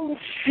your own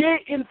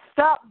shit and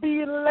stop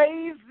being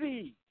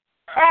lazy.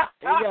 There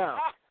you go.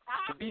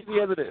 As easy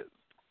as it is.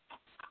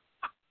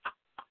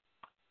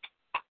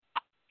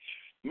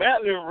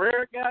 Matt and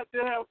Rare got to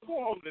have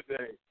form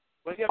today.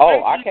 But yeah,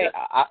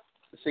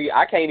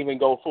 I can't even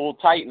go full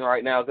Titan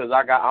right now because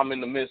I'm in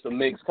the midst of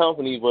mixed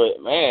company.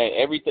 But man,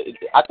 everything.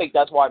 I think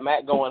that's why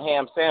Matt going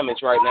ham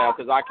sandwich right now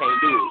because I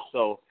can't do it.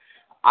 So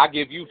I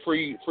give you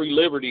free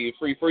liberty,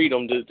 free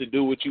freedom to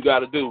do what you got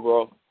to do,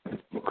 bro.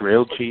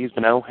 Grilled cheese,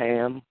 but no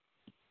ham.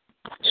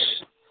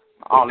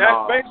 Oh,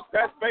 no.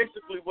 That's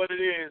basically what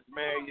it is,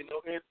 man. You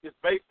know, it's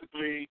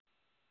basically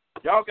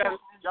y'all can't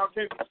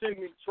be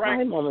sending me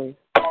tracks that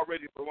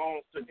already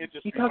belongs to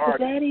industry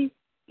artists.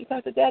 You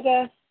talk to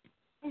Dada?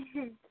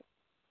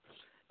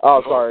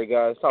 Oh, sorry,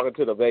 guys. Talking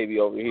to the baby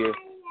over here.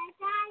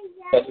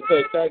 That's the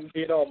first time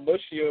being all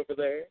mushy over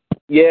there.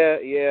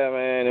 Yeah,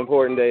 man.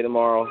 Important day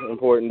tomorrow.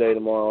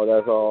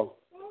 That's all.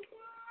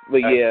 But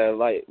yeah,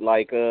 like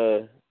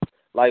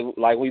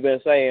we've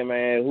been saying,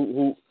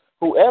 man.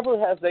 Whoever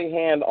has their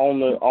hand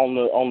on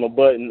the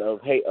button of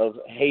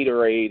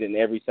haterade and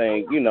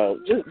everything, you know,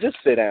 just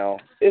sit down.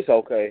 It's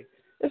okay.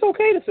 It's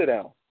okay to sit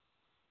down.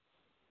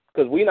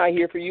 Because we're not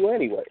here for you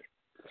anyway.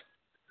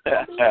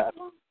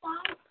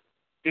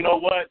 You know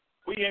what?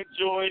 We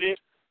enjoyed it.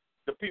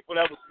 The people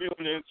that was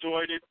viewing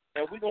enjoyed it.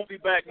 And we're going to be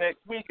back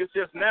next week. It's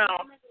just now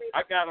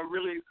I got to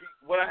really,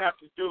 what I have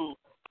to do,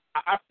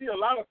 I see a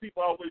lot of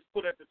people always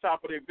put at the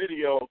top of their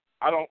video,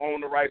 I don't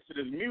own the rights to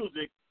this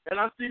music. And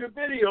I see the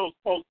videos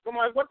posted. I'm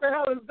like, what the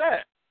hell is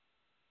that?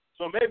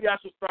 So maybe I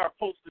should start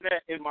posting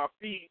that in my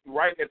feed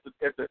right at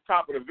the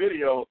top of the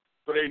video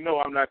so they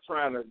know I'm not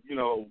trying to, you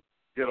know,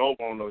 get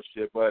over on those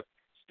shit. But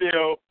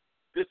still,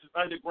 this is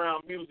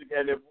underground music,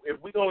 and if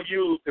we're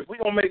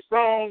gonna make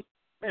songs,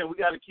 man, we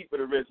gotta keep it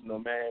original,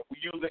 man.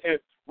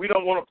 We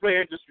don't want to play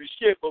industry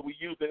shit, but we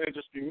use the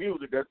industry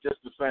music. That's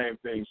just the same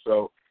thing.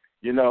 So,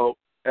 you know,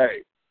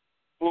 hey,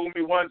 fool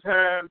me one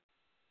time,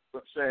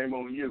 but shame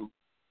on you.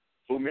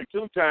 Fool me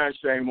 2 times,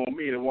 shame on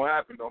me. It won't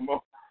happen no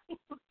more.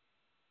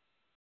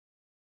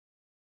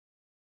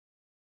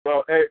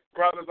 So, hey,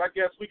 brothers, I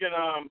guess we can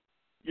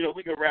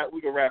we can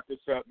wrap this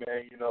up,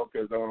 man. You know,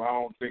 because I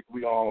don't think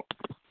we all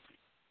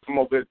come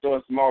up with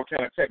doing some all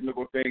kind of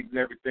technical things and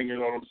everything. You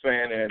know what I'm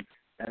saying?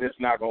 And it's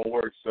not gonna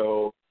work.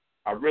 So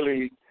I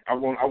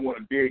want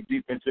to dig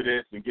deep into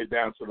this and get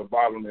down to the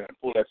bottom and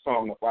pull that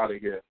song up out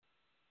of here.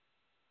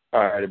 All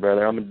right,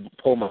 brother. I'm going to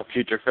pull my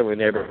future friendly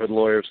neighborhood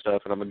lawyer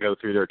stuff, and I'm going to go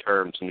through their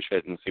terms and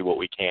shit and see what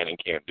we can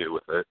and can't do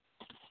with it.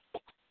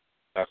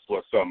 That's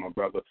what's up, my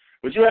brother.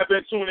 But you have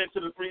been tuned into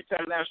the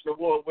 3-time National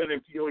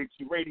Award-winning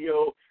POET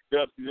Radio,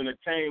 Dubceez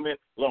Entertainment,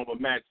 along with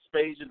Matt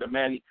Spazier,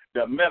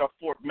 the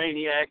metaphoric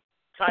maniac,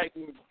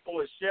 Titan,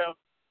 boy chef.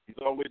 He's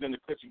always in the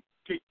kitchen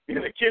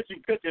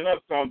cooking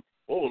up some.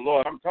 Oh,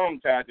 Lord, I'm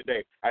tongue-tied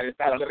today. And you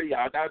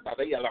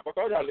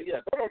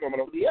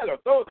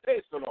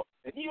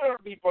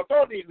don't be for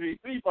 30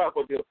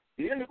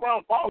 the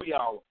underground power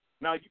hour.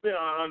 Now, you've been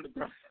on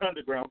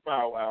underground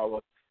power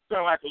hour.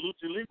 Sound like a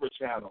Lucha Libre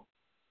channel.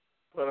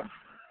 But,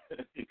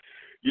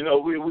 you know,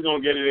 we're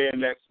going to get it in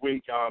next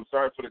week.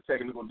 Sorry for the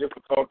technical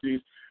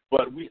difficulties.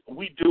 But we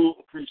do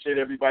appreciate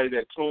everybody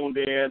that tuned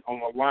in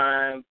on the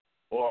line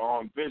or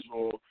on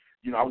visual.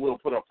 You know, I will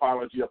put an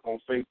apology up on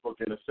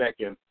Facebook in a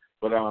second.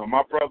 But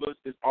my brothers,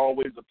 it's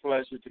always a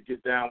pleasure to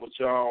get down with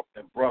y'all.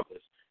 And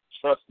brothers,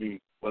 trust me,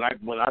 when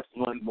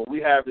we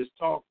have this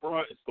talk,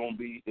 bro, it's gonna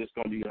be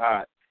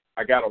hot.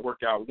 I gotta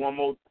work out one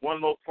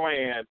more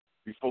plan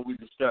before we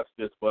discuss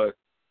this. But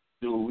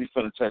dude, we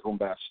finna take them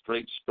by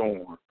straight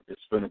storm.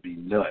 It's finna be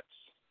nuts.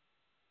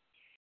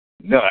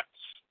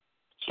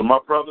 So my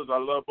brothers, I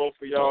love both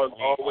of y'all as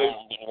always.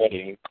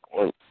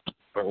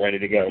 We're ready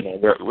to go, man.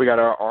 We got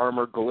our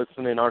armor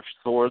glistening, our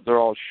swords are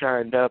all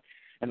shined up,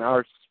 and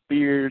our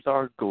spears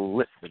are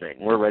glistening.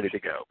 We're ready to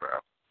go, bro.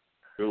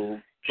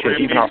 Dude, shit,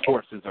 even our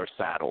horses are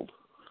saddled.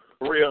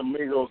 Real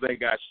Migos ain't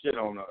got shit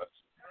on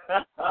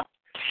us.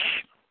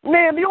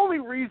 Man, the only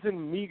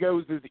reason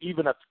Migos is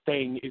even a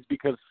thing is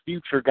because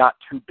Future got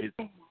too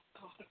busy.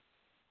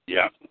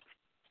 Yeah.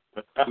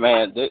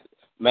 Man,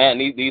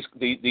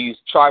 these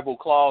tribal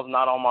claws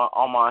not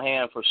on my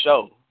hand for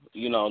show.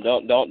 You know,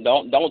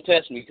 don't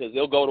test me because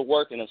they'll go to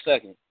work in a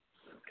second.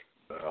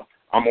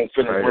 I'm gonna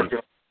finish working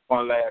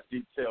one last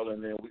detail,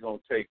 and then we're gonna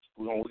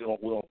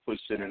push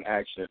it in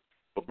action.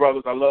 But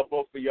brothers, I love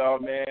both of y'all,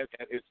 man.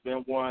 It's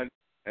been one,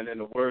 and in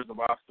the words of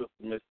our sister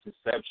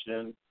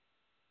Misconception,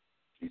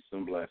 peace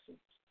and blessings.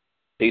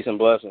 Peace and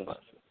blessings.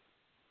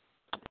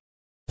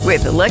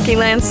 With the Lucky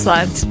Land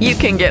Slots, you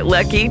can get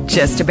lucky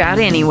just about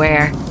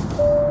anywhere.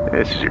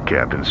 This is your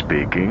captain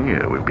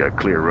speaking. We've got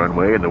clear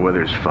runway and the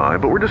weather's fine,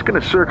 but we're just going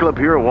to circle up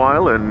here a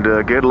while and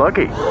get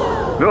lucky.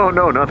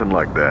 No, nothing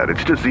like that.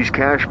 It's just these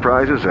cash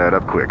prizes add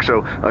up quick.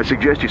 So I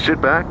suggest you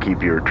sit back,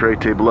 keep your tray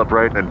table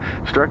upright, and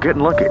start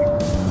getting lucky.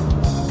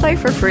 Play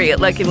for free at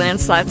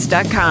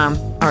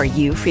LuckyLandSlots.com. Are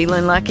you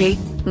feeling lucky?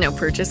 No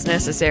purchase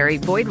necessary.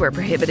 Void where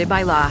prohibited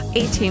by law.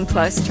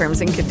 18+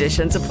 terms and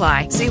conditions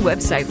apply. See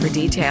website for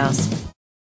details.